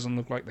complaining he doesn't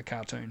look like the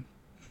cartoon.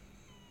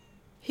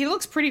 He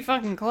looks pretty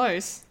fucking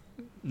close.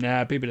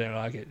 Nah, people don't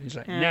like it. He's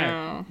like, Oh.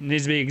 no, it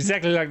needs to be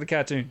exactly like the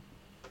cartoon.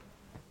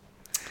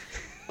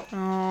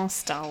 Oh,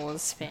 Star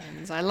Wars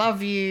fans. I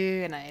love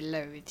you and I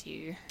loathe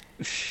you.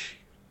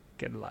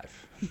 Get a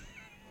life.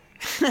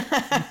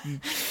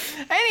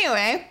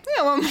 Anyway, we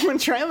got one more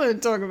trailer to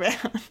talk about.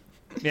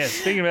 Yeah,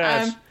 speaking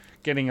about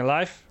getting a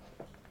life.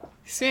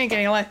 Speaking of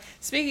getting a life,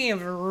 speaking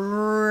of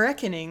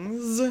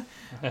reckonings,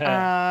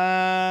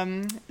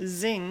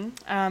 zing.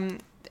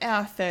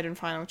 Our third and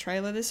final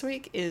trailer this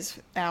week is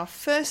our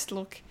first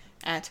look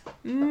at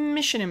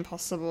Mission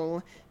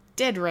Impossible: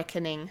 Dead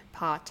Reckoning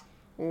Part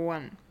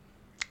 1.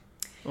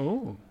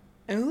 Oh.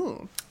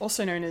 Ooh,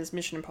 also known as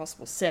Mission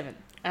Impossible 7.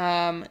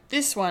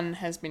 This one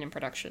has been in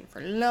production for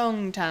a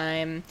long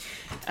time,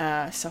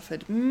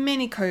 suffered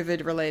many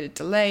COVID-related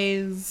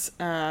delays,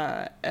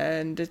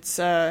 and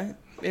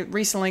it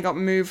recently got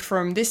moved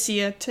from this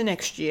year to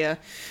next year.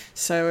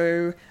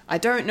 So I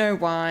don't know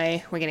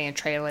why we're getting a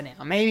trailer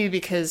now. Maybe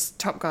because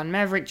Top Gun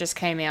Maverick just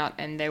came out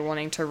and they're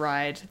wanting to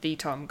ride the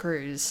Tom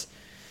Cruise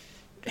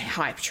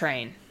hype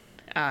train,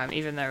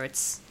 even though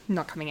it's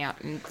not coming out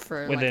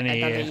for like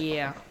another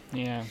year.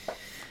 Yeah.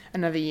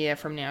 Another year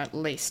from now at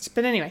least.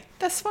 But anyway,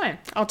 that's fine.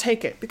 I'll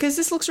take it because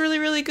this looks really,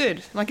 really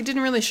good. Like, it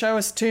didn't really show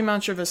us too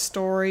much of a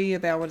story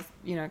about what,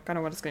 kind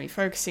of what it's going to be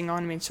focusing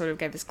on. I mean, sort of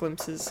gave us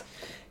glimpses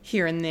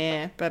here and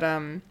there. But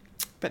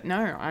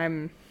no,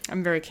 I'm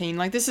I'm very keen.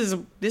 Like this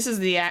is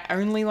the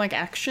only like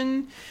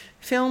action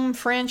film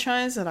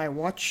franchise that I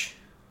watch.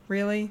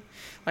 Really,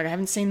 like I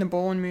haven't seen the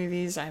Bourne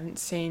movies. I haven't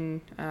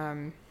seen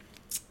I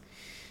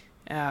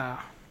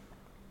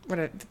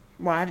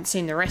haven't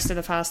seen the rest of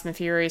the Fast and the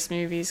Furious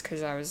movies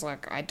because I was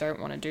like, I don't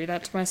want to do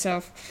that to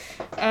myself.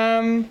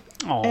 But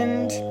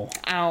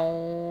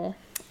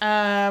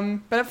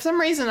for some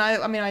reason,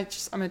 I'm a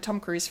Tom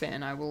Cruise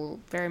fan. I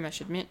will very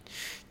much admit.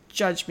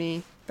 Judge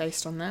me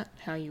based on that,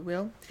 how you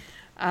will.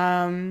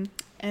 And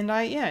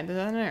I don't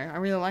know. I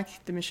really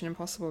like the Mission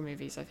Impossible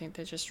movies. I think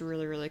they're just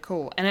really, really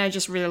cool. And I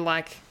just really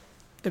like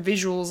the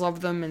visuals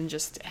of them and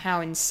just how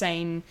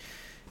insane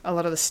a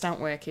lot of the stunt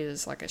work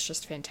is. Like, it's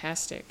just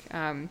fantastic.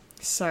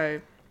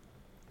 So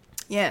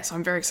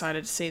I'm very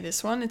excited to see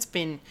this one. It's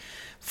been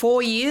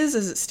 4 years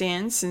as it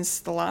stands since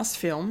the last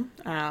film,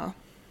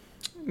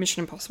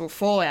 Mission Impossible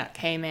Fallout,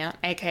 came out,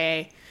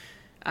 aka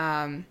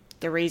the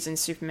reason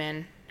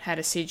Superman had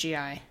a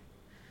CGI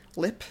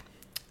lip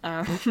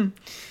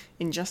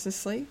in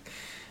Justice League,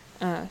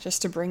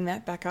 just to bring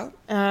that back up.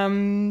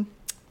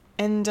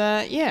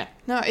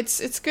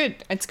 It's good.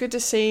 It's good to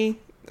see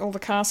all the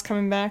cast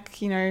coming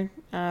back, you know,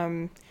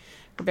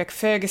 Rebecca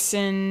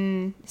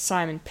Ferguson,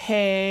 Simon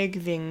Pegg,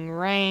 Ving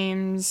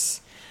Rhames,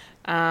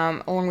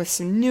 along with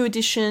some new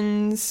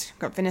additions.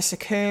 Got Vanessa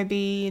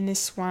Kirby in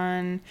this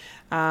one.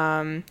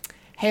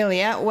 Hayley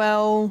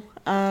Atwell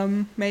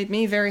made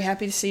me very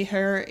happy to see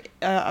her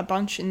a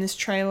bunch in this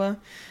trailer.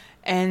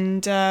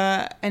 And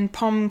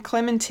Pom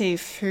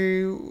Klementieff,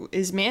 who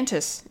is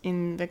Mantis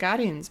in the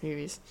Guardians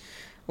movies.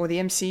 Or the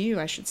MCU,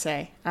 I should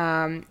say.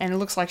 And it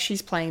looks like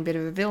she's playing a bit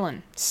of a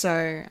villain.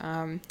 So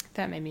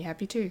that made me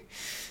happy too.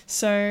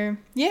 So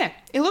yeah,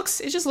 it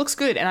just looks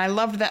good. And I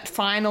loved that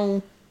final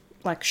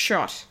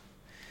shot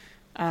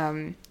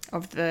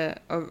with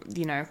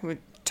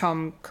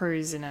Tom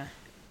Cruise on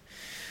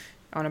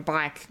a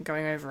bike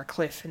going over a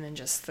cliff, and then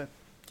just the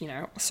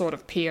sort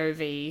of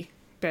POV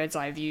bird's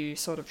eye view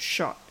sort of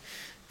shot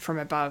from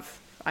above.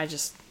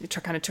 It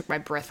kind of took my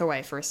breath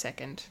away for a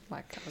second.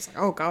 Like, I was like,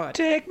 oh, God.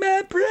 Take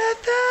my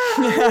breath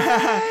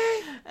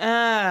away!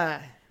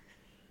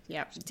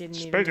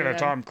 Speaking of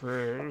Tom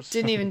Cruise.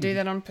 Didn't even do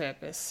that on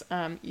purpose.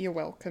 You're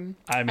welcome.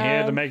 I'm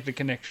here to make the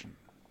connection.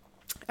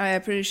 I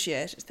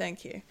appreciate it.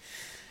 Thank you.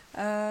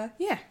 It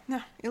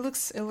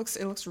looks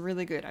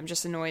really good. I'm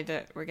just annoyed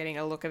that we're getting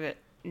a look of it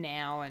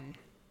now and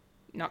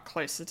not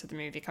closer to the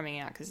movie coming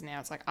out, because now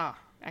it's like,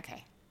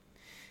 okay.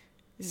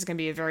 This is going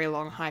to be a very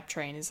long hype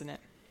train, isn't it?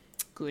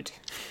 Good.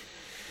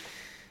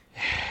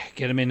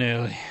 Get him in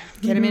early.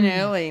 Get him in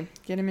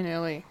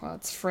early. Well,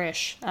 it's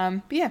fresh.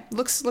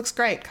 Looks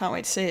great. Can't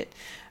wait to see it.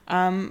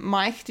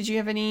 Mike, did you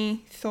have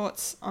any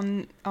thoughts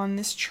on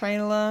this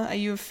trailer? Are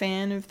you a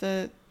fan of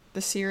the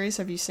series?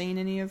 Have you seen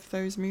any of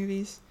those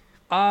movies?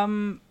 I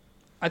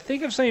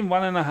think I've seen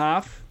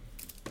 1.5.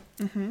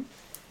 Mm-hmm.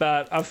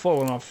 But I've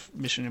fallen off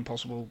Mission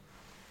Impossible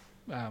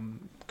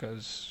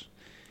because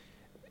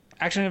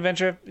action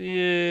adventure,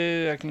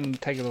 I can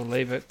take it or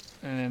leave it,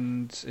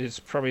 and it's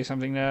probably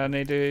something that I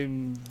need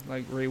to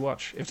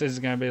rewatch if this is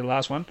going to be the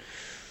last one.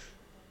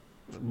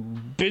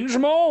 Binge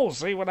them all,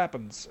 see what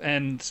happens.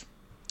 And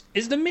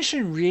is the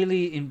mission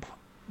really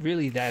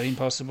that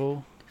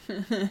impossible?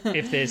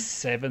 If there's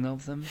 7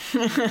 of them,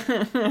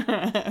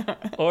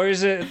 or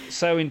is it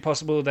so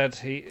impossible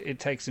that it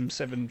takes him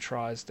 7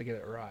 tries to get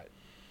it right?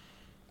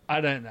 I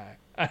don't know.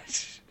 I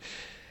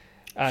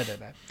don't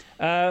know.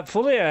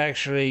 Fulia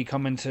actually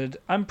commented,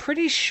 I'm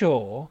pretty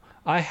sure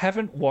I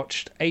haven't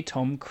watched a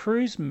Tom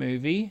Cruise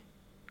movie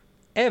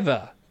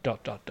ever, ...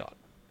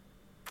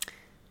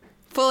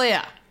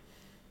 Fulia.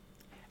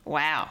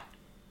 Wow.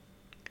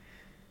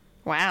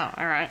 All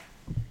right.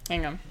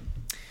 Hang on.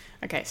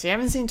 Okay, so you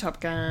haven't seen Top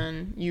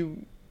Gun.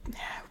 You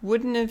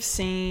wouldn't have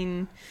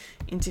seen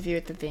Interview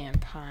with the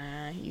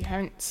Vampire. You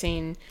haven't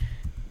seen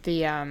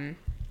the...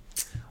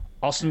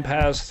 Austin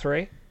Powers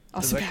 3?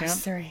 Austin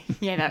Powers 3.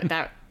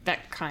 Yeah,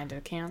 that kind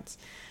of counts.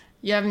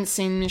 You haven't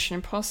seen Mission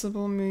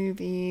Impossible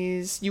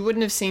movies. You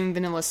wouldn't have seen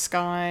Vanilla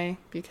Sky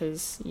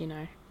because,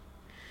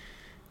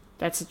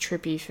 that's a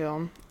trippy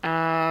film. You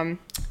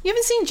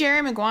haven't seen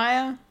Jerry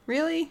Maguire?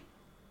 Really?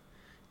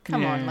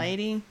 Come on,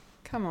 lady.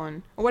 Come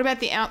on. Or what about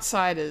The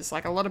Outsiders?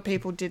 Like, a lot of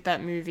people did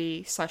that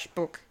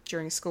movie/book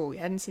during school. You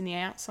hadn't seen The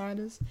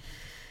Outsiders?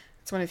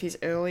 It's one of his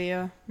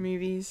earlier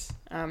movies.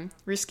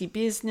 Risky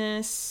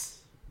Business...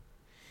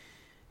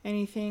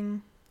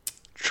 Anything?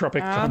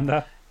 Tropic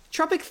Thunder.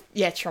 Tropic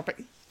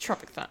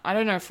Thunder. I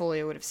don't know if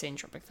Fulia would have seen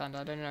Tropic Thunder.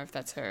 I don't know if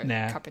that's her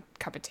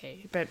cup of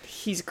tea. But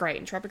he's great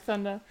in Tropic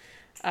Thunder.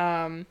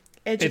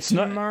 Edge of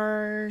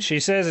Tomorrow.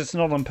 She says it's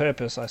not on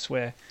purpose, I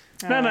swear.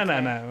 No.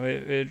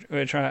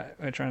 We're trying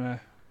to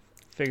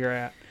figure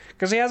out,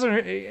 because he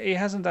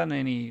hasn't done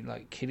any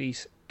kiddie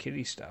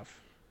stuff,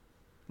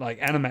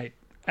 like animation.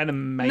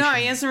 No,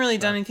 he hasn't really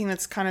done anything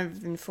that's kind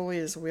of in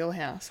Fulia's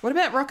wheelhouse. What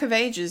about Rock of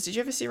Ages? Did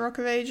you ever see Rock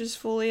of Ages,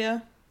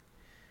 Fulia?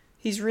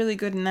 He's really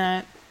good in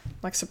that,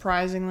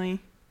 surprisingly.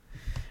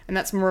 And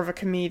that's more of a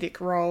comedic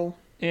role.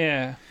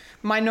 Yeah.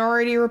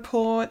 Minority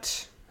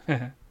Report.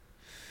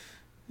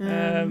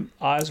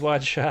 Eyes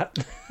Wide Shut.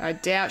 I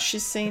doubt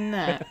she's seen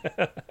that.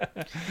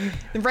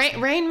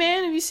 Rain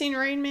Man? Have you seen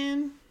Rain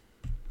Man?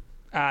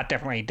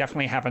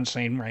 Definitely haven't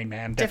seen Rain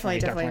Man. Definitely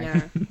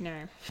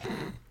no.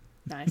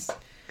 Nice.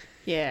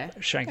 Yeah.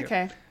 Shanker.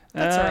 Okay.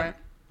 That's all right.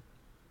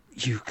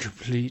 You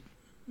complete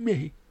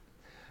me.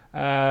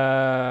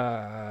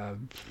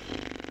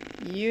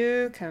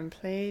 You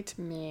complete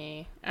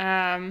me.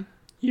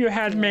 You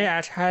had me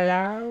at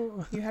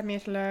hello. You had me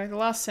at hello. The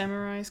Last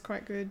Samurai is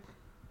quite good.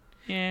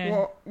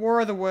 Yeah.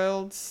 War of the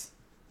Worlds.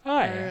 Oh,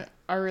 yeah.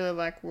 I really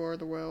like War of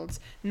the Worlds.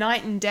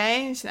 Night and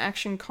Day is an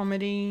action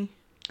comedy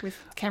with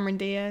Cameron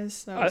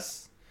Diaz. That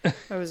was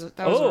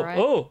alright.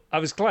 Oh, I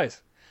was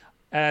close.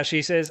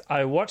 She says,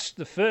 I watched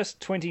the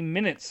first 20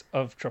 minutes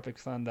of Tropic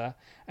Thunder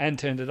and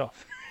turned it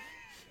off.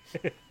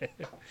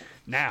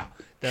 Now,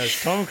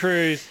 does Tom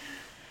Cruise...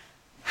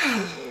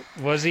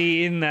 was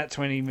he in that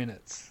 20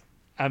 minutes?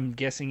 I'm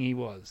guessing he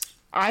was.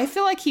 I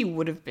feel like he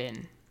would have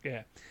been.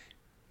 Yeah.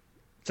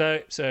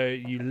 So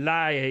you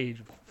lied,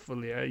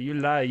 Fulia. You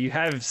lie. You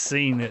have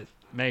seen it,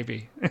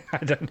 maybe. I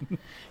don't...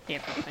 Yeah,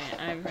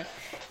 probably.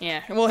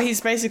 Yeah. Well,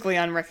 he's basically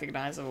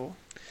unrecognizable.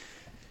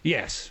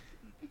 Yes.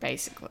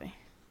 Basically.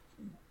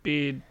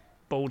 Beard,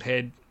 bald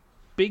head,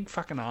 big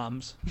fucking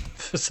arms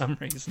for some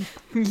reason.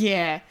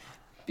 Yeah.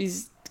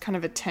 He's kind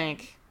of a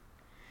tank.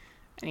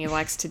 And he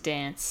likes to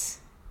dance.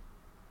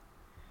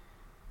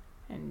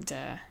 And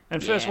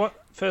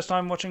first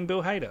time watching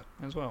Bill Hader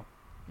as well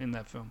in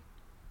that film.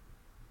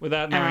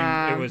 Without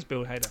knowing it was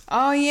Bill Hader.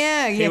 Oh,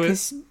 yeah. Yeah,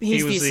 because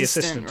he's was the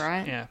assistant,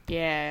 right?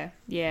 Yeah.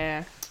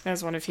 Yeah. That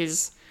was one of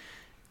his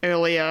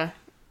earlier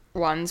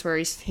ones where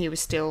he was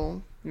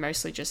still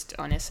mostly just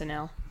on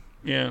SNL.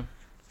 Yeah.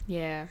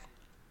 Yeah.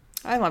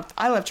 I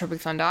love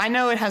Tropic Thunder. I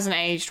know it hasn't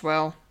aged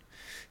well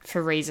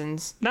for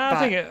reasons. No,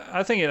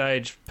 I think it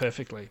aged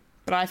perfectly.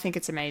 But I think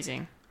it's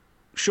amazing.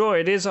 Sure,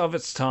 it is of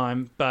its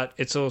time, but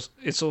it's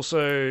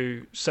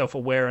also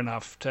self-aware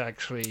enough to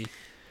actually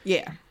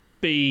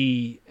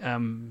be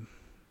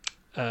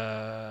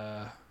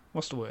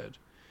what's the word?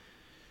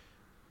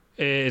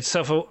 It's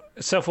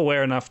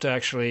self-aware enough to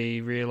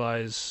actually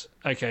realize,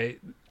 okay,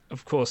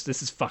 of course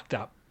this is fucked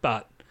up,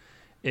 but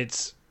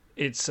it's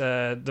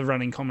the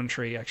running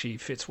commentary actually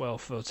fits well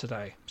for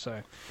today.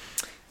 So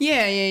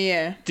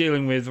yeah.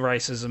 Dealing with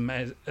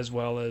racism as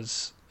well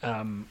as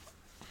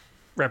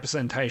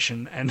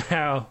representation and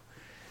how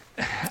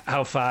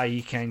far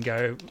you can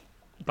go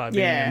by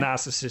being a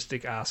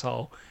narcissistic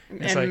asshole.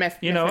 It's and like,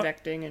 method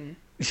acting and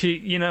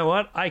you know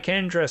what? I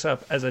can dress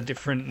up as a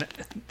different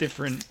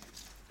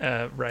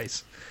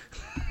race.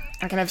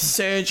 I can have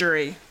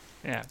surgery.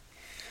 Yeah.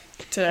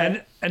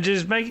 And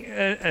just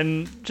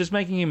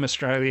making him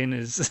Australian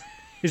is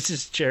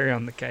just cherry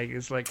on the cake.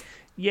 It's like,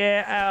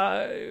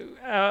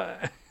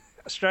 our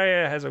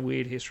Australia has a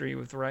weird history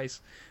with race.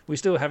 We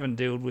still haven't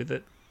dealt with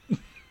it.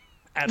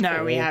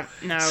 We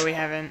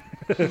haven't.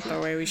 The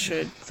way we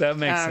should. So that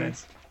makes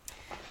sense.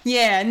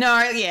 Yeah,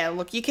 no, yeah.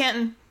 Look, you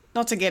can't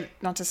not to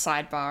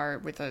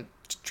sidebar with a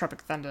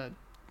Tropic Thunder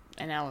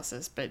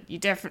analysis, but you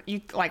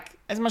like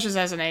as much as it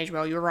hasn't aged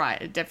well. You're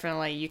right. It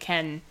definitely you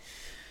can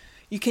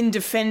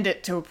defend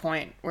it to a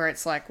point where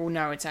it's like, well,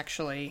 no, it's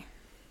actually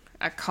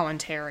a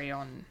commentary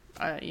on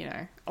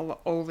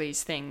all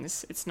these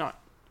things. It's not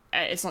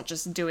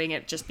just doing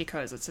it just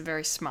because. It's a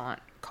very smart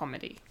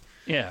comedy.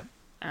 Yeah.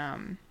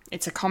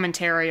 It's a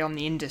commentary on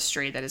the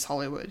industry that is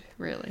Hollywood,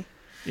 really.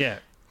 Yeah.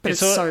 But it's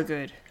so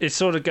good. It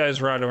sort of goes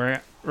right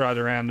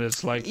around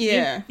as like,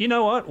 yeah. You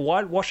know what?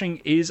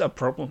 Whitewashing is a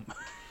problem.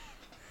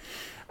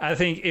 I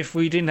think if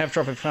we didn't have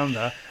Tropic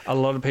Thunder, a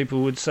lot of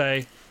people would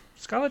say,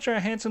 Scarlett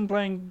Johansson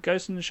playing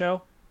Ghost in the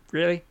Shell?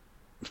 Really?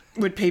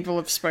 Would people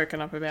have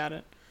spoken up about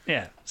it?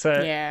 Yeah. So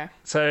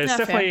it's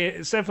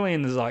definitely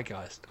in the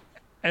zeitgeist.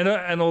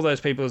 And all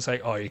those people that say,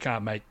 oh, you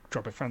can't make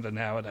Tropic Thunder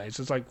nowadays.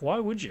 It's like, why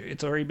would you?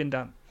 It's already been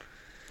done.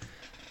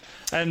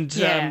 And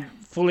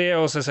Fulia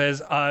also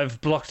says,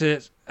 I've blocked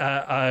it.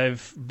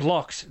 I've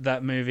blocked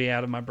that movie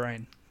out of my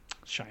brain.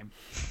 Shame.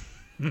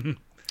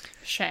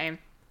 Shame.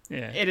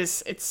 Yeah. It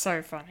is. It's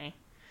so funny.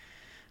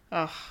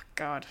 Oh,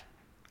 God.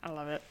 I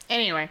love it.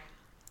 Anyway.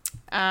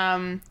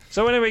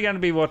 So when are we going to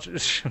be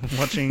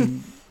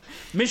watching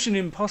Mission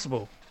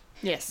Impossible?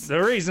 Yes.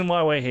 The reason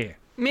why we're here.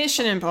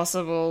 Mission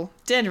Impossible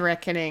Dead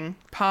Reckoning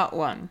Part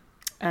 1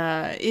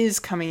 is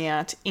coming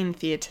out in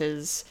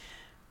theatres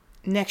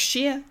next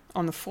year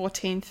on the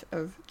 14th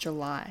of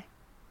July.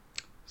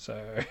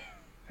 So,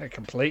 a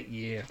complete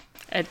year.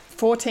 At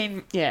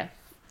 13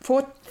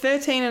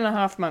 and a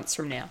half months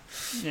from now.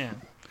 Yeah.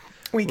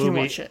 We can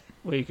watch it.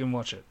 We can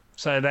watch it.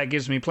 So that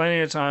gives me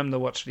plenty of time to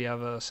watch the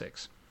other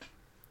 6.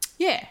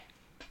 Yeah.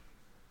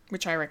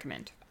 Which I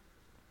recommend.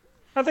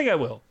 I think I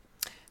will.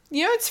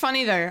 You know, it's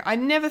funny though. I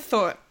never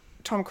thought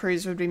Tom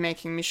Cruise would be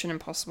making Mission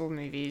Impossible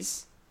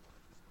movies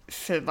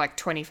for like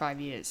 25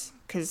 years.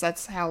 Because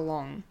that's how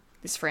long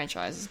this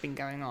franchise has been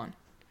going on.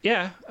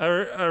 Yeah. I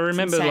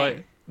remember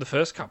like the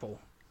first couple.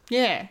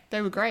 Yeah,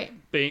 they were great.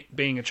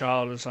 Being a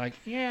child was like,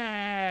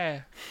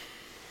 yeah.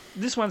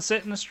 this one's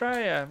set in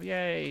Australia.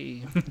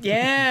 Yay.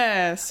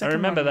 Yeah, I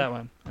remember that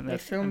one. And They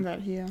filmed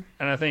that here.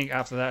 And I think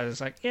after that,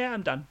 it's like, yeah,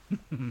 I'm done.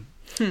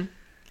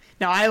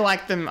 No, I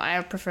like them.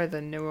 I prefer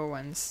the newer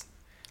ones.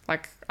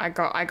 Like I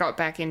got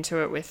back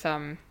into it with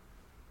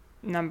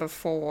number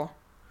 4,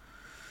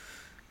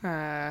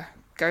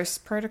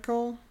 Ghost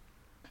Protocol.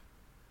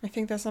 I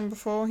think that's number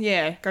 4.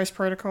 Yeah, Ghost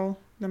Protocol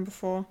number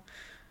 4.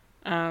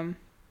 Yeah,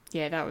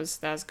 that was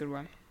a good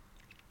one.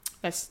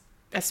 That's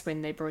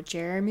when they brought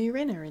Jeremy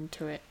Renner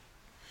into it,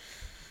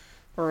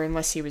 or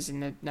unless he was in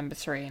the number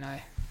 3 and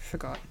I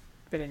forgot.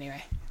 But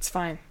anyway, it's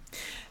fine.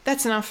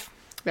 That's enough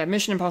about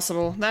Mission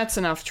Impossible. That's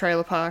enough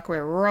Trailer Park.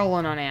 We're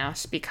rolling on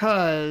out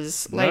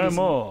because No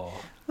more.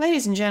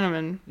 Ladies and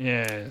gentlemen,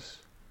 Yes.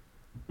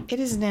 it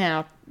is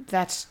now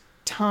that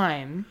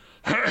time,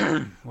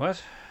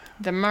 What?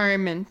 the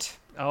moment,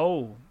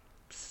 Oh.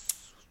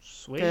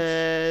 Sweet.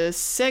 the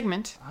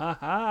segment, Ha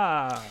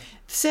ha.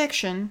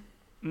 section,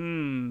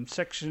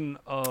 Section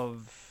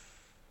of...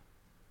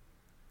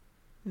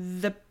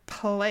 the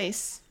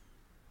place,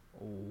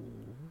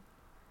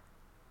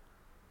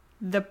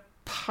 the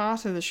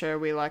part of the show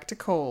we like to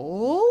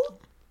call...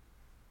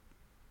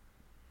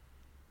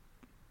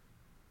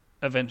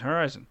 Event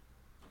Horizon.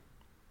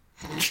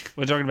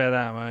 We're talking about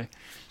that, aren't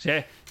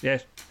we? Yeah.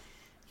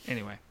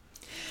 Anyway.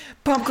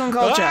 Popcorn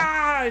culture.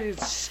 Ah! You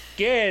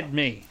scared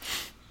me.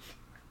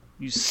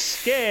 You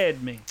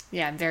scared me.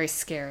 Yeah, very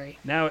scary.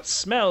 Now it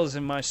smells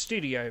in my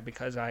studio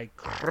because I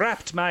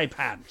crapped my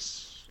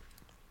pants.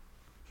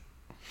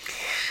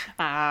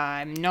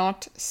 I'm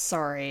not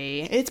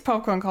sorry. It's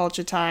popcorn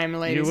culture time,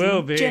 ladies will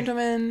and be.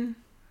 gentlemen.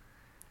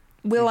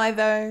 Will I,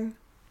 though?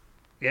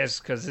 Yes,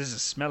 because this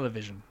is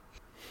smell-o-vision.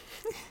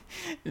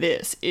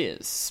 This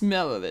is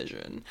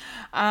Smell-O-Vision.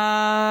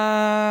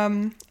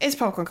 It's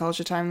popcorn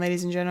culture time,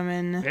 ladies and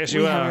gentlemen. Yes,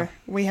 you are.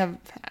 We have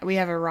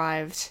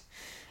arrived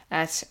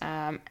at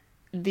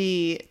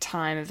the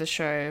time of the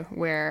show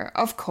where,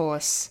 of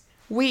course,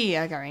 we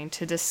are going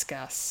to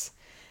discuss,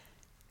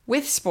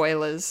 with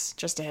spoilers,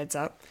 just a heads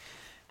up,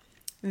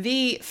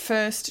 the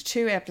first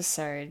 2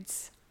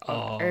 episodes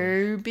of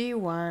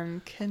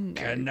Obi-Wan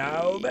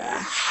Kenobi.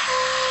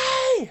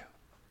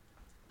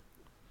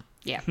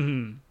 Yeah.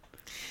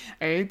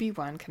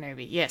 Obi-Wan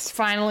Kenobi. Yes,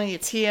 finally,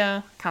 it's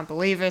here. Can't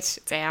believe it.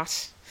 It's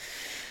out.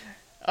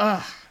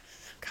 Ugh.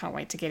 Can't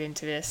wait to get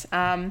into this.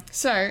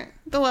 So,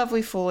 the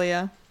lovely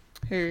Fulia,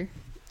 who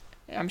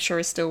I'm sure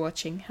is still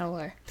watching,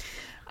 hello,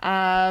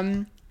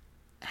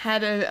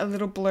 had a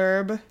little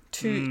blurb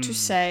to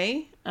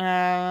say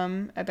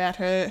about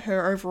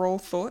her overall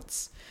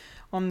thoughts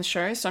on the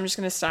show. So I'm just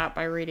going to start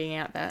by reading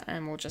out that,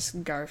 and we'll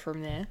just go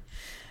from there.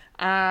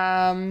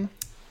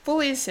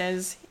 Fulia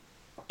says,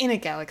 in a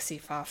galaxy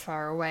far,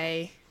 far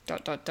away, ...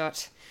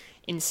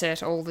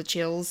 insert all the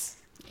chills.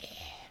 Yeah,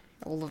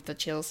 all of the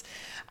chills.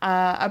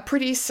 A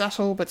pretty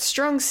subtle but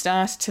strong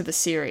start to the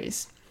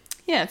series.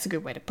 Yeah, that's a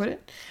good way to put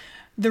it.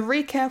 The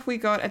recap we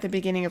got at the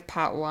beginning of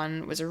part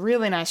 1 was a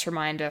really nice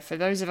reminder for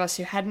those of us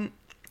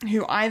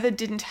who either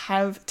didn't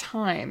have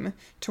time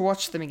to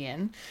watch them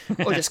again,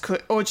 or just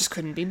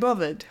couldn't be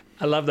bothered.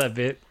 I love that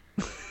bit.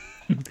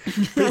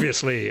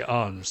 Previously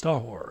on Star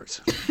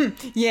Wars.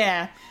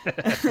 Yeah.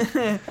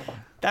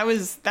 That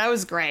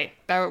was great.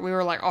 We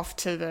were like off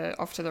to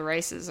the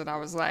races, and I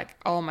was like,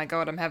 oh my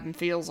god, I'm having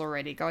feels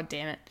already. God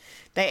damn it.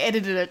 They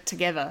edited it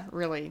together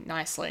really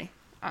nicely,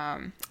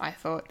 I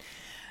thought.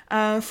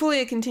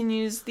 Fulia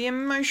continues the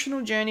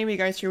emotional journey we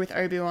go through with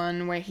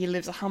Obi-Wan, where he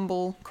lives a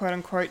humble,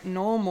 quote-unquote,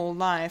 normal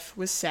life,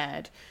 was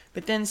sad.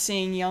 But then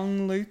seeing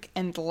young Luke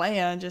and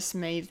Leia just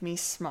made me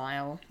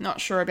smile.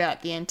 Not sure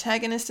about the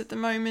antagonist at the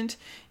moment,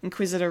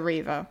 Inquisitor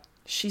Reva.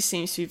 She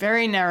seems to be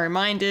very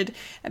narrow-minded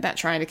about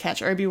trying to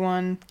catch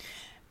Obi-Wan.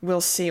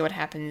 We'll see what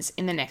happens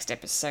in the next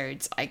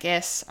episodes, I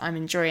guess. I'm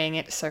enjoying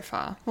it so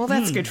far. Well,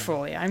 that's good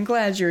for you. I'm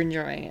glad you're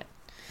enjoying it.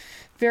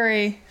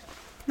 Very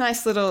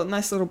nice little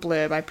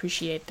blurb. I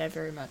appreciate that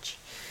very much.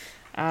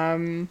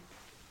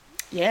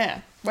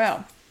 Yeah,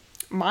 well,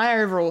 my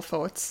overall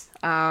thoughts.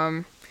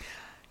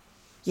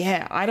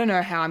 Yeah, I don't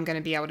know how I'm going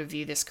to be able to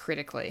view this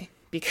critically,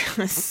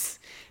 because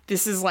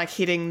this is like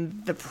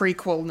hitting the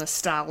prequel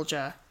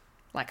nostalgia,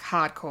 like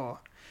hardcore.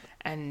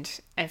 And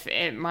if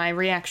my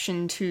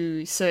reaction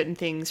to certain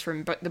things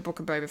from the Book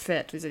of Boba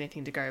Fett is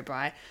anything to go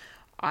by,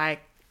 I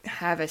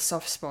have a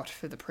soft spot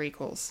for the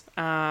prequels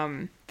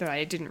that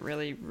I didn't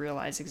really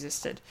realize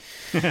existed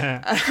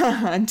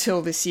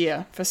until this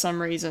year for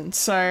some reason.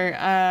 So,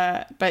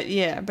 I'll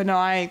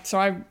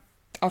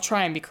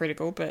try and be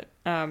critical, but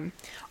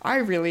I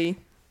really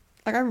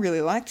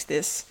liked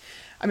this.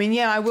 I mean,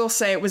 yeah, I will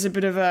say it was a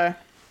bit of a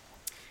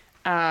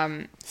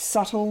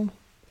subtle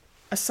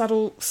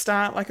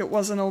start. Like, it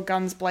wasn't all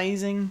guns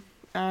blazing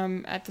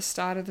at the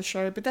start of the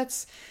show, but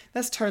that's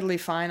totally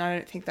fine. I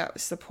don't think that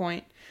was the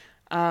point.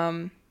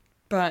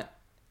 But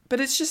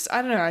it's just,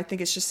 I don't know, I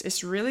think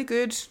it's really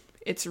good.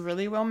 It's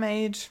really well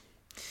made,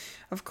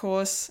 of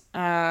course.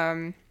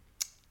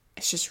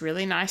 it's just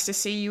really nice to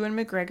see Ewan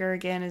McGregor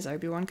again as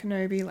Obi-Wan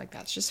Kenobi. Like,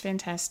 that's just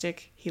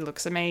fantastic. He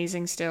looks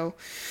amazing still.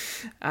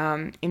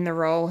 In the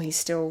role, he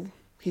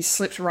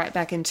slipped right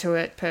back into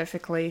it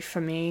perfectly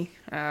for me.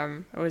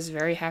 I was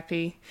very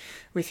happy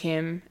with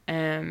him.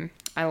 I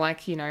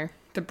like, the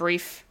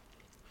brief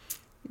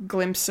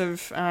glimpse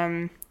of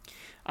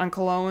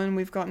Uncle Owen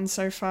we've gotten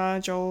so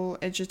far. Joel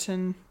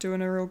Edgerton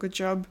doing a real good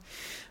job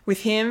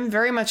with him.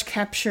 Very much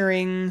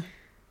capturing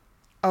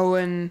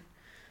Owen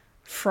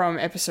from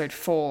episode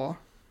 4,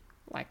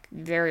 like,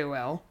 very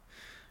well.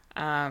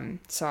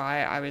 So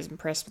I was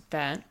impressed with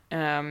that.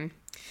 And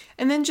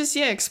then just,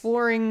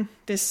 exploring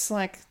this,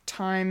 like,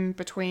 time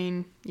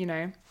between,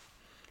 Return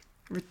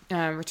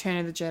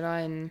of the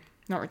Jedi and...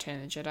 Not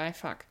Return of the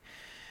Jedi,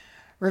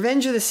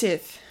 Revenge of the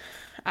Sith.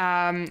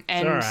 And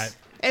right.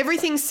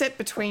 Everything's set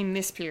between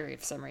this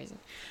period for some reason.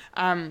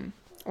 Well,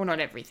 not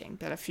everything,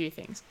 but a few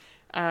things.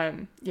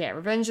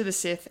 Revenge of the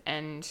Sith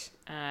and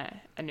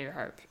A New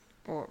Hope,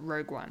 or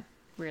Rogue One,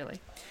 really.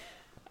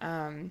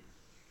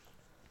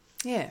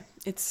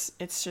 It's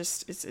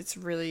a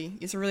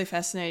really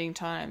fascinating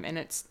time, and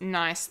it's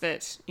nice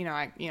that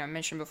I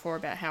mentioned before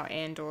about how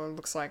Andor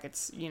looks like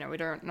it's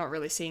we're not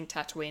really seeing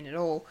Tatooine at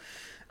all,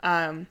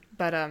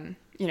 but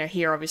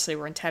here obviously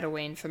we're in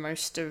Tatooine for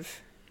most of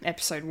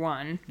episode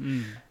 1,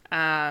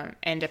 and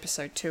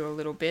episode 2 a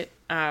little bit,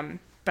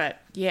 but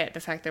the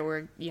fact that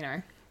we're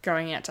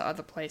going out to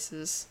other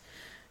places,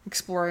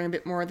 exploring a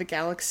bit more of the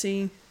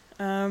galaxy,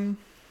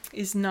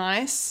 is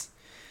nice.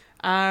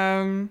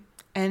 And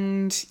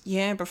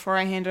before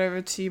I hand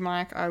over to you,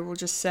 Mike, I will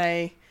just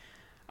say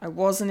I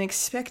wasn't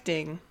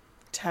expecting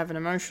to have an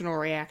emotional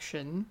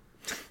reaction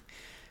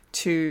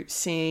to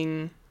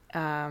seeing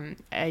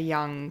a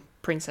young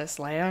Princess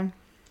Leia.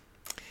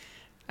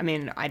 I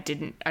mean, I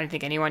don't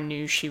think anyone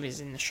knew she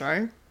was in the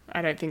show.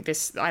 I don't think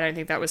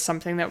that was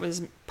something that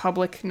was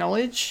public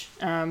knowledge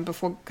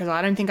before, because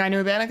I don't think I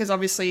knew about it, because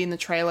obviously in the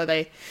trailer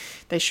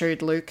they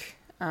showed Luke,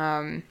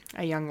 a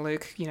young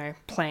Luke,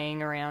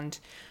 playing around,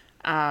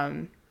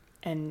 and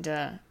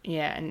a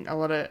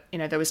lot of,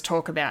 there was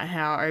talk about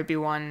how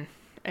Obi-Wan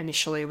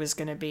initially was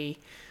going to be,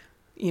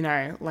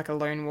 like a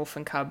lone wolf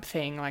and cub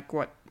thing, like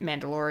what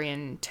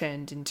Mandalorian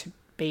turned into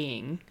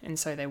being, and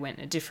so they went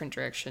in a different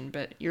direction,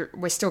 but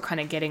we're still kind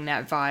of getting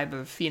that vibe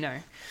of,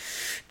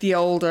 the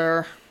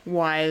older,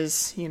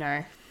 wise,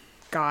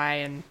 guy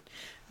and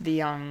the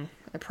young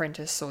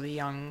apprentice, or the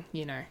young,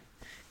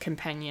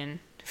 companion,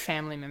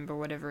 family member,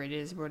 whatever it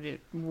is,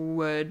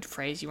 word,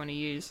 phrase you want to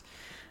use.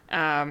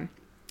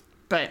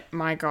 But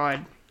my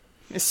God,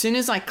 as soon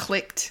as I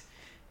clicked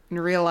and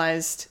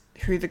realized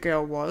who the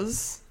girl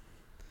was,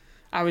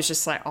 I was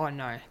just like, oh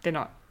no, they're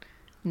not.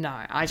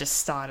 No, I just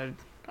started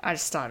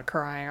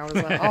crying. I was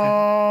like,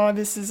 oh,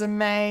 this is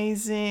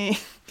amazing.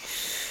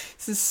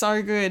 This is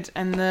so good.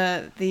 And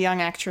the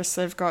young actress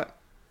they've got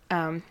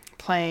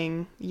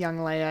playing young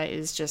Leia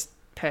is just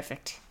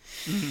perfect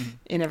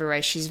in every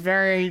way. She's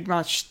very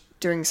much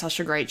doing such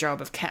a great job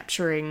of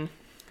capturing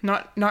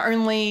not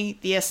only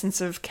the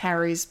essence of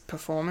Carrie's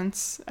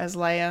performance as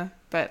Leia,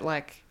 but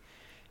like,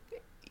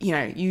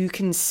 you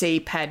can see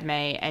Padme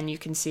and you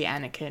can see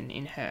Anakin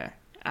in her.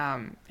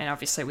 And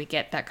obviously we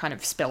get that kind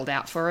of spelled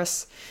out for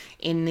us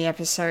in the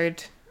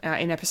episode,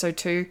 in episode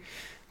 2,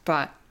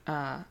 but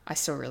I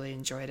still really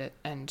enjoyed it.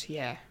 And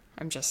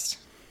it's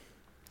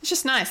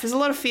just nice. There's a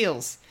lot of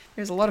feels.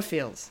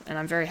 And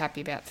I'm very happy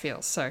about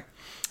feels. So,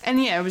 and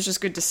it was just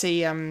good to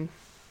see, Bail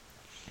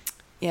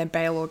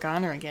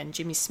Organa again,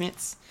 Jimmy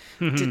Smits.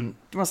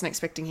 Wasn't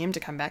expecting him to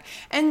come back.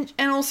 And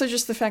also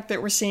just the fact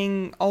that we're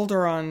seeing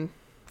Alderaan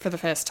for the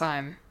first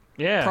time.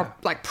 Yeah.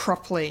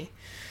 Properly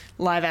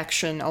live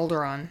action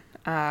Alderaan.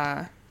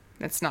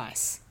 That's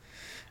nice.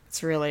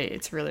 It's really,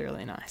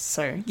 really nice.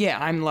 So,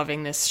 I'm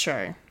loving this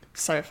show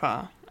so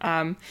far.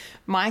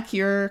 Mike,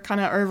 your kind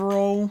of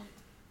overall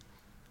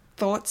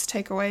thoughts,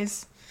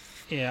 takeaways?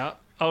 Yeah,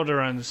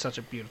 Alderaan is such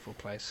a beautiful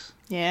place.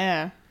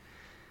 Yeah.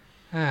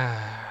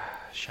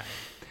 Shame.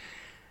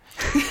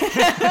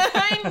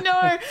 I know.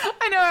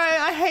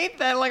 I hate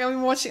that. Like,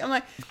 I'm watching, I'm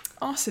like,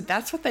 oh, so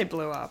that's what they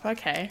blew up.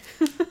 Okay.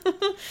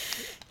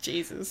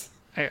 Jesus.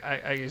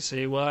 I can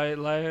see why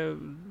Leia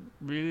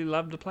really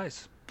loved the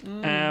place.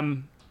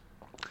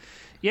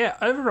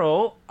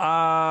 Overall,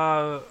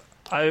 I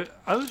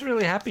was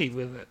really happy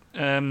with it.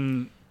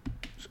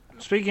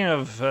 Speaking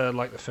of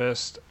the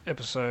first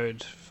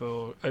episode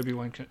for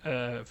Obi-Wan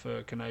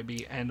for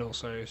Kenobi, and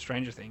also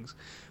Stranger Things,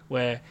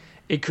 where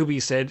it could be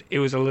said it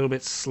was a little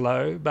bit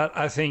slow, but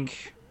I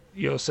think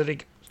you're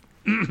sitting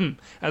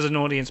as an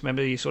audience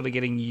member, you're sort of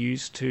getting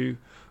used to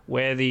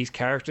where these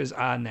characters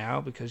are now,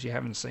 because you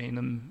haven't seen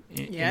them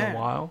in a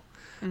while.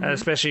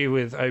 Especially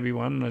with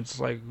Obi-Wan, it's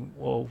like,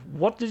 well,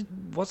 what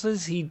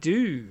does he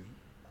do?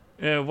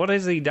 What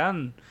has he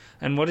done,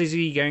 and what is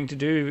he going to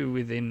do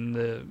within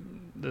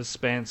the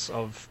span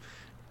of,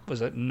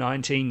 was it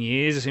 19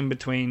 years in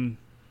between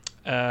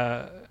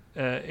no,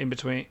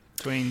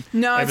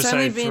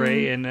 episode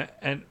 3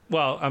 and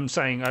well, I'm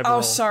saying overall.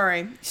 Oh,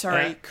 sorry,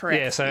 correct.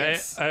 Yeah, so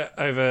yes.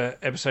 over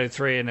episode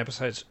 3 and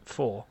episode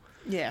 4.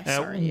 Yeah,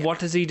 sorry. Yeah. What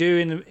does he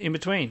do in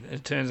between?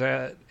 It turns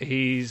out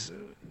he's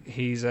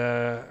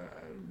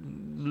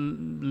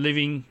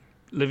living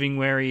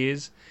where he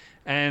is,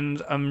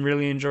 and I'm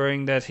really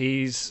enjoying that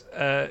his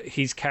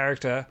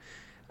character.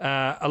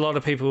 A lot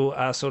of people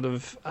are sort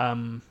of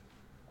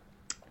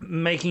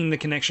making the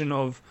connection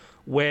of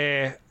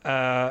where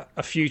the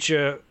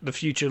future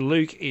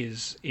Luke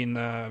is in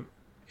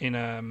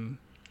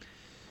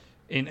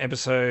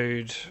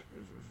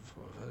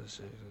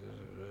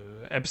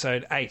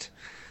episode 8.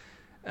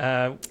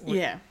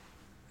 Yeah.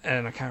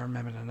 And I can't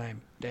remember the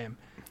name. Damn.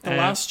 The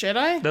Last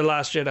Jedi? The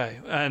Last Jedi.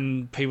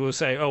 And people will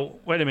say, "Oh,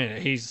 wait a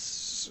minute,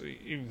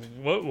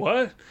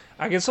 what?"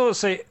 I can sort of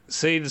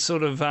see the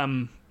sort of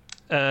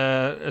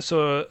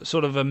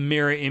sort of a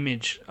mirror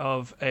image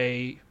of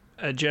a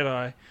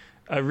Jedi.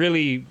 A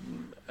really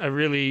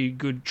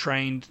good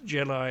trained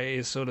Jedi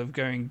is sort of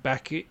going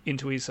back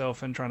into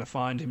himself and trying to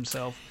find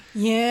himself.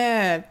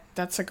 Yeah,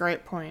 that's a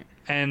great point.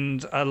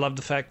 And I love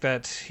the fact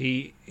that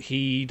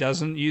he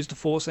doesn't use the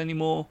Force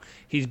anymore.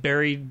 He's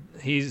buried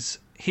his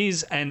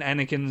and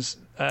Anakin's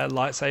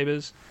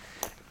lightsabers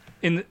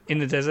in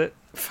the desert.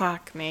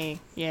 Fuck me.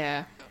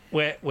 Yeah.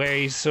 Where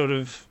he sort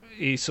of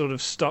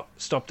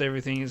stopped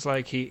everything. It's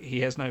like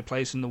he has no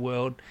place in the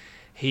world.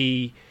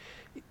 He's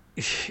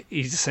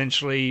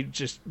essentially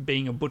just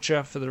being a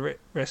butcher for the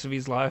rest of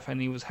his life, and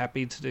he was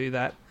happy to do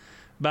that.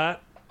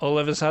 But all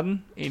of a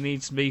sudden, he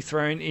needs to be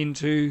thrown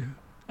into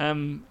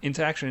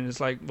action. It's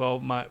like, well,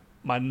 my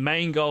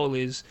main goal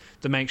is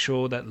to make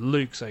sure that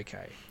Luke's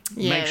okay.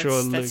 Yeah, make sure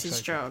that's Luke's his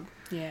okay. job.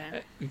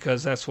 Yeah,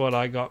 because that's what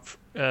I got.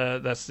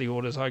 That's the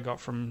orders I got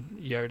from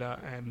Yoda,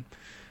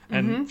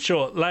 and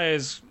sure,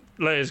 Leia's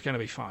going to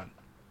be fine.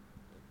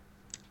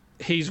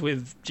 He's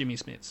with Jimmy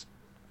Smits.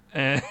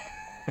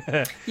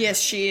 Yes,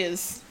 she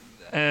is.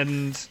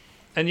 And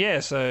yeah,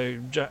 so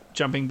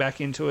jumping back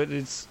into it,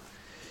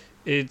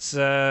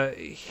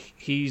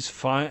 he's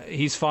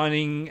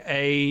finding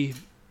a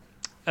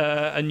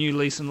new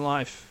lease in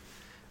life,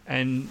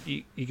 and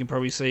you can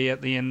probably see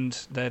at the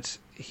end that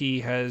he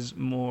has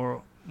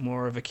more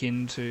of a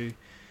kin to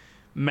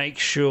make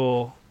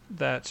sure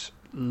that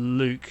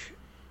Luke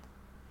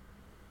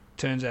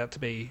turns out to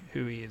be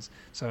who he is.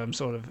 So I'm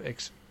sort of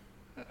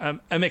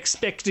I'm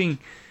expecting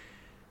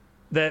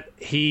that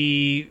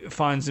he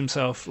finds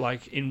himself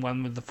like in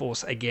one with the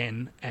Force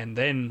again, and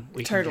then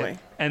we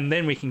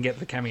can get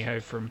the cameo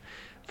from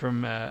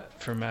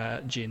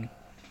Jin.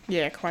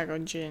 Yeah,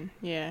 Qui-Gon Jinn.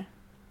 Yeah.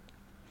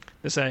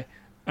 They say,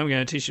 "I'm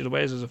going to teach you the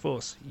ways of the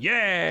Force."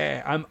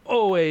 Yeah, I'm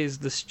always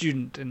the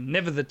student and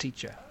never the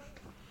teacher.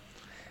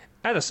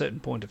 At a certain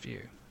point of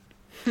view.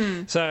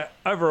 So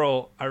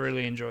overall, I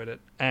really enjoyed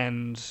it,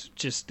 and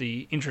just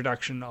the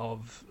introduction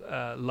of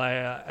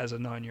Leia as a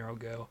 9-year-old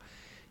girl.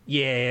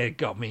 Yeah, it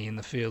got me in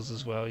the feels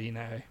as well, you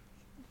know.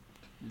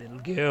 Little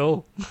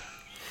girl.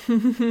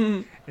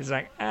 It's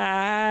like,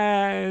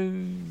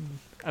 I'm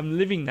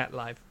living that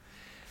life.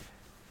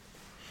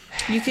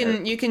 You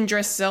can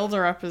dress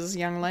Zelda up as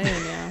young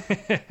Leia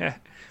now.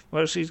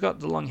 Well, she's got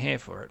the long hair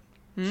for it.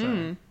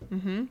 So.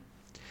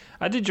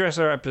 I did dress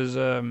her up as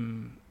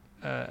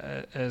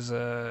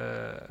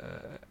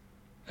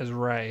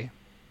Rey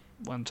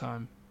one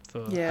time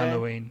for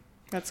Halloween.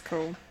 That's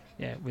cool.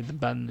 Yeah, with the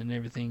bun and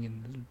everything,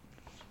 and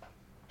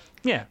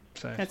yeah,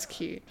 so that's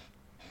cute.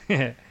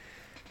 Yeah.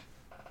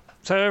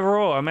 So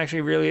overall, I'm actually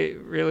really,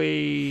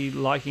 really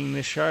liking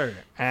this show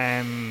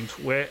and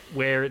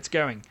where it's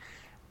going.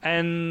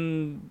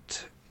 And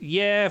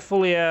yeah,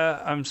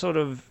 Fulia, I'm sort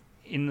of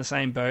in the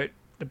same boat.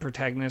 The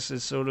protagonist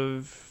is sort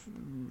of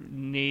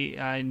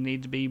I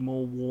need to be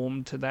more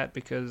warm to that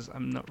because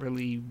I'm not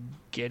really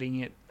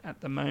getting it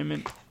at the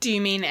moment. Do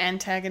you mean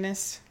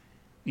antagonist?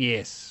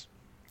 Yes.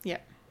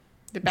 Yep.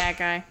 The bad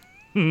guy.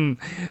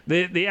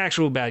 the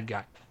actual bad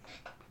guy.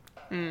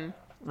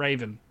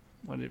 Raven.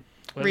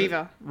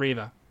 Reva.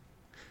 Reva.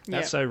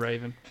 That's so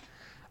Raven.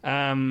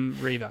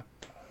 Reva.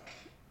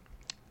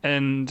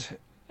 And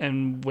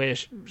where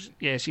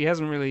she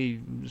hasn't really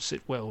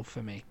sit well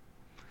for me.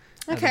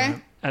 Okay.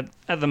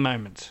 At the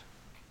moment.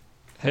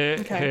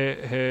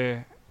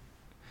 Her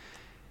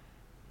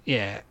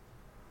yeah.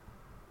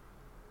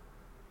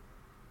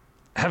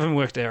 Haven't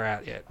worked her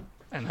out yet.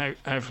 And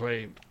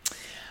hopefully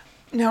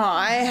No,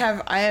 I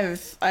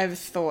have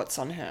thoughts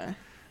on her.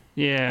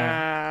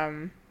 Yeah.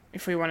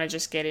 If we want to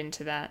just get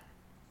into that.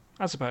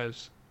 I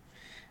suppose.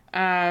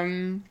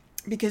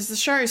 Because the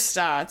show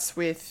starts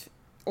with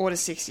Order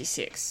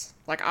 66.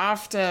 Like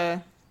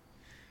after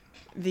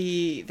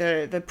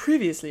the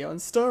previously on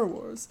Star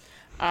Wars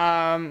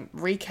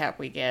recap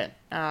we get,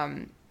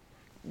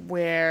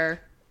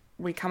 where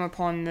we come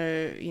upon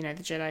the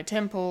Jedi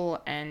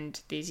Temple and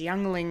these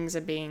younglings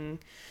are being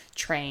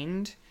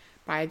trained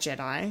by a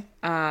Jedi.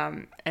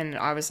 And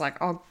I was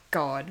like, oh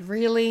God,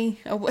 really?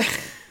 Are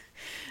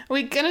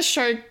we gonna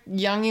show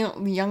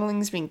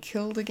younglings being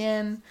killed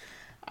again?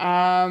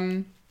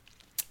 But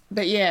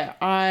yeah,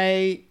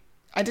 I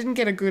didn't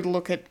get a good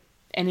look at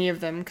any of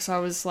them because I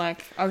was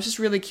just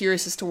really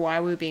curious as to why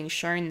we were being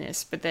shown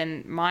this. But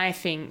then my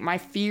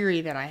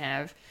theory that I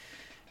have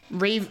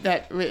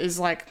Reva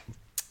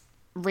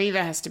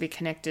has to be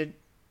connected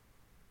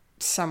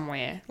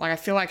somewhere. Like, I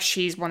feel like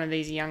she's one of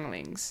these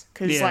younglings.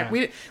 Because, like,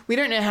 we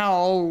don't know how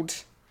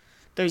old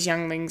those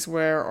younglings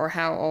were or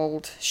how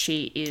old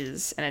she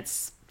is. And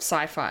it's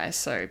sci-fi,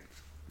 so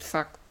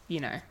fuck,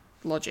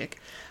 logic.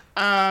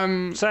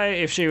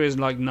 Say if she was,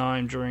 like,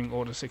 9 during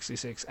Order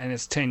 66, and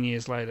it's 10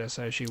 years later,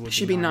 so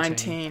she'd be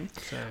 19.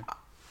 So.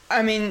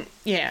 I mean,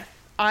 yeah.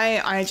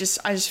 I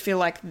just feel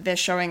like they're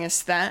showing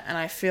us that, and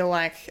I feel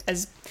like,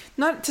 as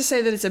not to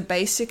say that it's a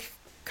basic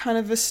kind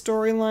of a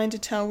storyline to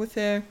tell with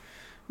her.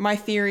 My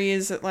theory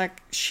is that,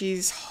 like,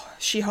 she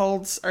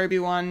holds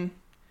Obi-Wan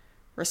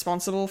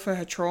responsible for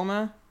her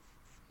trauma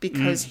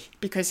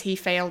because he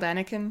failed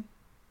Anakin,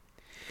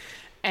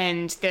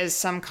 and there's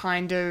some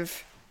kind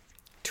of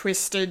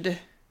twisted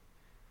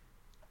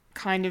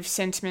kind of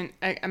sentiment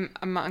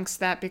amongst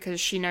that because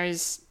she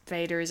knows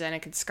Vader is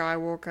Anakin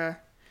Skywalker,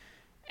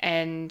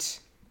 and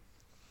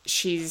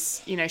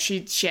she's,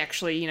 she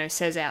actually,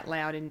 says out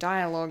loud in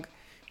dialogue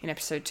in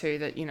episode 2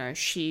 that,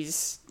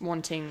 she's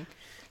wanting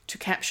to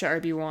capture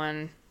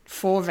Obi-Wan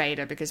for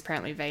Vader because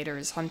apparently Vader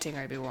is hunting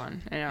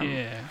Obi-Wan.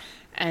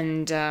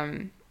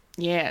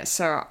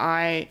 So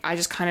I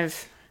just kind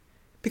of,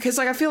 because,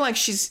 like, I feel like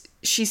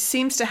she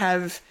seems to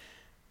have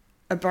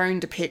a bone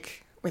to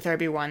pick with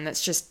Obi-Wan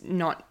that's just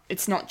not,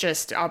 it's not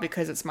just,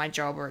 because it's my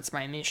job or it's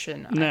my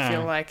mission. No. I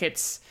feel like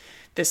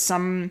there's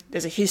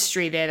a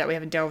history there that we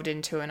haven't delved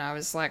into, and I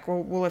was like,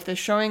 well, if they're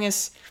showing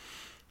us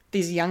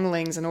these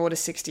younglings in Order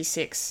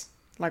 66,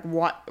 like,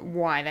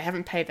 why? They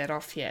haven't paid that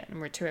off yet,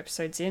 and we're 2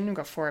 episodes in, we've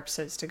got 4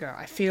 episodes to go.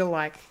 I feel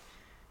like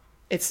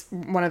it's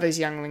one of those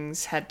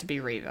younglings had to be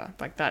Reva.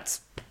 Like,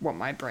 that's what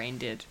my brain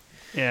did.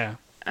 Yeah.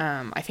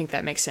 I think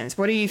that makes sense.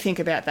 What do you think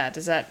about that?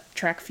 Does that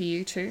track for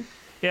you too?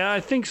 Yeah,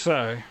 I think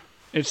so.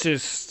 It's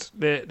just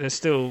there's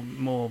still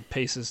more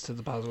pieces to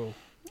the puzzle.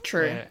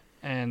 True.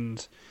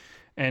 And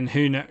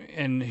who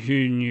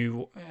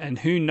knew and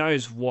who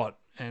knows what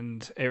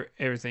and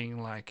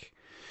everything, like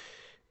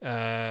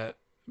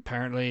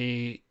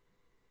apparently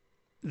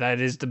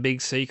that is the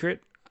big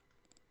secret,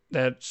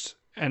 that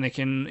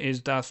Anakin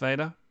is Darth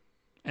Vader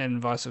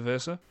and vice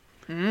versa.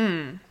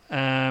 I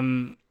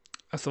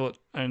thought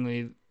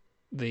only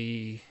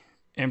the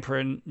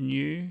Emperor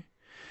knew,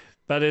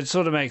 but it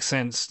sort of makes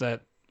sense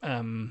that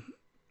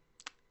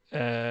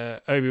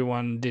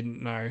Obi-Wan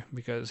didn't know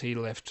because he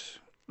left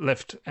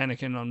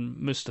Anakin on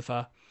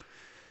Mustafar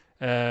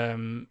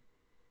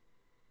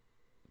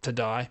to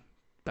die,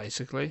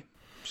 basically.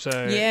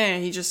 So yeah,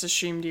 he just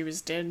assumed he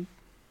was dead.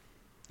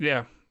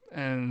 Yeah,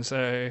 and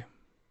so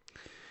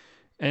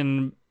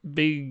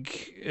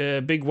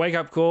big wake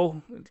up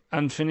call,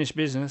 unfinished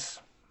business.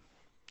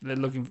 They're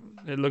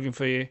looking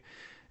for you,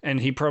 and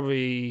he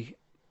probably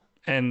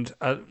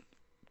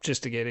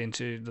just to get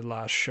into the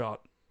last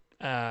shot.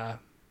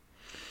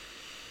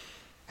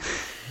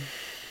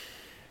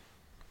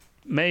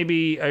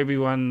 Maybe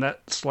Obi-Wan,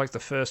 that's like the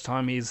first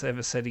time he's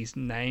ever said his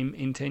name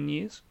in 10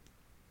 years.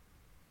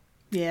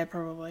 Yeah,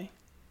 probably.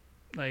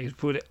 Like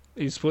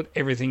he's put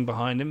everything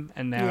behind him,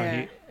 and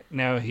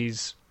now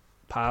his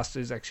past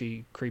is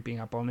actually creeping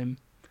up on him,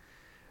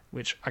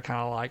 which I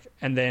kind of like.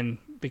 And then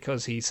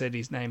because he said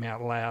his name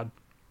out loud,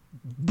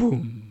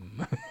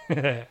 boom,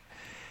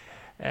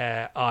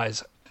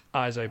 eyes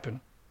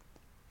open.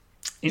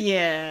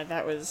 Yeah,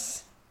 that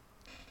was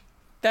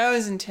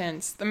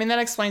intense. I mean, that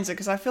explains it,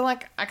 because I feel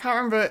like I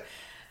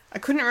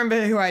couldn't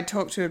remember who I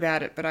talked to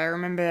about it, but I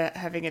remember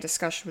having a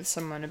discussion with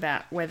someone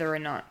about whether or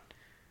not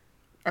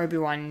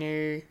Obi-Wan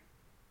knew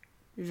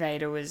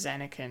Vader was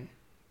Anakin.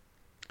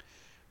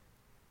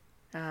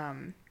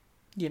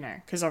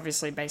 Because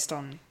obviously based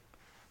on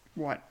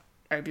what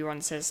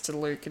Obi-Wan says to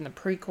Luke in the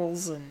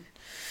prequels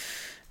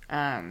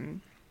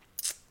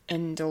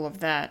and all of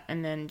that,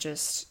 and then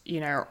just,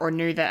 or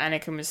knew that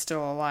Anakin was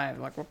still alive,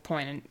 like what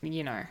point, and,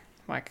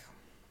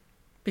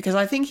 because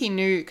I think he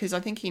knew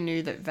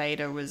that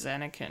Vader was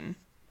Anakin,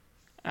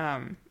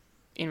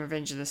 in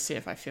Revenge of the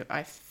Sith, I feel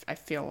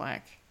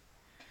like.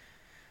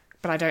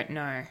 But I don't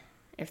know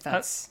if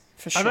that's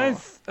for sure.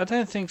 I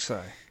don't think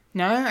so.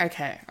 No?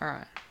 Okay,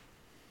 alright.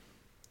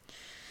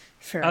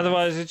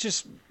 Otherwise,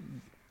 it's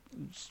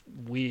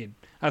weird.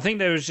 I think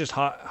they was just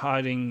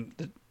hiding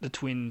the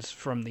twins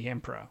from the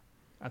Emperor.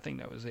 I think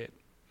that was it.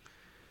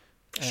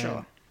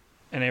 Sure.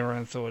 And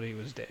everyone thought he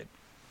was dead.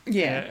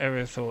 Yeah.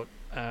 Everyone thought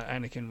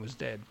Anakin was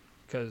dead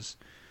because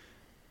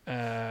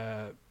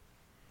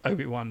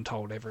Obi-Wan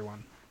told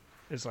everyone.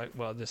 It's like,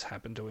 well, this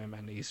happened to him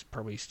and he's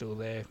probably still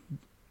there.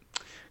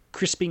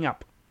 Crisping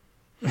up.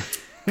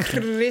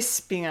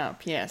 Crisping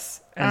up,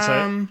 yes.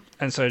 And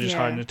so just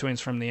hiding the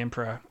twins from the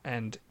Emperor.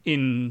 And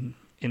in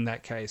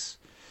that case,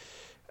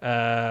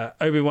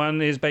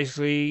 Obi-Wan is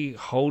basically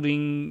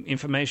holding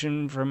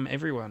information from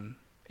everyone,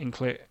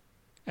 including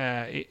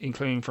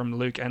from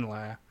Luke and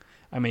Leia.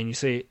 I mean, you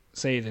see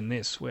it in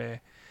this,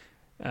 where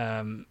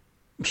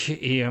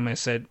he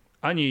almost said,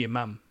 I knew your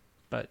mum,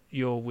 but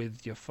you're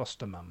with your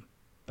foster mum.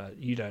 But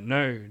you don't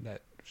know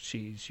that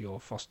she's your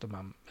foster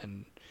mum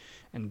and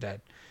dad.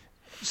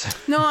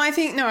 No, I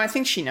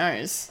think she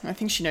knows. I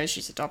think she knows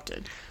she's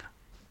adopted.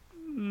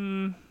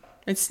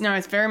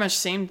 It's very much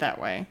seemed that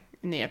way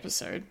in the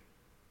episode.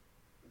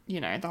 You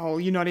know, the whole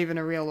 "you're not even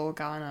a real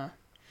Organa"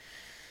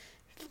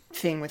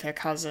 thing with her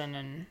cousin,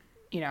 and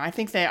I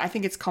think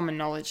it's common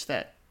knowledge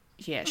that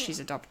she's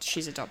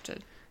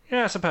adopted.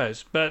 Yeah, I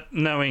suppose, but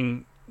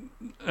knowing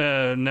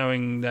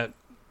that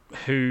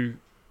who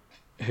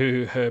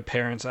her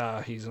parents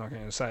are, he's not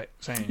going to say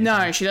anything.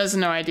 No, she doesn't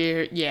know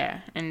idea.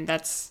 Yeah, and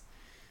that's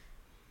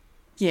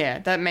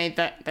that made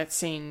that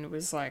scene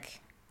was like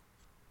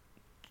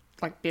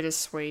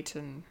bittersweet,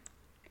 and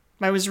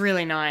it was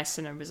really nice,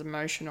 and it was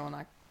emotional, and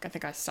I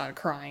think I started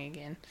crying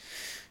again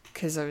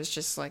because I was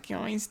just like,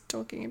 he's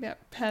talking about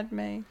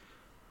Padme.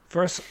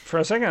 For a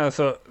second, I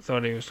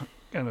thought he was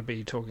going to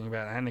be talking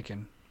about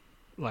Anakin,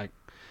 like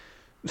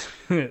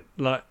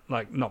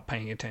like not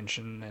paying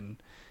attention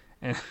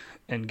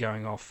and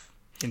going off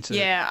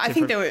into I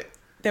think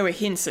there were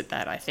hints at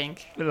that. I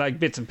think like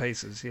bits and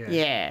pieces.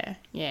 Yeah.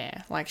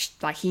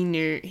 Like he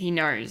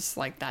knows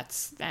like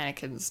that's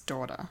Anakin's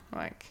daughter.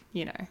 Like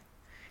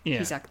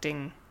she's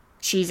acting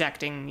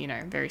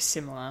very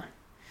similar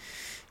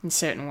in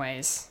certain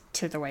ways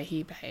to the way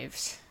he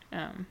behaved.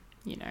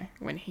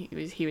 When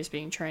he was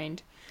being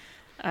trained.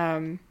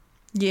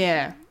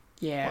 Yeah.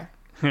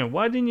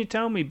 Why didn't you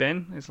tell me,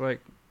 Ben? It's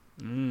like,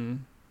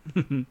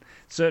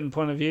 certain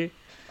point of view.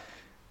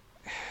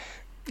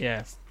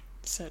 Yeah.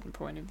 Certain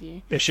point of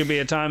view. There should be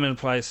a time and a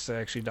place to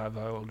actually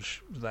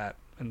divulge that,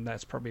 and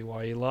that's probably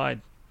why you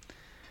lied.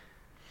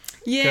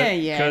 Yeah.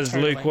 Because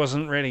totally. Luke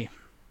wasn't ready.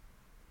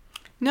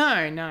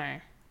 No.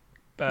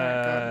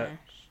 But God, no.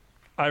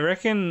 I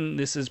reckon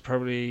this is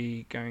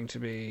probably going to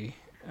be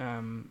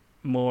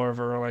more of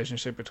a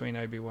relationship between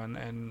Obi-Wan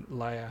and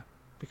Leia,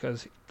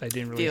 because they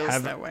didn't really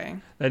Feels that way.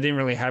 They didn't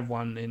really have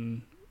one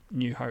in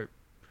New Hope,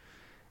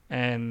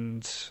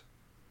 and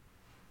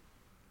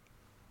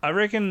I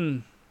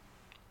reckon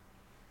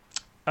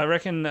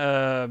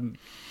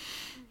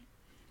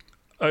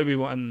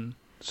Obi-Wan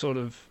sort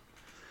of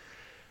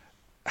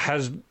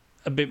has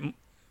a bit.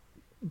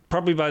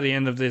 Probably by the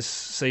end of this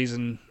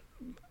season,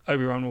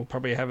 Obi-Wan will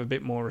probably have a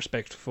bit more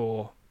respect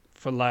for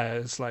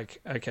Leia. It's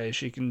like, okay,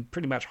 she can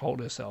pretty much hold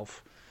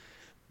herself.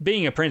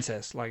 Being a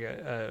princess, like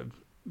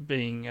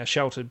being a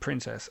sheltered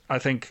princess, I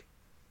think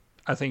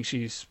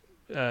she's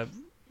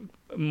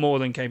more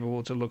than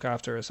capable to look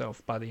after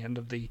herself by the end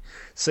of the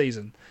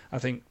season. I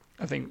think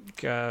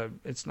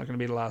it's not going to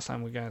be the last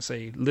time we're going to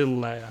see little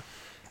Leia,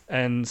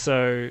 and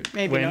so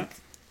maybe not.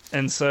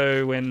 And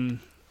so when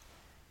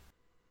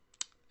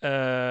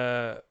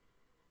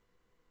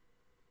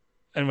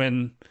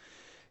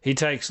he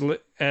takes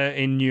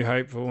in New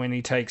Hope, or when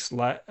he takes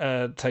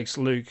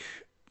Luke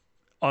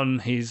on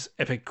his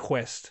epic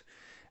quest,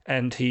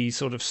 and he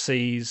sort of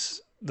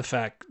sees the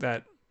fact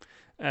that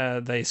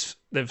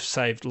they've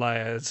saved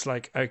Leia, it's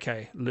like,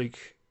 okay, Luke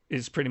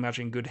is pretty much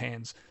in good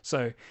hands.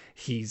 So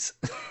he's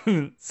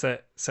so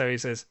he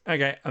says,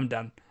 okay, I'm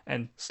done,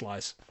 and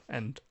slice,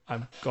 and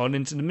I'm gone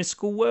into the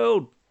mystical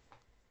world.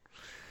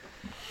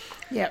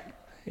 Yep.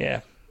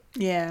 Yeah.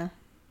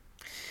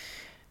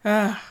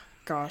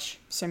 Gosh,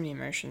 so many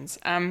emotions.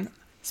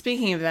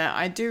 Speaking of that,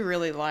 I did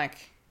really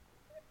like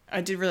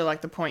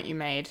the point you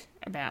made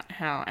about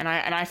how, and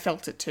I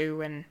felt it too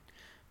when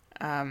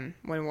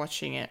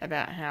watching it,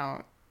 about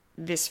how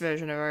this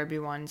version of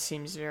Obi-Wan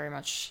seems very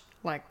much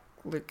like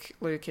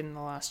Luke in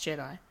The Last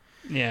Jedi.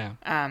 Yeah.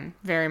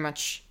 Very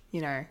much,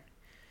 they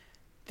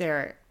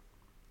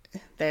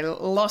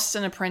lost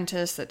an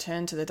apprentice that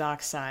turned to the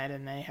dark side,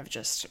 and they have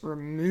just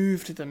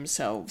removed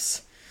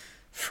themselves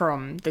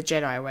from the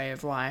Jedi way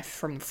of life,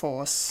 from the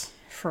Force,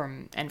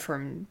 from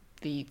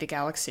the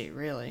galaxy,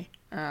 really.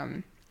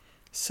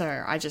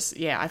 So I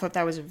thought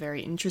that was a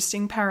very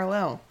interesting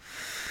parallel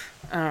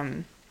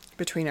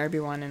between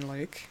Obi-Wan and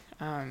Luke.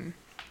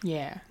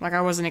 Like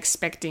I wasn't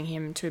expecting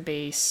him to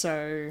be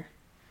so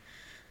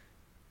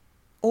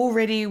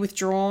already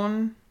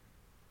withdrawn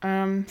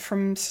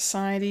from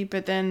society,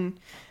 but then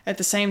at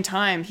the same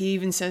time he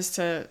even says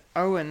to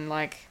Owen,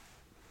 like,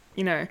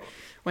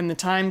 when the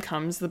time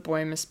comes, the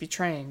boy must be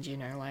trained,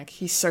 like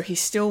he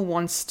still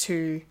wants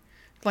to,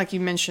 like you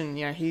mentioned,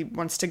 he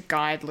wants to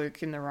guide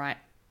Luke in the right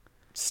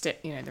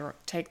step,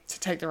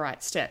 take the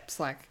right steps,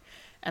 like,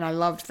 and I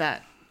loved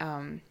that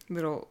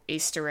little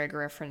Easter egg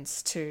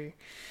reference to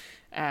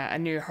A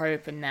New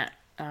Hope, and that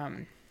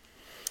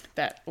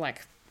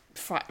like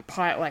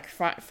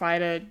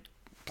fighter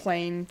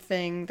plane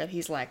thing that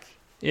he's like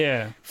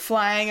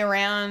flying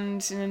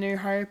around in A New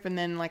Hope, and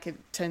then like it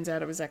turns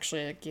out it was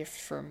actually a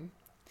gift from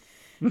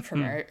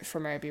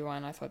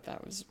Obi-Wan. I thought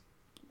that was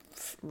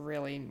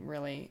really,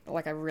 really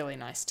like a really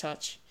nice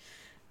touch,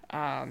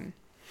 and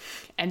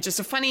just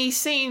a funny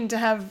scene to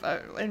have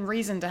and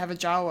reason to have a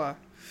Jawa,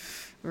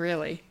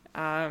 really.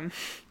 Why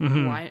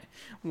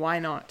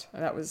not?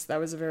 That was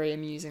a very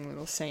amusing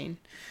little scene.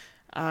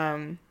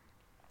 But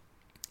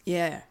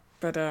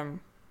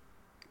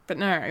But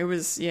no, it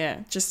was,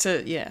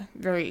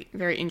 very,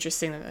 very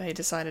interesting that they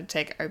decided to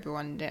take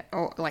Obi-Wan down.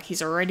 Or, like,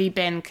 he's already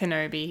Ben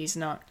Kenobi. He's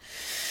not,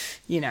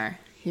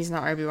 he's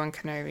not Obi-Wan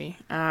Kenobi.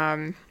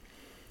 And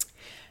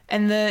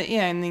the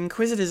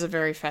Inquisitors are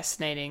very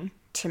fascinating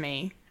to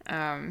me.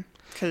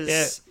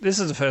 Because this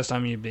is the first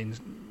time you've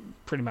been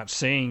pretty much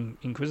seeing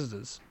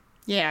Inquisitors.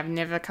 Yeah, I've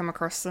never come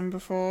across them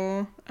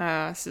before.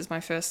 This is my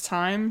first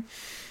time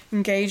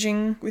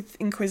engaging with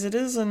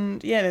Inquisitors,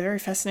 and yeah, they're very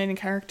fascinating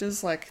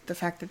characters. Like the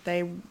fact that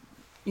they,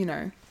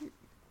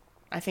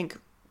 I think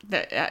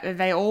that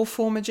they all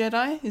form a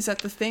Jedi. Is that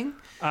the thing?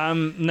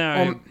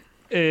 No.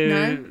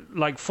 No?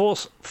 Like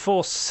force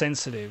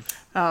sensitive.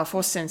 Oh,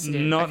 force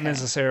sensitive. Not okay.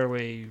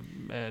 necessarily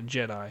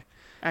Jedi.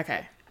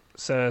 Okay.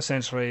 So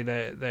essentially,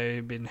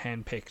 they've been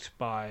handpicked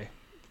by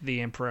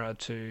the Emperor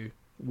to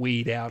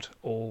weed out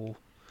all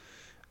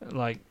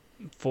like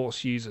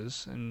Force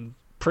users and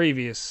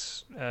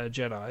previous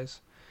Jedis,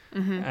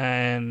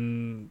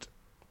 and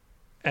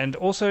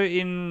also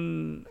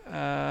in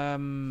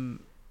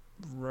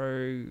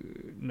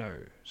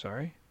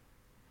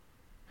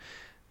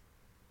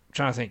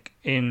trying to think,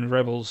 in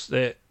Rebels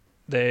that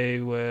they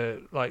were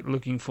like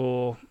looking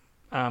for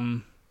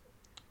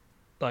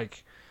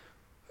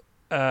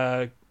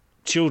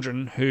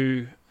children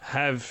who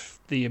have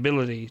the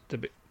ability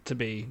to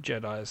be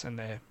Jedis, and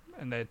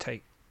they're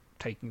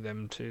taking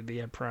them to the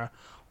Emperor,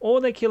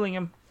 or they're killing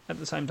him at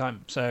the same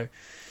time. So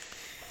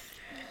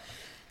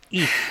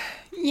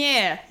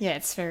yeah,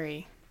 it's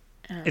very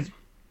it's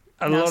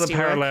a lot of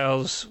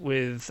parallels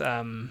with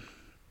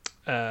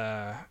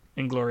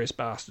Inglourious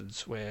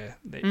Bastards, where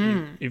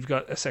you've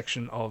got a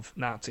section of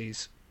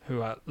Nazis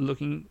who are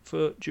looking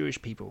for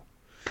Jewish people.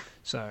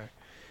 So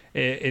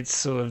it's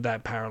sort of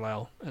that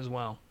parallel as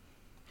well.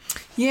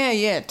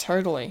 Yeah,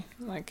 totally.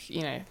 Like,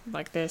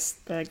 like there's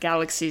the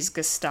galaxy's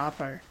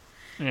Gestapo.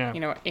 Yeah.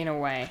 In a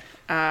way.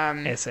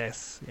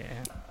 SS,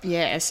 yeah.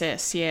 Yeah,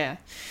 SS, yeah.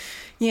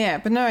 Yeah,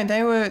 but no,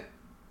 they were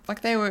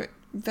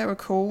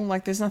cool.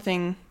 Like, there's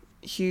nothing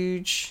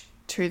huge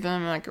to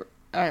them. Like,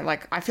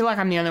 I feel like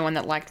I'm the only one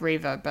that liked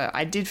Reva, but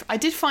I did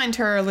find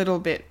her a little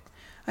bit,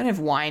 I don't know if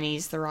whiny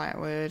is the right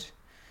word,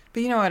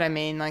 but you know what I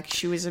mean. Like,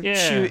 she was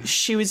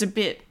she was a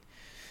bit,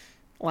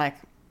 like,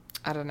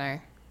 I don't know.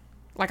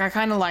 Like, I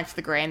kind of liked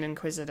the Grand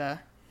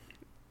Inquisitor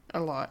a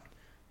lot.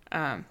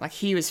 Like,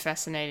 he was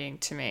fascinating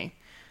to me.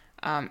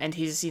 And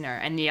he's,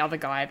 and the other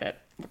guy that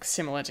looks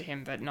similar to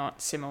him but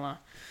not similar.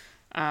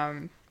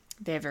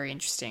 They're very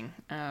interesting.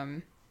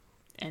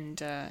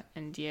 And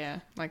yeah,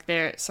 like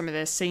some of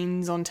their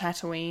scenes on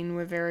Tatooine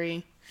were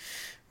very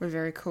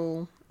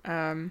cool.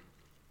 But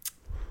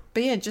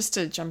yeah, just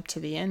to jump to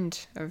the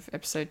end of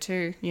episode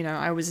 2,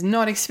 I was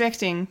not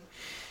expecting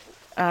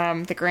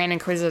the Grand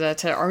Inquisitor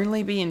to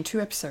only be in 2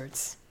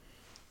 episodes.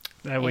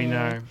 That we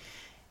know.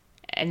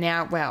 And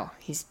now, well,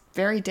 he's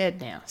very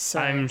dead now. So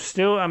I'm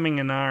still umming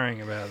and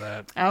ahhing about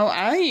that. Oh,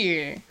 are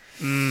you?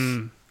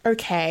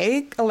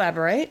 Okay,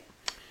 elaborate.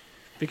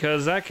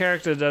 Because that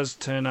character does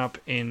turn up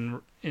in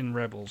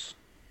Rebels.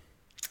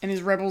 And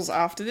is Rebels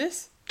after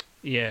this?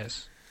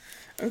 Yes.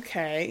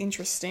 Okay,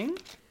 interesting.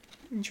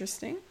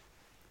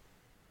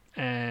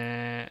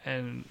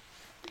 And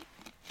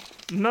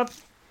not...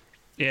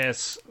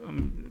 Yes,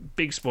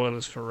 big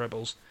spoilers for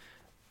Rebels.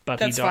 But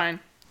that's fine.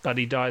 But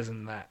he dies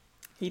in that.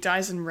 He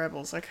dies in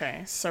Rebels,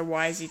 okay. So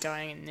why is he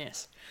dying in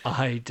this?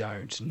 I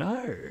don't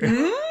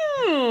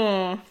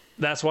know.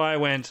 That's why I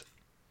went,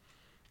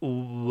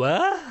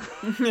 what?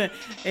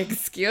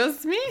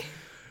 Excuse me?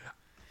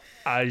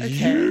 Are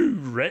you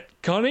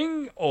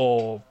retconning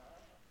or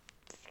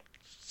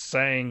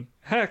saying,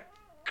 heck,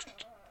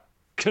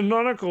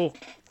 canonical,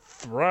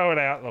 throw it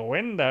out the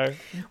window?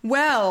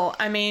 Well,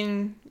 I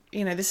mean,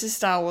 this is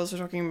Star Wars we're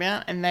talking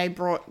about, and they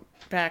brought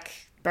back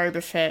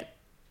Boba Fett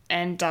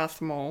and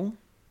Darth Maul.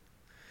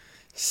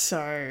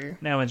 So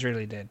no one's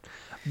really dead,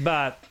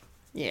 but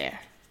yeah,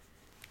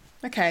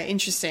 okay,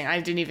 interesting. I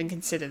didn't even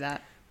consider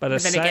that.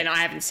 But then again, I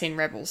haven't seen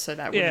Rebels, so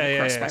that wouldn't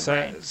cross my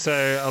brain.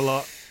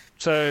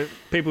 So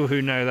people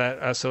who know that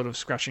are sort of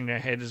scratching their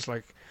heads,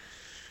 like,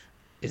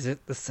 is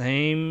it the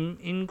same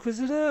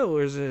Inquisitor,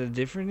 or is it a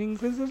different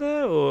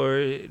Inquisitor,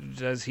 or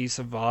does he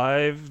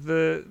survive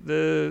the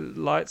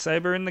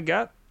lightsaber in the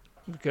gut?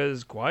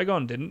 Because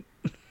Qui-Gon didn't.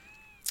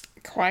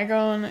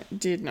 Qui-Gon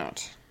did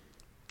not.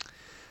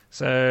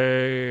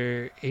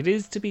 So it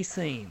is to be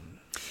seen.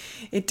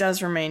 It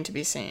does remain to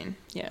be seen.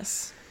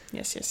 Yes.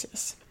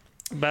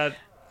 But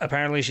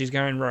apparently she's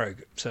going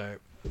rogue, so...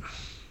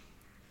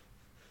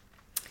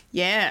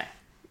 Yeah.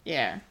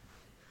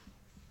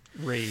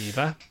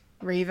 Reva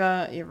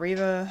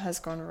has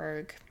gone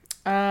rogue.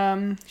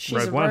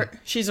 She's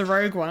a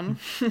rogue one.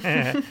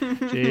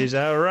 She's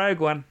a rogue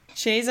one.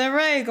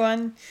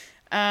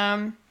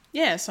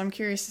 Yeah, so I'm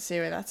curious to see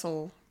where that's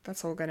all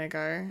gonna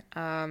go.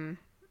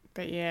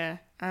 But yeah,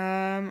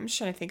 I'm just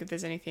trying to think if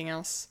there's anything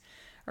else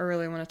I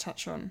really want to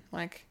touch on.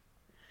 Like,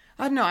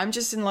 I don't know, I'm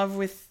just in love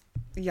with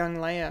young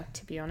Leia,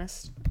 to be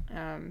honest.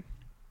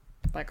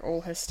 Like,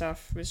 all her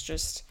stuff was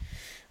just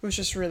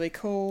really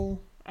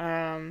cool.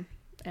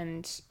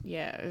 And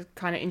yeah,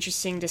 kind of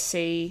interesting to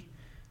see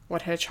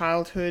what her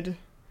childhood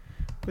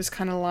was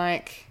kind of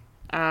like.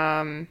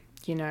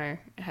 You know,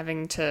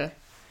 having to,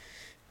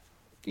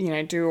 you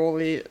know, do all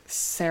the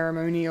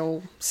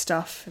ceremonial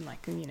stuff and,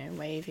 like, you know,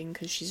 waving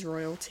because she's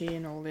royalty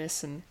and all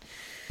this, and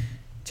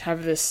to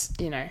have this,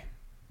 you know,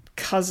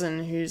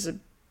 cousin who's a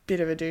bit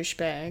of a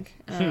douchebag.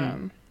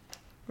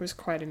 Was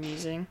quite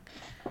amusing.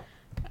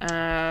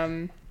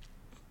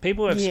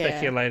 People have Yeah.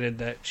 speculated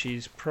that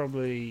she's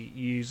probably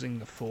using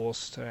the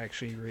Force to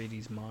actually read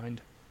his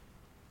mind.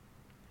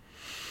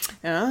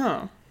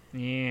 Oh.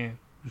 Yeah.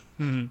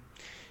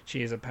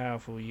 She is a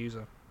powerful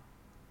user.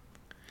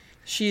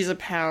 She's a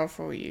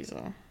powerful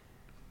user.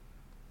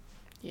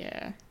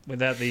 Yeah.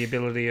 Without the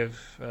ability of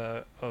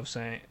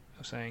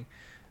saying,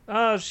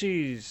 oh,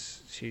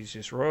 she's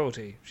just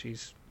royalty.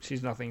 She's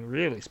nothing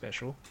really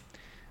special,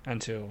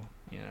 until,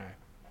 you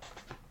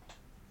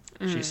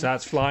know, she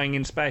starts flying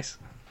in space.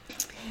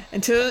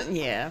 Until,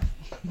 yeah.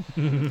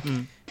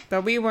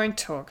 But we won't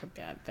talk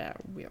about that,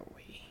 will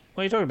we?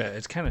 What are you talking about?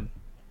 It's canon.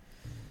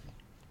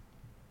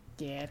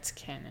 Yeah, it's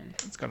canon.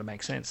 It's got to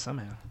make sense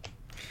somehow.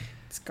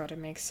 It's got to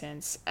make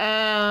sense.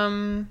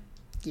 Yeah.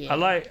 I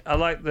like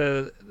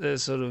the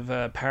sort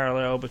of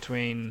parallel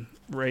between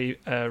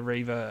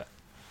Reva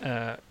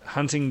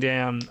hunting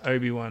down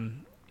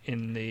Obi-Wan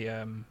in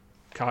the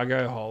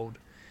cargo hold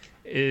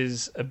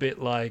is a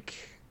bit like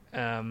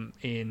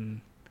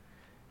in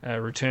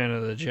Return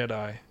of the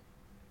Jedi,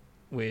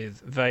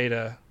 with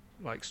Vader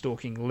like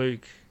stalking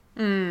Luke,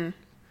 and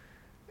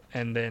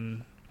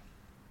then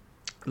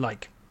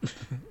like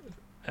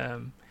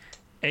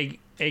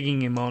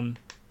egging him on,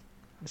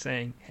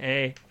 saying,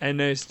 "Hey, I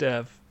know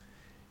stuff.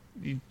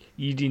 You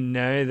didn't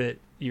know that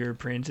your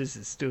apprentice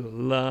is still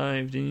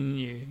alive, didn't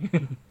you?"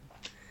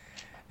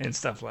 And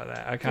stuff like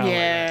that. I kind of like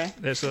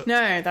that. That's what,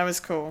 No, that was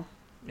cool.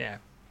 yeah,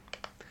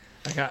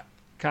 I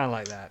kind of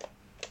like that.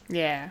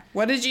 Yeah.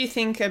 What did you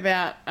think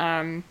about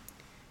Kumail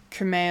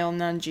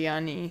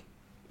Nanjiani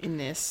in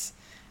this?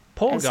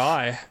 Poor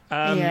guy.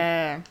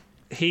 Yeah.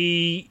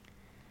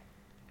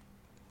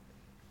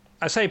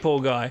 I say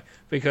poor guy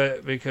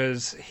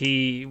because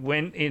he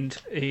went.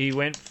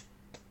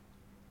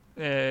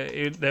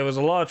 There was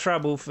a lot of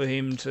trouble for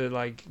him to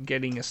like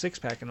getting a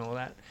six-pack and all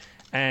that,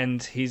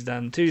 and he's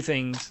done two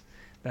things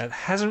that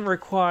hasn't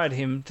required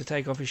him to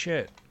take off his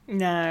shirt.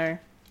 No.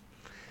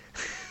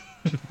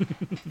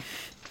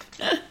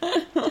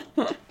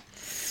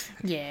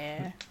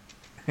 Yeah.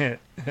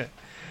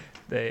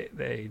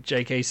 They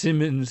J.K.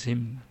 Simmons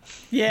him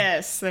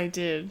Yes, they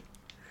did.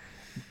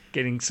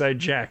 getting so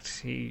jacked.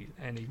 He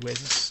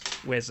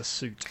wears a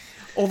suit.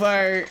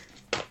 Although,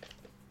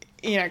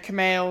 you know,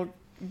 Kumail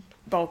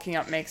bulking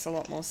up makes a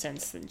lot more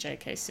sense than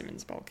J.K.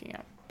 Simmons bulking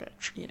up. But,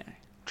 you know,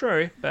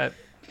 True, but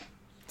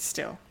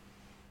still.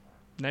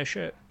 no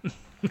shirt.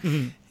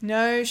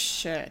 No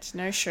shirt.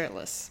 No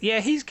shirtless. Yeah,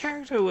 his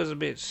character was a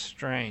bit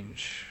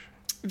strange.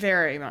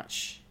 Very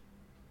much.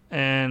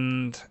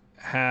 And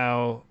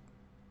how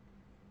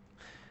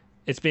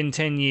it's been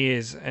 10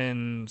 years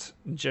and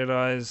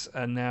Jedis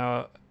are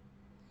now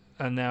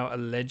a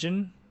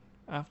legend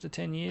after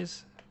 10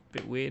 years.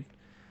 Bit weird.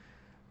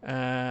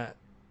 And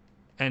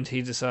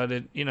he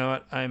decided, you know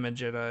what, I'm a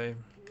Jedi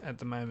at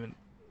the moment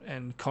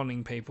and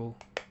conning people.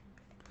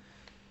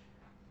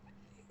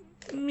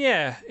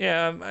 Yeah,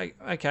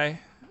 okay.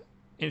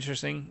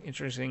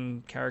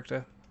 Interesting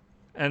character.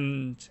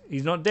 And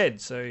he's not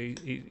dead, so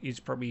he's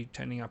probably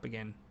turning up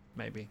again,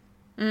 maybe.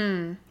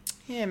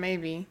 Yeah,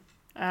 maybe.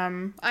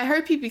 I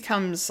hope he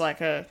becomes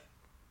like a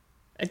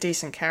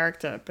decent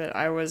character, but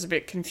I was a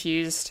bit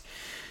confused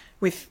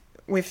with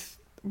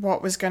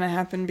what was going to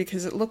happen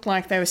because it looked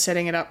like they were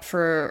setting it up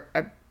for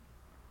a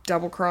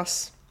double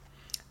cross.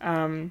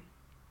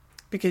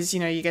 Because, you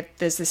know,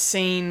 there's this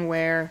scene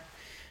where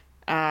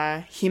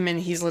him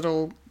and his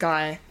little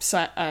guy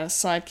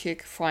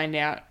sidekick find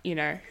out, you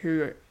know,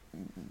 who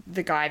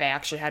the guy they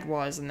actually had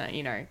was, and that,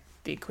 you know,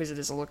 the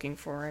Inquisitors are looking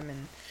for him,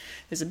 and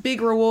there's a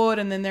big reward,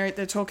 and then they're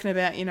talking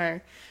about, you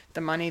know,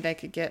 the money they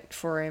could get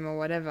for him or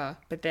whatever.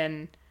 But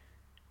then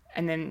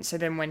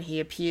when he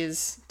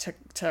appears to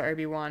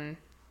Obi-Wan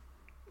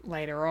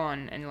later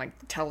on and like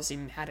tells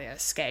him how to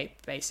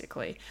escape,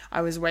 basically,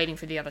 I was waiting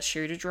for the other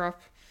shoe to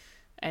drop,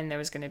 and there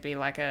was going to be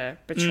like a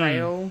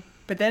betrayal,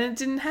 but then it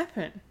didn't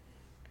happen.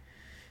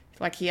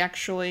 Like he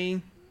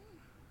actually,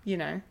 you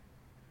know,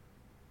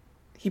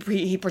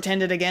 he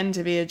pretended again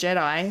to be a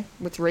Jedi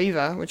with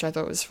Reva, which I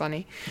thought was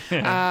funny.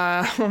 But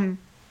yeah, Saw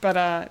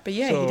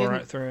he didn't.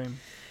 right through him.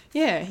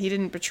 Yeah, he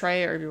didn't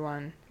betray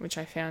Obi-Wan, which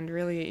I found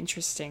really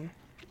interesting.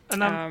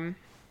 And I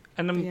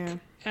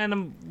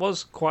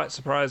was quite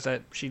surprised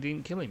that she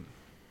didn't kill him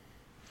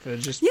for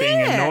just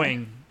being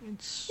annoying.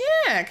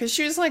 Yeah, because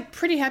she was like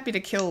pretty happy to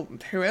kill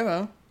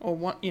whoever or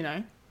what, you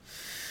know.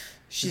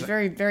 She's a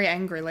very, very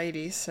angry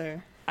lady,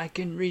 so. I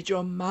can read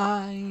your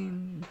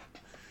mind.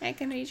 I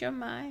can read your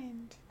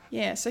mind.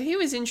 Yeah, so he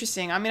was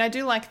interesting. I mean, I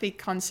do like the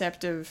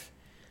concept of,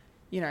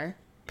 you know,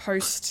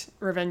 post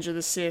Revenge of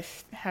the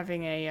Sith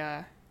having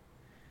a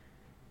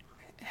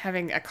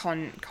having a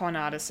con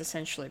artist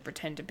essentially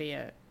pretend to be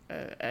a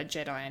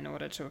Jedi in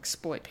order to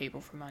exploit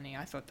people for money.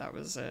 I thought that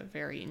was a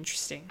very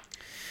interesting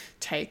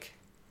take.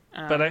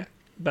 But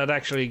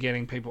actually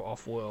getting people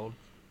off world.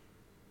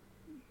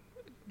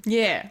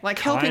 Yeah, like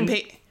helping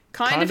people.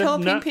 Kind of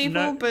helping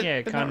people, but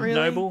kind not of really.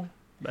 noble,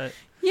 but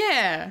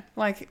yeah,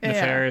 like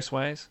nefarious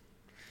ways.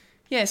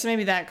 Yeah, so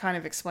maybe that kind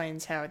of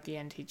explains how at the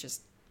end he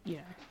just,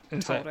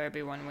 It's told like,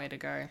 Obi-Wan where to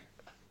go.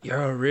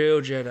 You're a real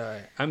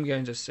Jedi. I'm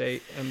going to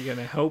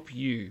help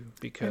you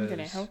because I'm going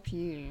to help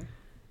you.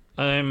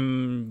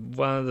 I'm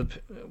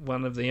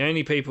one of the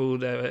only people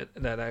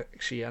that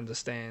actually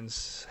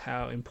understands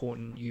how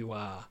important you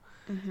are,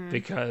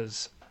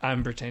 because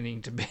I'm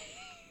pretending to be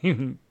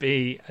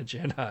a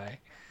Jedi.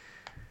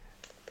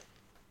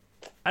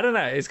 I don't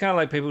know. It's kind of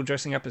like people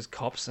dressing up as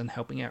cops and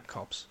helping out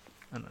cops.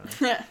 I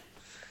don't know.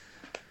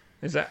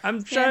 Is that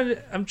I'm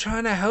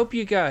trying to help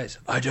you guys.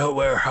 I don't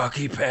wear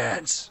hockey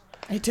pants.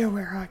 I do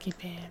wear hockey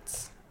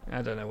pants.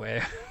 I don't know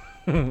where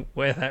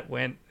that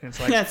went. It's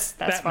like that's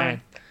Batman.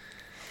 fine.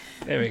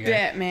 There we go.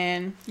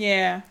 Batman.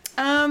 Yeah.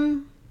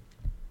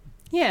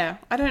 Yeah.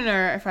 I don't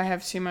know if I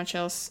have too much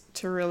else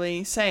to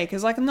really say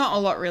because like not a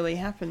lot really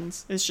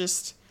happens. It's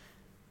just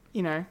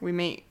we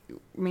meet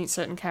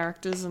certain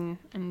characters and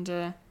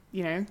the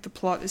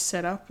plot is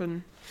set up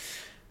and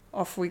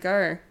off we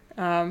go.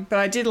 But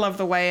I did love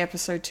the way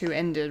episode 2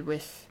 ended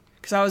with,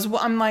 because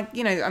I'm like,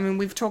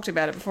 we've talked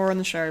about it before on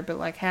the show, but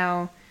like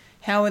how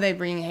are they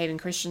bringing Hayden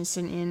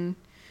Christensen in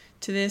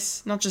to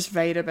this? Not just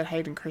Vader, but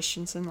Hayden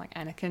Christensen, like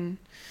Anakin,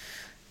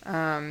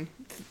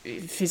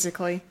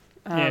 physically.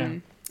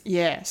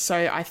 Yeah. So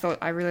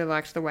I really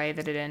liked the way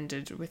that it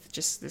ended with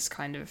just this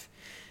kind of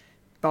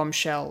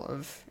bombshell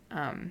of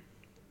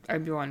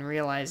Obi-Wan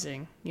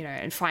realizing,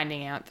 and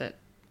finding out that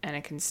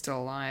Anakin's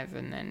still alive,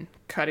 and then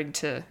cutting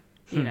to,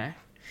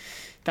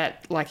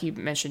 that, like you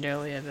mentioned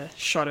earlier, the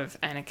shot of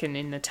Anakin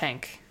in the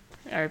tank,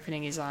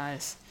 opening his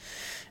eyes,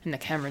 and the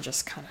camera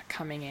just kind of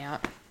coming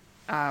out.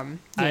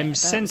 I'm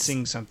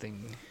sensing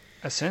something.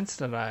 A sense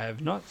that I have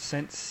not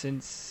sensed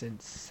since.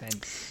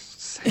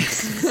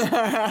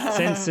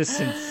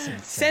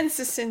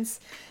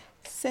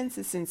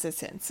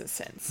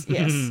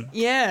 Yes.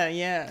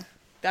 Yeah.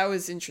 That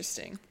was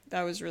interesting.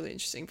 That was really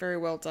interesting. Very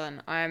well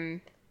done. I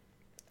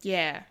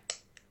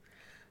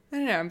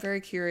don't know. I'm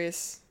very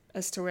curious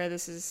as to where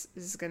this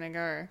is going to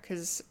go.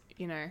 Because,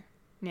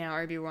 now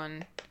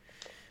Obi-Wan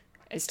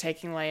is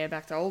taking Leia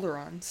back to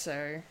Alderaan.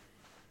 So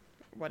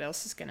what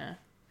else is going to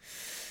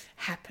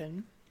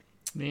happen?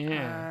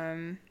 Yeah.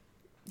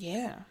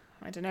 Yeah.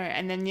 I don't know.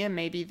 And then,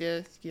 maybe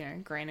the,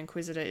 Grand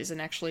Inquisitor isn't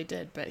actually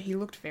dead. But he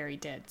looked very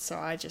dead. So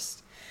I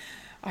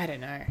don't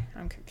know.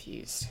 I'm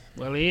confused.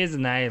 Well, he is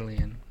an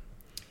alien.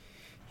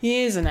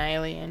 He is an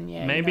alien,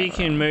 yeah. Maybe he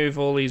can move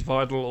all these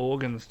vital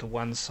organs to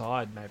one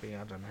side, maybe.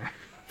 I don't know.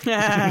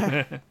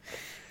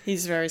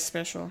 He's very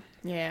special,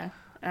 yeah.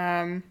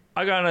 I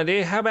got an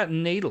idea. How about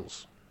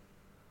needles?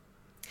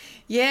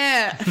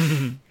 Yeah.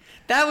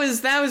 that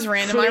was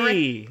random.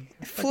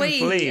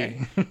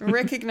 Flea. I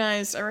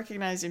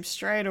recognized him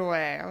straight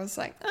away. I was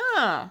like,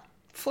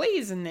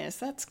 Flea's in this.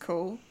 That's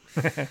cool.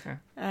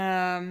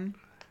 Yeah,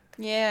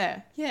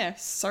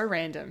 so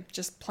random.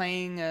 Just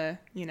playing a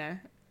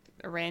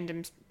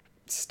random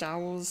Star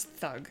Wars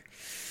thug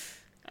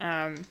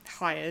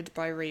hired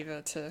by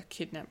Reva to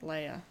kidnap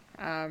Leia.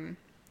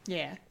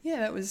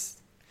 That was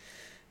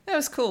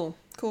cool.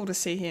 Cool to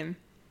see him.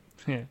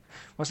 Yeah.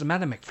 What's the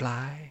matter,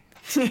 McFly?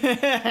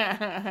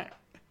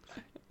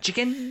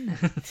 Chicken?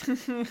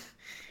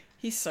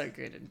 He's so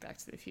good in Back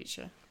to the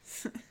Future.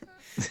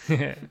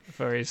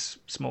 For his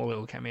small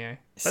little cameo.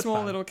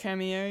 Little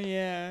cameo,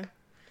 yeah.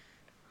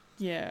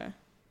 Yeah.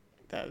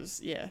 That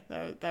was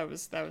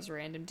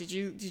random. Did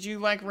you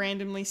like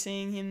randomly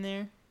seeing him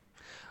there?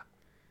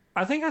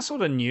 I think I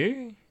sort of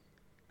knew.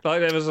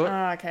 Like there was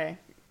okay.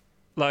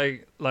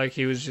 Like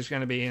he was just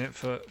going to be in it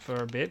for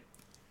a bit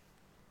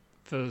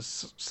for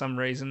some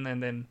reason,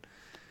 and then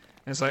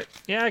it's like,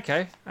 yeah,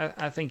 okay,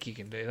 I think you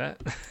can do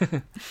that.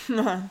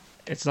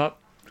 It's not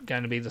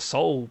going to be the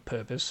sole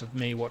purpose of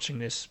me watching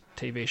this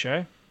TV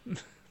show,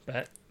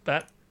 but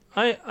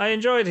I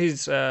enjoyed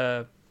his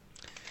little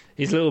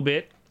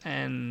bit,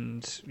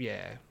 and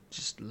yeah,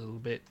 just a little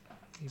bit.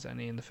 He's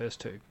only in the first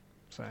two,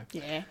 so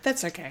yeah,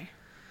 that's okay.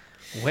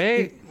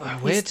 Where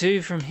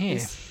to from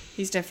here?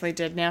 He's definitely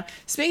dead now.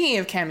 Speaking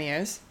of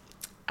cameos,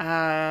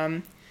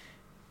 the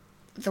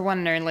one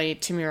and only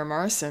Tamira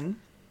Morrison,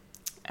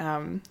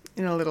 in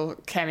a little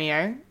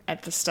cameo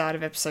at the start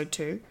of episode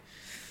 2.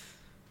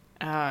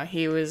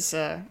 He was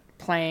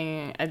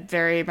playing a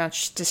very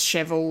much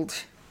disheveled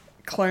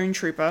clone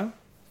trooper,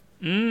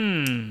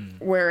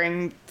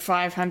 wearing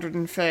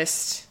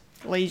 501st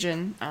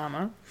Legion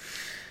armor.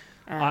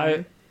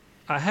 I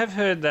have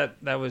heard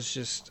that was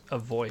just a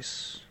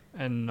voice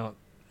and not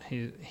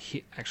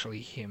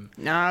actually him.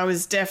 No, it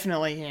was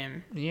definitely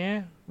him.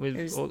 Yeah,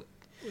 with all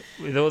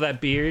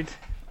that beard.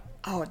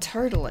 Oh,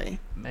 totally.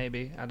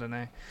 Maybe, I don't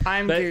know.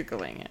 I'm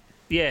Googling it.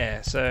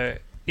 Yeah, so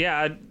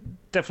yeah,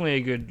 definitely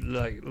a good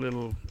like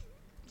little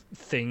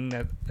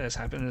thing that's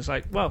happened. It's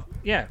like, well,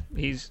 yeah,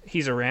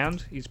 he's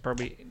around.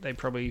 They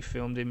probably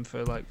filmed him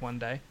for like one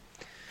day.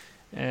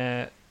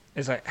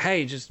 It's like,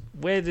 hey, just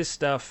wear this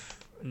stuff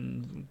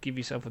and give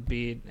yourself a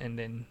beard, and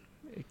then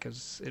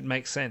because it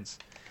makes sense.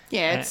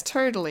 Yeah, it's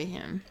totally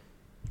him.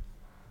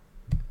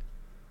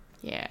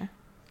 Yeah.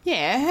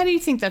 Yeah, how do you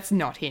think that's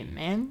not him,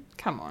 man?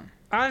 Come on.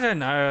 I don't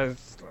know. I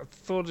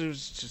thought it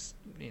was just,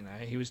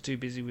 he was too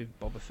busy with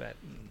Boba Fett.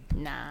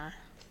 Nah.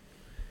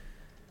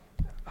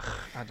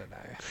 I don't know.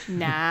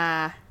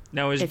 Nah.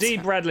 No, it was D.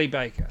 Bradley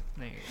Baker.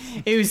 There you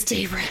go. It was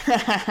D.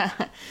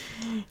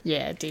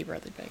 Yeah, D.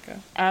 Bradley Baker.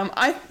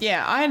 I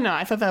don't know.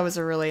 I thought that was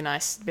a really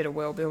nice bit of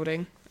world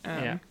building.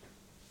 Yeah.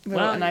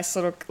 A nice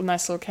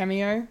little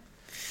cameo.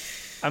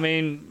 I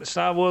mean,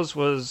 Star Wars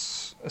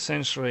was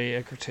essentially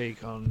a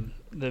critique on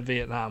the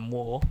Vietnam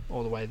War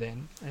all the way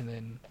then,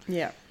 and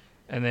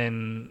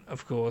then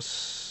of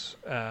course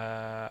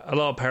a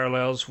lot of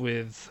parallels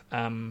with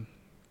Clone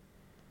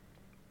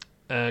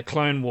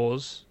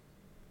Wars,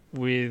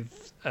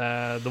 with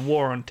the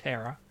War on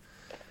Terror,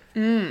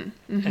 and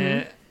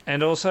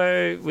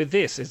also with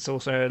this, it's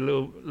also a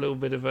little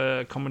bit of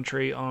a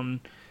commentary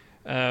on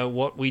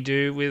what we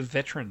do with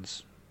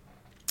veterans.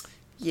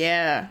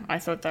 Yeah, I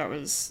thought that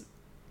was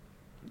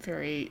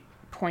very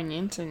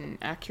poignant and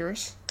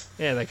accurate.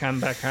 Yeah, they come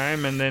back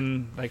home and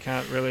then they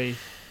can't really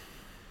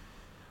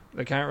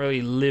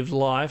live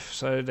life,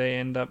 so they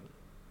end up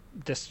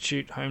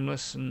destitute,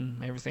 homeless,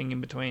 and everything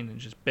in between, and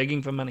just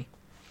begging for money.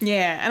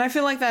 Yeah, and I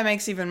feel like that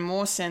makes even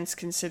more sense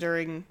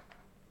considering,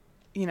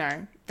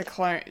 the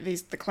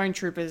clone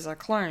troopers are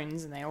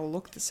clones and they all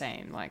look the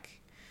same.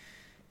 Like,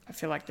 I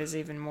feel like there's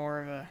even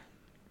more of a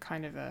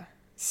kind of a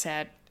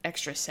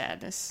extra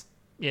sadness.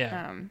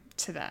 Yeah.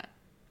 To that.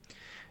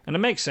 And it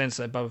makes sense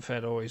that Boba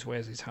Fett always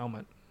wears his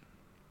helmet.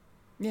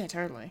 Yeah,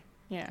 totally.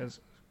 Yeah.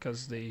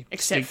 Because the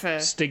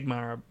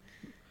stigma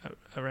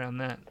around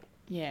that.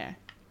 Yeah.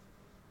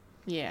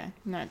 Yeah,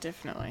 no,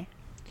 definitely.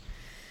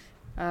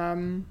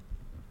 Yeah.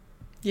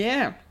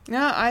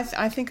 No,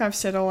 I think I've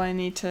said all I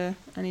need to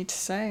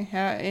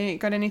say.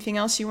 Got anything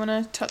else you want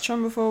to touch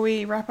on before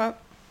we wrap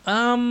up?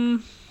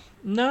 No,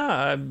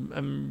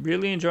 I'm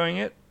really enjoying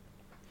it.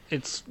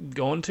 It's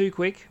gone too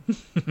quick.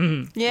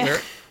 Yeah.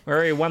 We're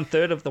already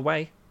 1/3 of the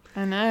way.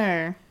 I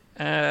know.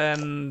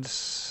 And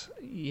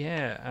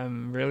yeah,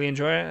 I'm really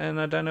enjoying it,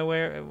 and I don't know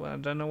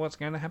what's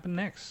going to happen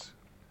next.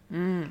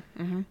 Me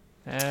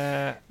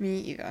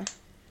either.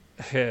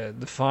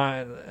 The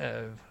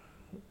fire.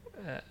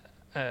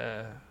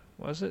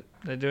 Was it?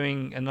 They're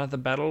doing another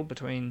battle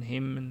between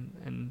him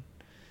and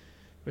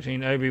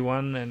between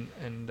Obi-Wan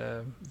and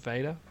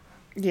Vader.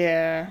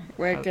 Yeah,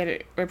 we're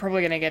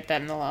probably gonna get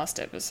that in the last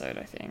episode,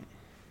 I think.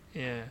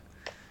 Yeah.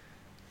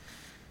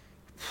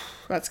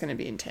 That's gonna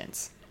be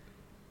intense.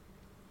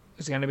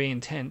 It's gonna be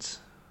intense.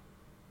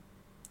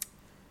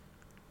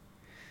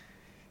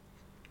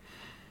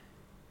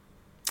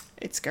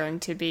 It's going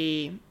to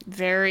be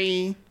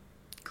very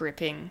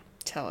gripping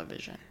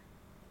television.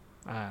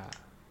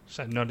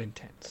 So not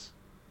intense.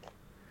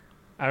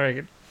 I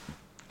reckon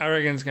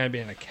it's going to be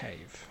in a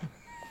cave.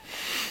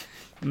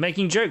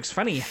 Making jokes,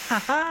 funny. Ha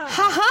ha!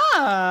 Ha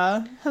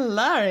ha!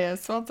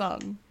 Hilarious. Well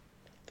done.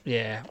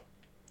 Yeah.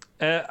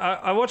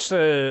 I watched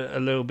a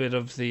little bit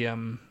of the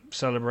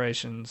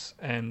celebrations,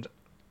 and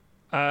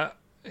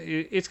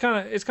it's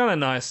kind of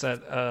nice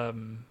that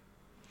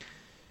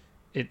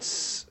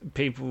it's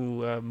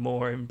people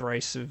more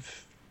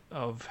embracive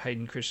of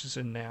Hayden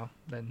Christensen now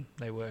than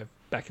they were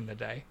back in the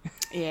day.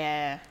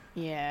 Yeah,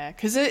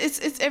 because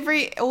it's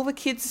all the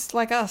kids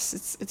like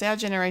us. It's our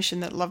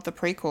generation that love the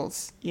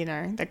prequels.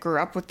 That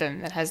grew up with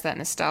them. That has that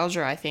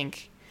nostalgia. I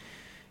think,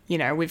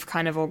 we've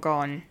kind of all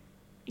gone,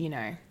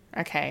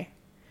 okay,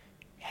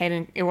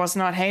 it was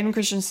not Hayden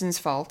Christensen's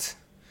fault.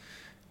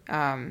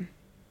 It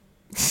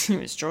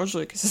was George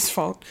Lucas's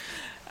fault.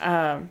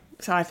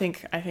 So I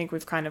think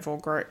we've kind of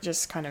all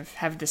just kind of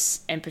have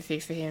this empathy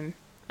for him.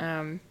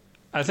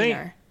 I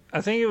think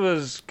it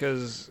was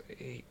because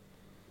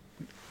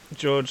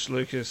George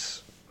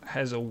Lucas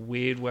has a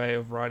weird way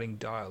of writing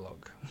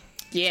dialogue.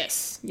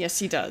 Yes,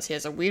 he does. He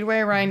has a weird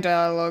way of writing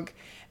dialogue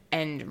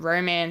and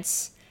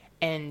romance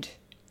and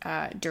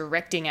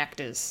directing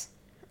actors.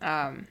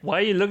 Why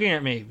are you looking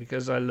at me?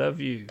 Because I love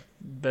you,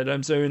 but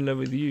I'm so in love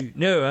with you.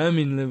 No, I'm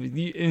in love with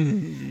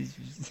you.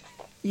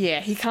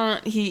 Yeah, he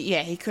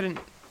couldn't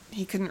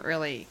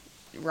really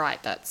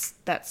write that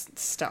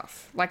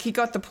stuff. Like, he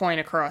got the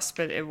point across,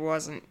 but it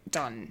wasn't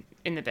done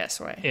in the best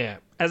way. Yeah.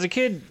 As a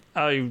kid,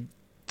 I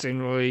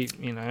didn't really,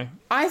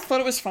 I thought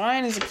it was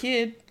fine as a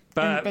kid,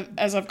 but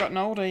as I've gotten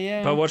older,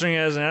 yeah. But watching it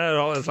as an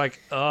adult, it's like,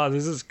 oh,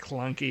 this is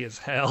clunky as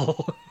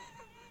hell.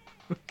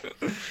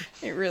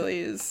 It really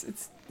is.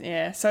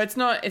 So I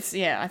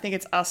think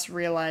it's us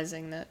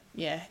realizing that,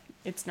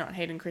 it's not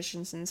Hayden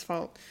Christensen's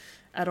fault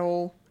at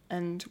all,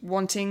 and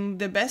wanting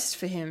the best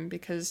for him,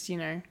 because,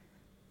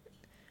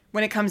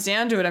 when it comes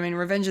down to it, I mean,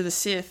 Revenge of the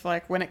Sith,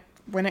 like, when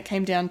it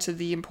came down to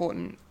the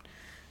important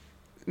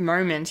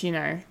moment,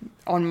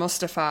 on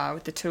Mustafar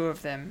with the two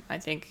of them, I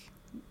think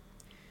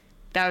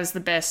that was the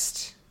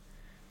best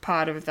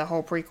part of the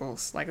whole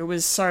prequels. Like,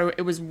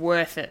 it was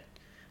worth it,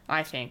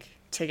 I think,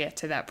 to get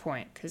to that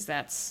point, because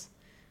that's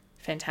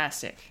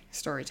fantastic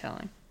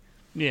storytelling.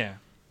 Yeah.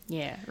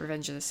 Yeah,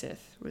 Revenge of the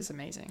Sith was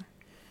amazing.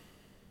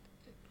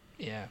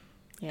 Yeah.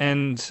 Yeah.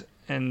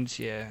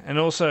 And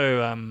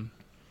also,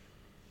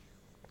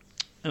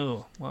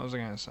 what was I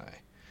going to say?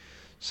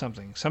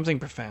 Something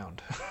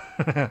profound.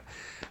 Yeah,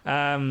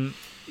 and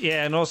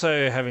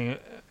also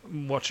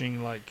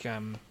watching like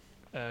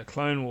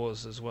Clone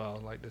Wars as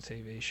well, like the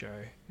TV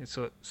show. It's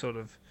sort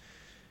of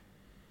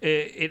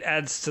it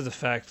adds to the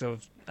fact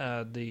of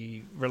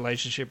the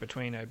relationship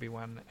between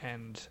Obi-Wan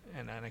and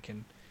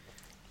Anakin.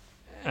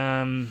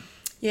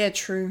 Yeah,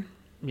 true.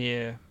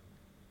 Yeah,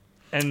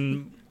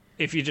 and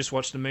if you just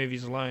watch the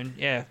movies alone,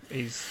 yeah,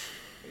 he's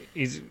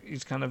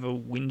kind of a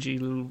whingy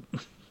little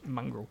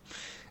mongrel.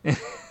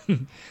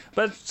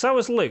 But so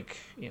was Luke,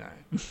 you know.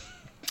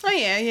 Oh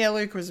yeah,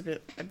 Luke was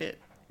a bit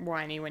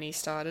whiny when he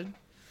started.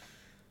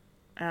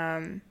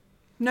 No,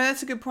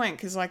 that's a good point,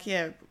 because like,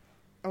 yeah,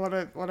 a lot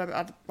of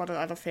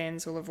other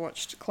fans will have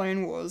watched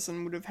Clone Wars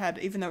and would have had,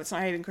 even though it's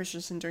not Hayden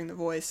Christensen doing the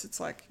voice, it's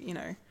like, you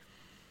know,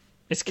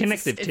 it's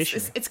connective tissue.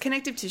 It's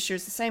connective tissue.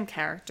 It's the same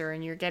character,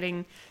 and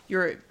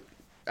you're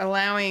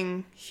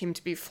allowing him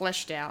to be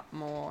fleshed out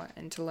more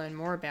and to learn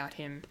more about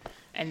him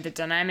and the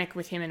dynamic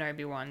with him and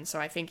Obi-Wan. So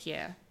I think,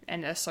 yeah,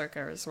 and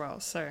Ahsoka as well.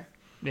 So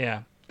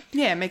yeah,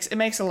 it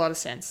makes a lot of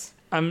sense.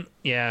 I'm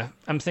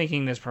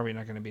thinking there's probably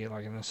not going to be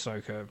like an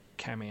Ahsoka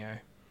cameo.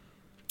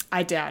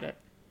 I doubt it.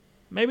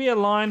 Maybe a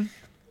line.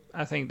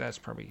 I think that's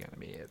probably going to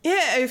be it.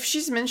 Yeah, if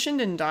she's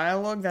mentioned in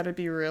dialogue, that'd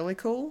be really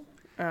cool.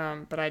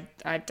 But I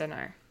don't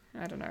know.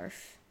 I don't know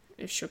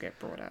if she'll get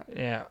brought up.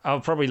 Yeah,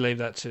 I'll probably leave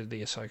that to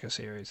the Ahsoka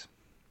series.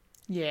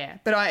 Yeah,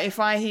 but if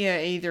I hear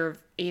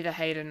either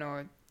Hayden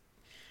or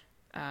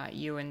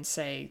Ewan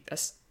say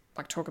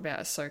like talk about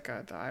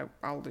Ahsoka,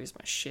 I'll lose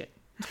my shit.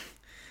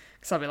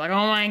 Because I'll be like,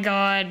 oh my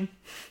god,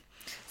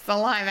 it's the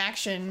live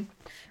action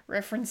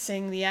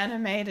referencing the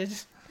animated.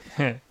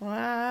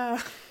 Wow.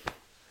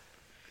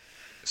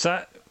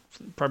 So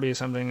probably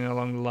something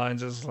along the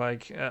lines of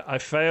like, I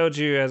failed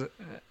you as a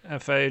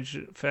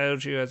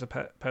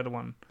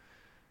Padawan,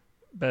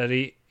 but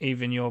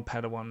even your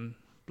Padawan,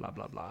 blah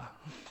blah blah.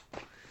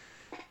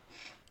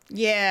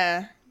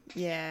 Yeah.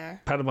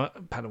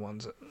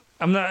 Padawans.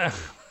 I'm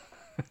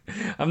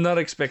not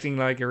expecting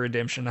like a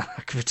redemption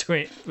arc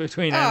between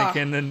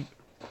Anakin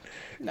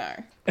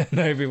and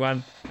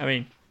Obi-Wan. I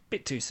mean,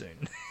 bit too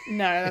soon.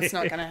 No, that's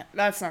not gonna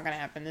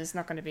happen. There's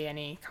not gonna be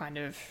any kind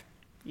of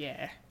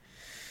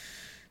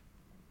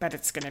but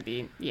it's gonna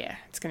be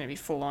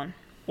full on.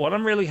 What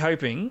I'm really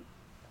hoping,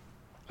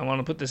 I want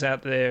to put this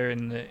out there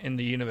in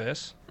the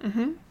universe.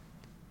 Mm-hmm.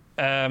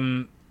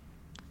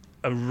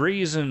 A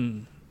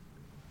reason.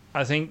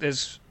 I think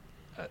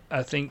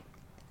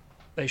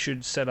they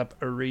should set up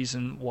a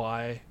reason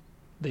why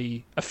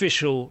the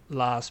official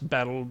last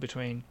battle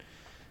between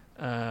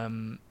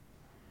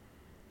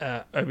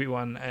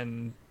Obi-Wan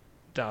and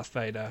Darth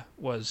Vader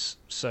was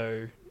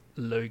so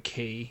low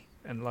key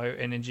and low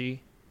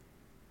energy.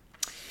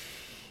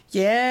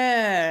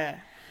 Yeah.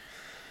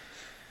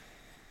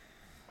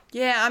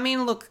 Yeah, I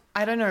mean, look,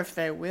 I don't know if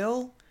they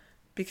will,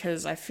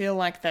 because I feel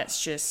like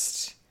that's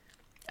just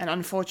an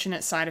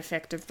unfortunate side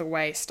effect of the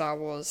way Star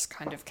Wars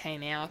kind of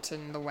came out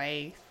and the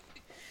way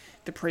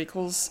the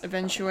prequels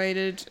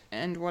eventuated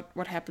and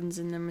what happens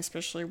in them,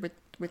 especially with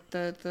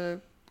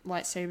the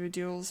lightsaber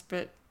duels.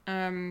 But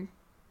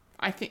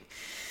I think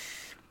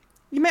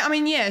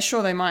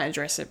sure, they might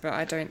address it, but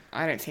I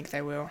don't think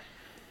they will.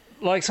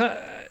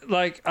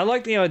 I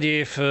like the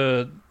idea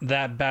for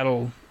that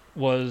battle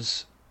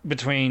was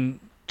between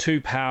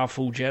two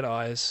powerful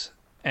Jedis,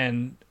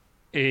 and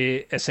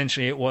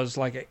essentially it was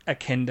like a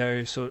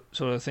kendo sort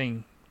of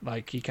thing.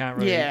 Like, you can't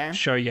really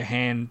show your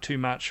hand too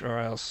much, or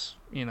else,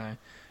 you know,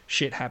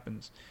 shit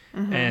happens.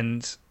 Mm-hmm.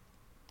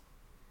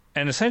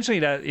 And essentially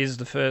that is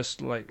the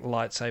first like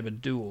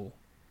lightsaber duel,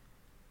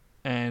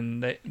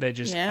 and they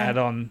just add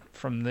on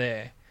from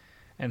there,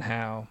 and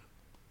how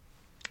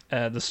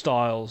the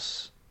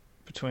styles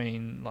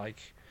between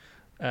like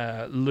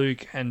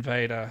Luke and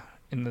Vader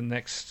in the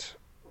next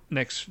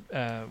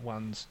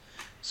ones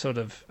sort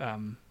of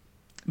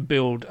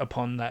build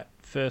upon that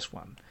first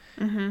one.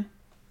 Mm-hmm.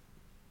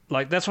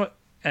 Like, that's what,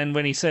 and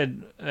when he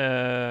said,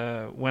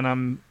 when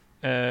I'm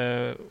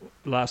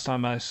last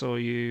time I saw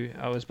you,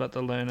 I was but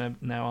the learner,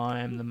 now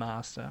I am the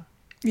master.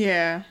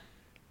 Yeah.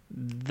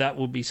 That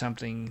will be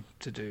something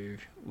to do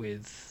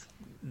with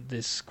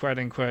this quote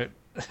unquote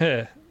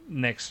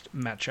next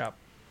matchup,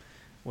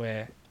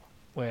 where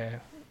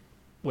we're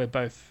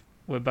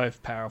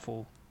both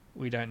powerful.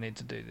 We don't need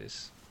to do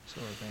this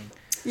sort of thing.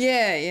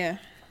 Yeah.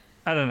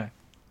 I don't know.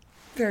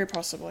 Very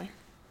possibly.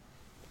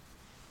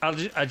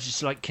 I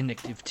just like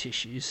connective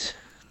tissues.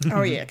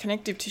 Oh yeah,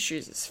 connective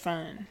tissues is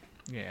fun.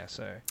 Yeah,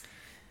 so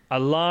a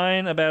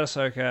line about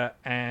Ahsoka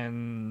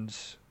and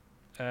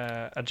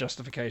a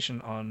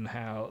justification on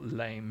how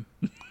lame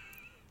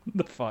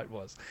the fight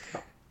was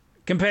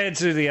compared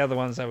to the other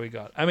ones that we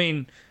got. I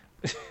mean,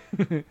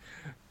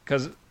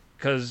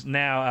 Because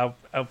now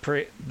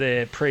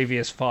their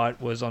previous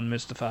fight was on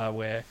Mustafar,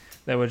 where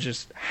they were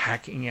just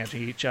hacking at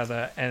each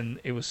other, and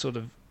it was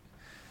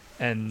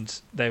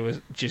and they were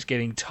just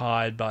getting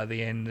tired by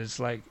the end. It's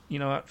like, you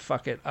know what,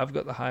 fuck it, I've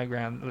got the high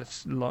ground,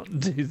 let's not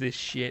do this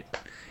shit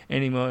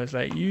anymore. It's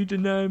like, you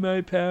deny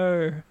my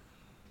power.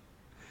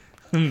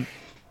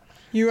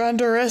 You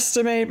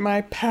underestimate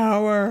my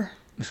power.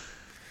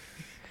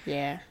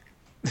 Yeah.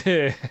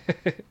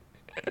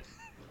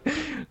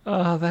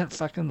 Oh, that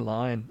fucking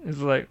line. It's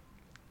like,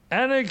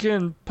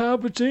 Anakin,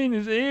 Palpatine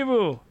is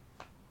evil.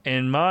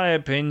 In my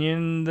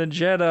opinion, the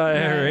Jedi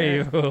are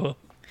evil.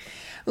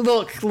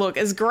 Look,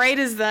 as great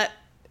as that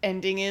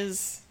ending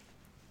is,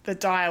 the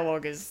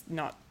dialogue is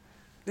not.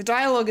 The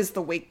dialogue is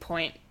the weak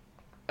point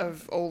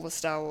of all the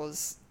Star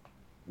Wars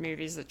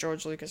movies that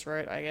George Lucas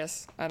wrote, I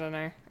guess. I don't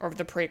know. Or of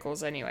the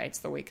prequels, anyway. It's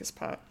the weakest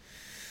part.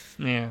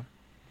 Yeah.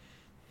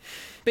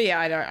 But yeah,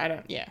 I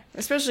don't, yeah.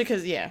 Especially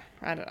because, yeah,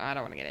 I don't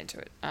want to get into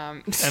it.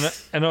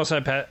 And also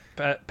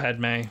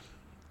Padme.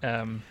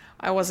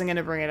 I wasn't going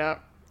to bring it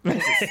up.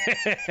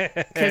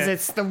 Because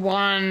it's the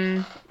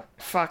one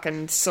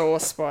fucking sore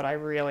spot I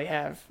really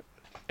have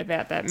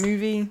about that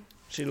movie.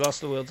 She lost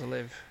the will to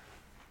live.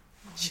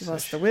 She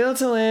lost the will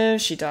to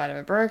live, she died of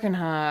a broken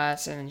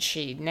heart, and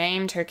she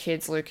named her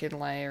kids Luke and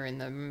Leia in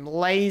the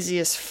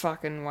laziest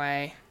fucking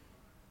way.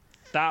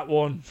 That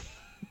one.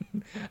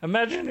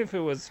 Imagine if it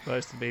was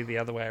supposed to be the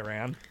other way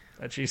around.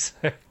 That she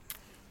said.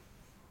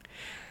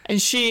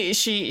 And she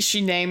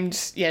named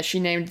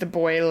the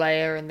boy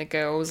Leia and the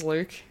girls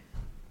Luke.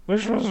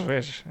 Which was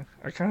which?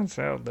 I can't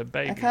tell. The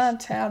babies. I can't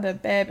tell the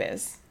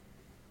babies.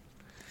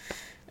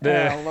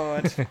 The... Oh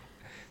Lord.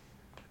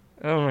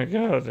 Oh my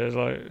God! There's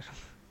like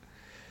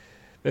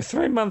the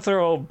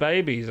 3-month-old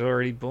babies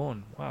already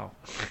born. Wow.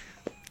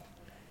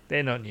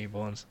 They're not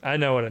newborns. I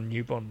know what a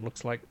newborn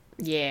looks like.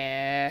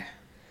 Yeah.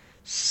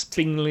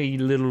 Spindly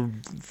little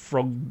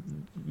frog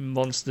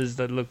monsters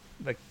that look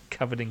like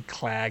covered in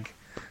clag.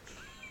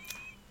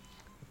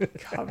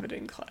 Covered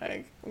in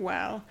clag.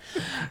 Wow.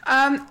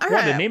 What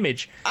an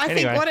image. I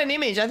think what an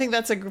image. I think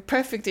that's a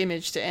perfect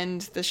image to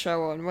end the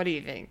show on. What do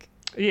you think?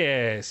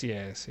 Yes.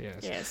 Yes.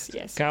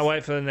 Can't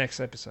wait for the next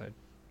episode.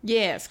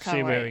 Yes, can't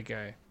See wait. where we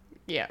go.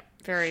 Yeah,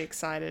 very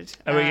excited.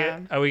 Are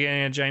we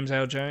getting a James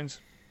Earl Jones?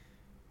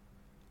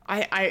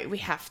 We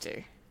have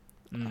to.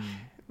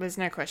 There's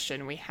no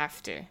question. We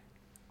have to.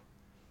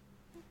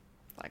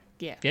 Like,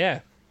 yeah. Yeah.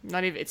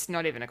 It's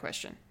not even a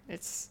question.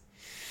 It's,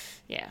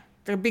 yeah.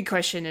 The big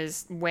question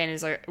is when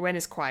is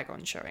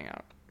Qui-Gon showing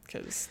up?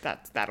 Because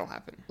that'll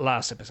happen.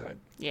 Last episode.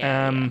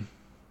 Yeah.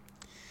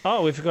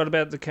 Oh, we forgot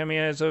about the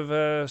cameos of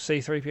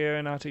C-3PO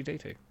and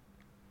R2-D2.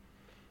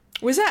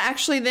 Was that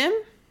actually them?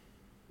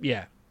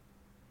 Yeah.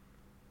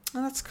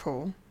 Oh, that's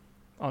cool.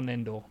 On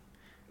Endor.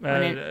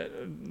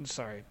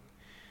 Sorry.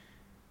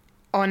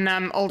 On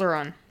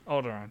Alderaan.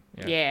 Alderaan.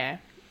 Yeah.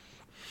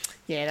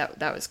 Yeah,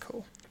 that was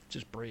cool.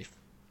 Just brief.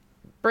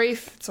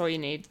 That's all you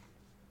need.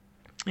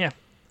 Yeah.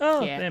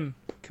 Oh, Yeah. them.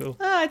 Cool.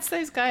 Oh, it's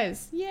those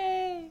guys.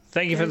 Yay.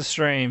 Thank you for the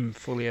stream,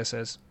 Fulia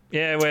says.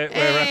 Yeah, we're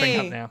wrapping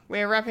up now.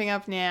 We're wrapping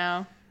up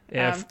now.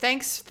 Yeah.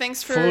 Thanks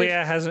for...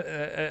 Fulia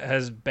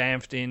has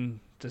bamfed in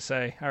to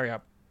say, hurry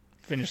up,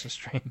 finish the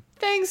stream.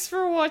 Thanks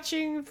for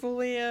watching,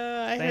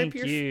 Fulia. Thank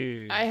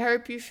you. I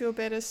hope you feel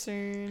better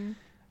soon.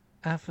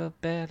 I feel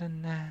better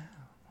now.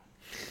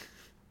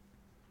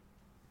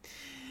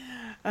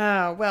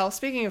 Well,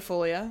 speaking of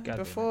Fulia,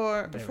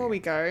 before we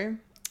go,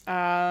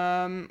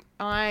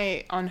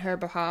 I, on her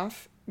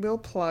behalf, will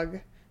plug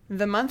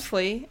the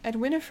monthly at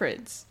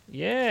Winifred's.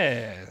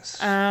 Yes.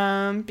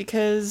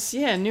 Because,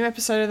 new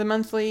episode of the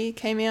monthly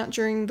came out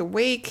during the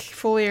week.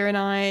 Fulia and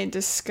I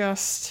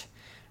discussed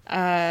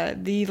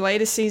the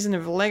latest season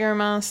of Lego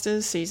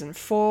Masters, Season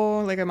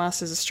 4, Lego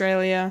Masters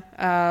Australia.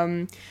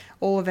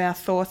 All of our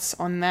thoughts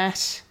on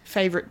that.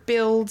 Favourite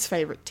builds,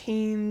 favourite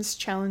teams,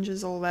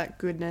 challenges, all that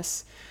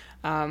goodness.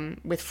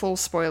 With full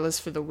spoilers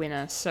for the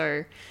winner.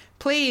 So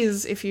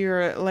please, if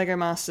you're a Lego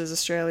Masters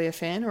Australia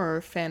fan or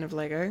a fan of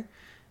Lego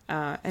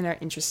and are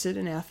interested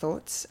in our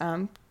thoughts,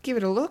 give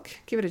it a look,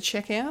 give it a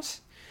check out,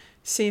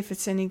 see if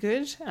it's any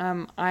good.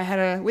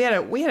 We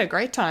had a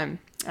great time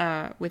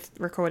with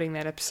recording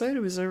that episode.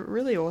 It was a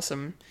really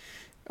awesome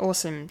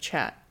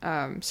chat.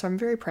 So I'm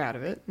very proud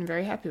of it and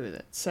very happy with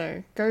it.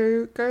 So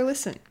go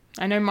listen.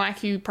 I know,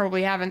 Mike, you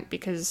probably haven't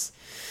because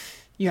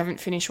you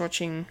haven't finished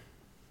watching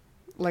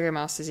Lego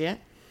Masters yet.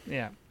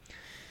 Yeah.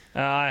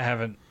 I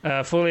haven't.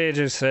 Fulia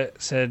just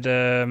said,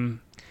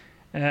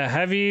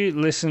 have you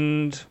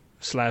listened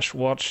 /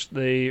 watched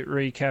the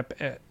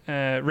recap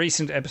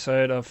recent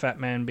episode of Fat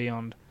Man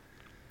Beyond?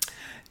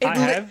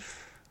 I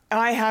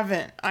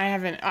haven't.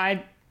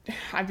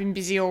 I've been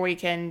busy all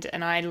weekend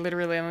and I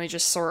literally only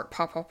just saw it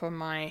pop up on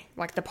my,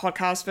 like the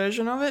podcast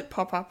version of it,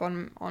 pop up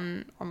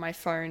on my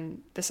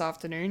phone this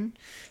afternoon.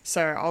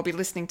 So I'll be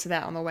listening to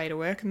that on the way to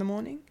work in the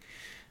morning.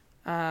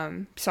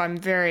 So I'm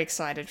very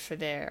excited for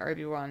their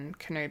Obi-Wan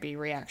Kenobi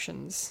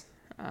reactions.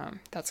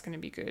 That's going to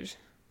be good.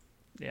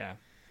 Yeah.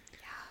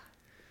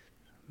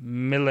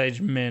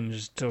 middle-aged men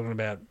just talking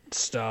about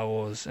Star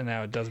Wars and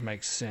how it does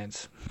make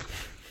sense.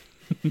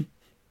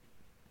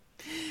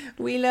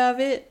 We love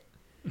it.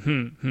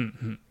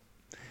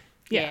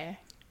 Yeah.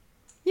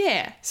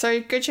 Yeah.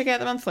 So go check out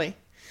the monthly.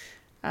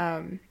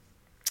 And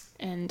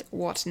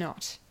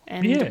whatnot.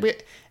 And Yeah.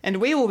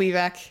 we will be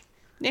back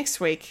next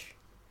week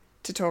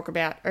to talk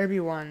about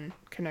Obi-Wan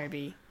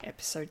Kenobi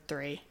Episode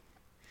 3.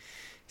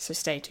 So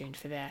stay tuned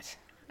for that.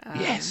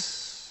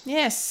 Yes.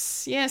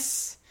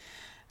 Yes.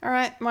 All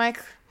right,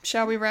 Mike,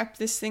 shall we wrap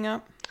this thing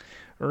up?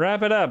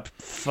 Wrap it up,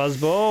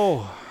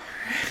 fuzzball.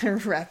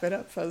 Wrap it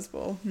up,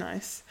 Fuzzball.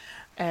 Nice.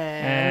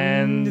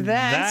 And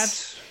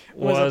that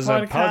was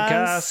a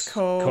podcast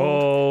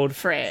called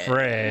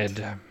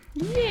Fred.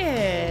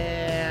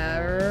 Yeah.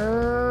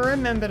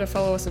 Remember to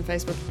follow us on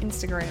Facebook,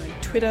 Instagram,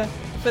 and Twitter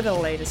for the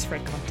latest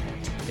Fred content.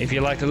 If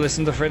you like to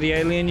listen to Fred the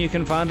Alien, you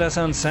can find us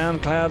on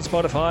SoundCloud,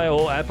 Spotify,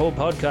 or Apple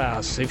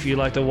Podcasts. If you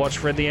like to watch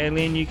Fred the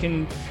Alien, you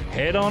can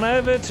head on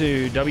over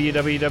to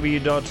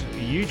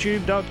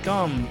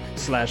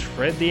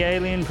www.youtube.com/Fred the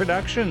Alien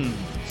Productions.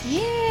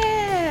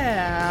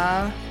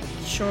 Yeah.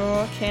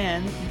 Sure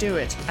can do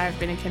it. I've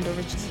been a Kendall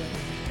Richardson.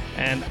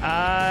 And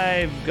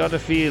I've got a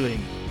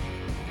feeling.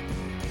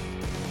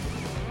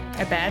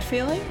 A bad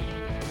feeling?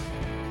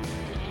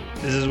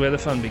 This is where the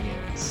fun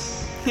begins.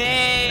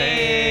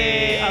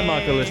 Hey! I'm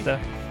Michael Lister.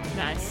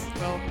 Nice.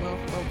 Well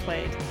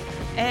played.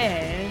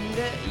 And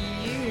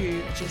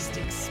you just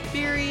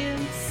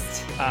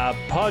experienced A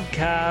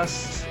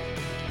podcast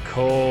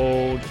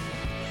called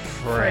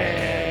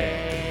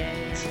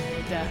Fred.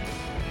 Yeah.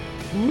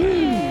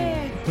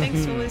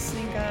 Thanks for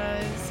listening,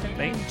 guys. Hope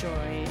you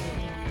enjoyed.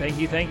 Thank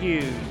you. Thank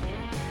you.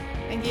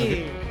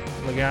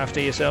 Look after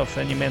yourself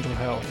and your mental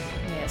health.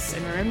 Yes,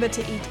 and remember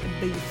to eat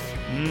beef.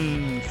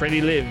 Freddy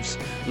lives,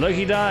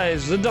 Loki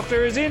dies, the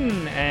Doctor is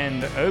in,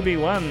 and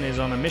Obi-Wan is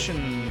on a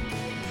mission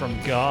from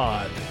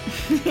God.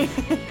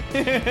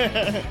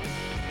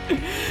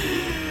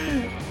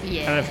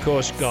 Yeah. And of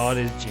course, God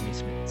is Jimmy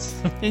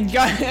Smits.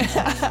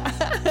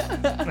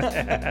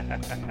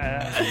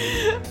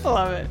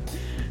 Love it.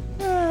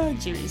 Oh,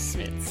 Jimmy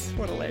Smits.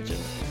 What a legend.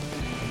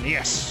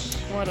 Yes.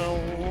 What a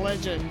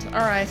legend.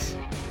 All right.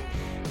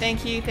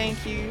 Thank you.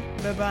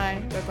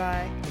 Bye-bye.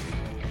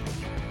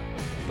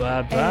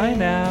 Bye-bye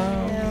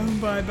now.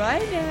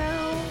 Bye-bye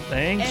now.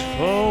 Thanks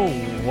for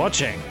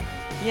watching.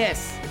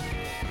 Yes.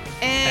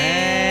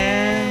 And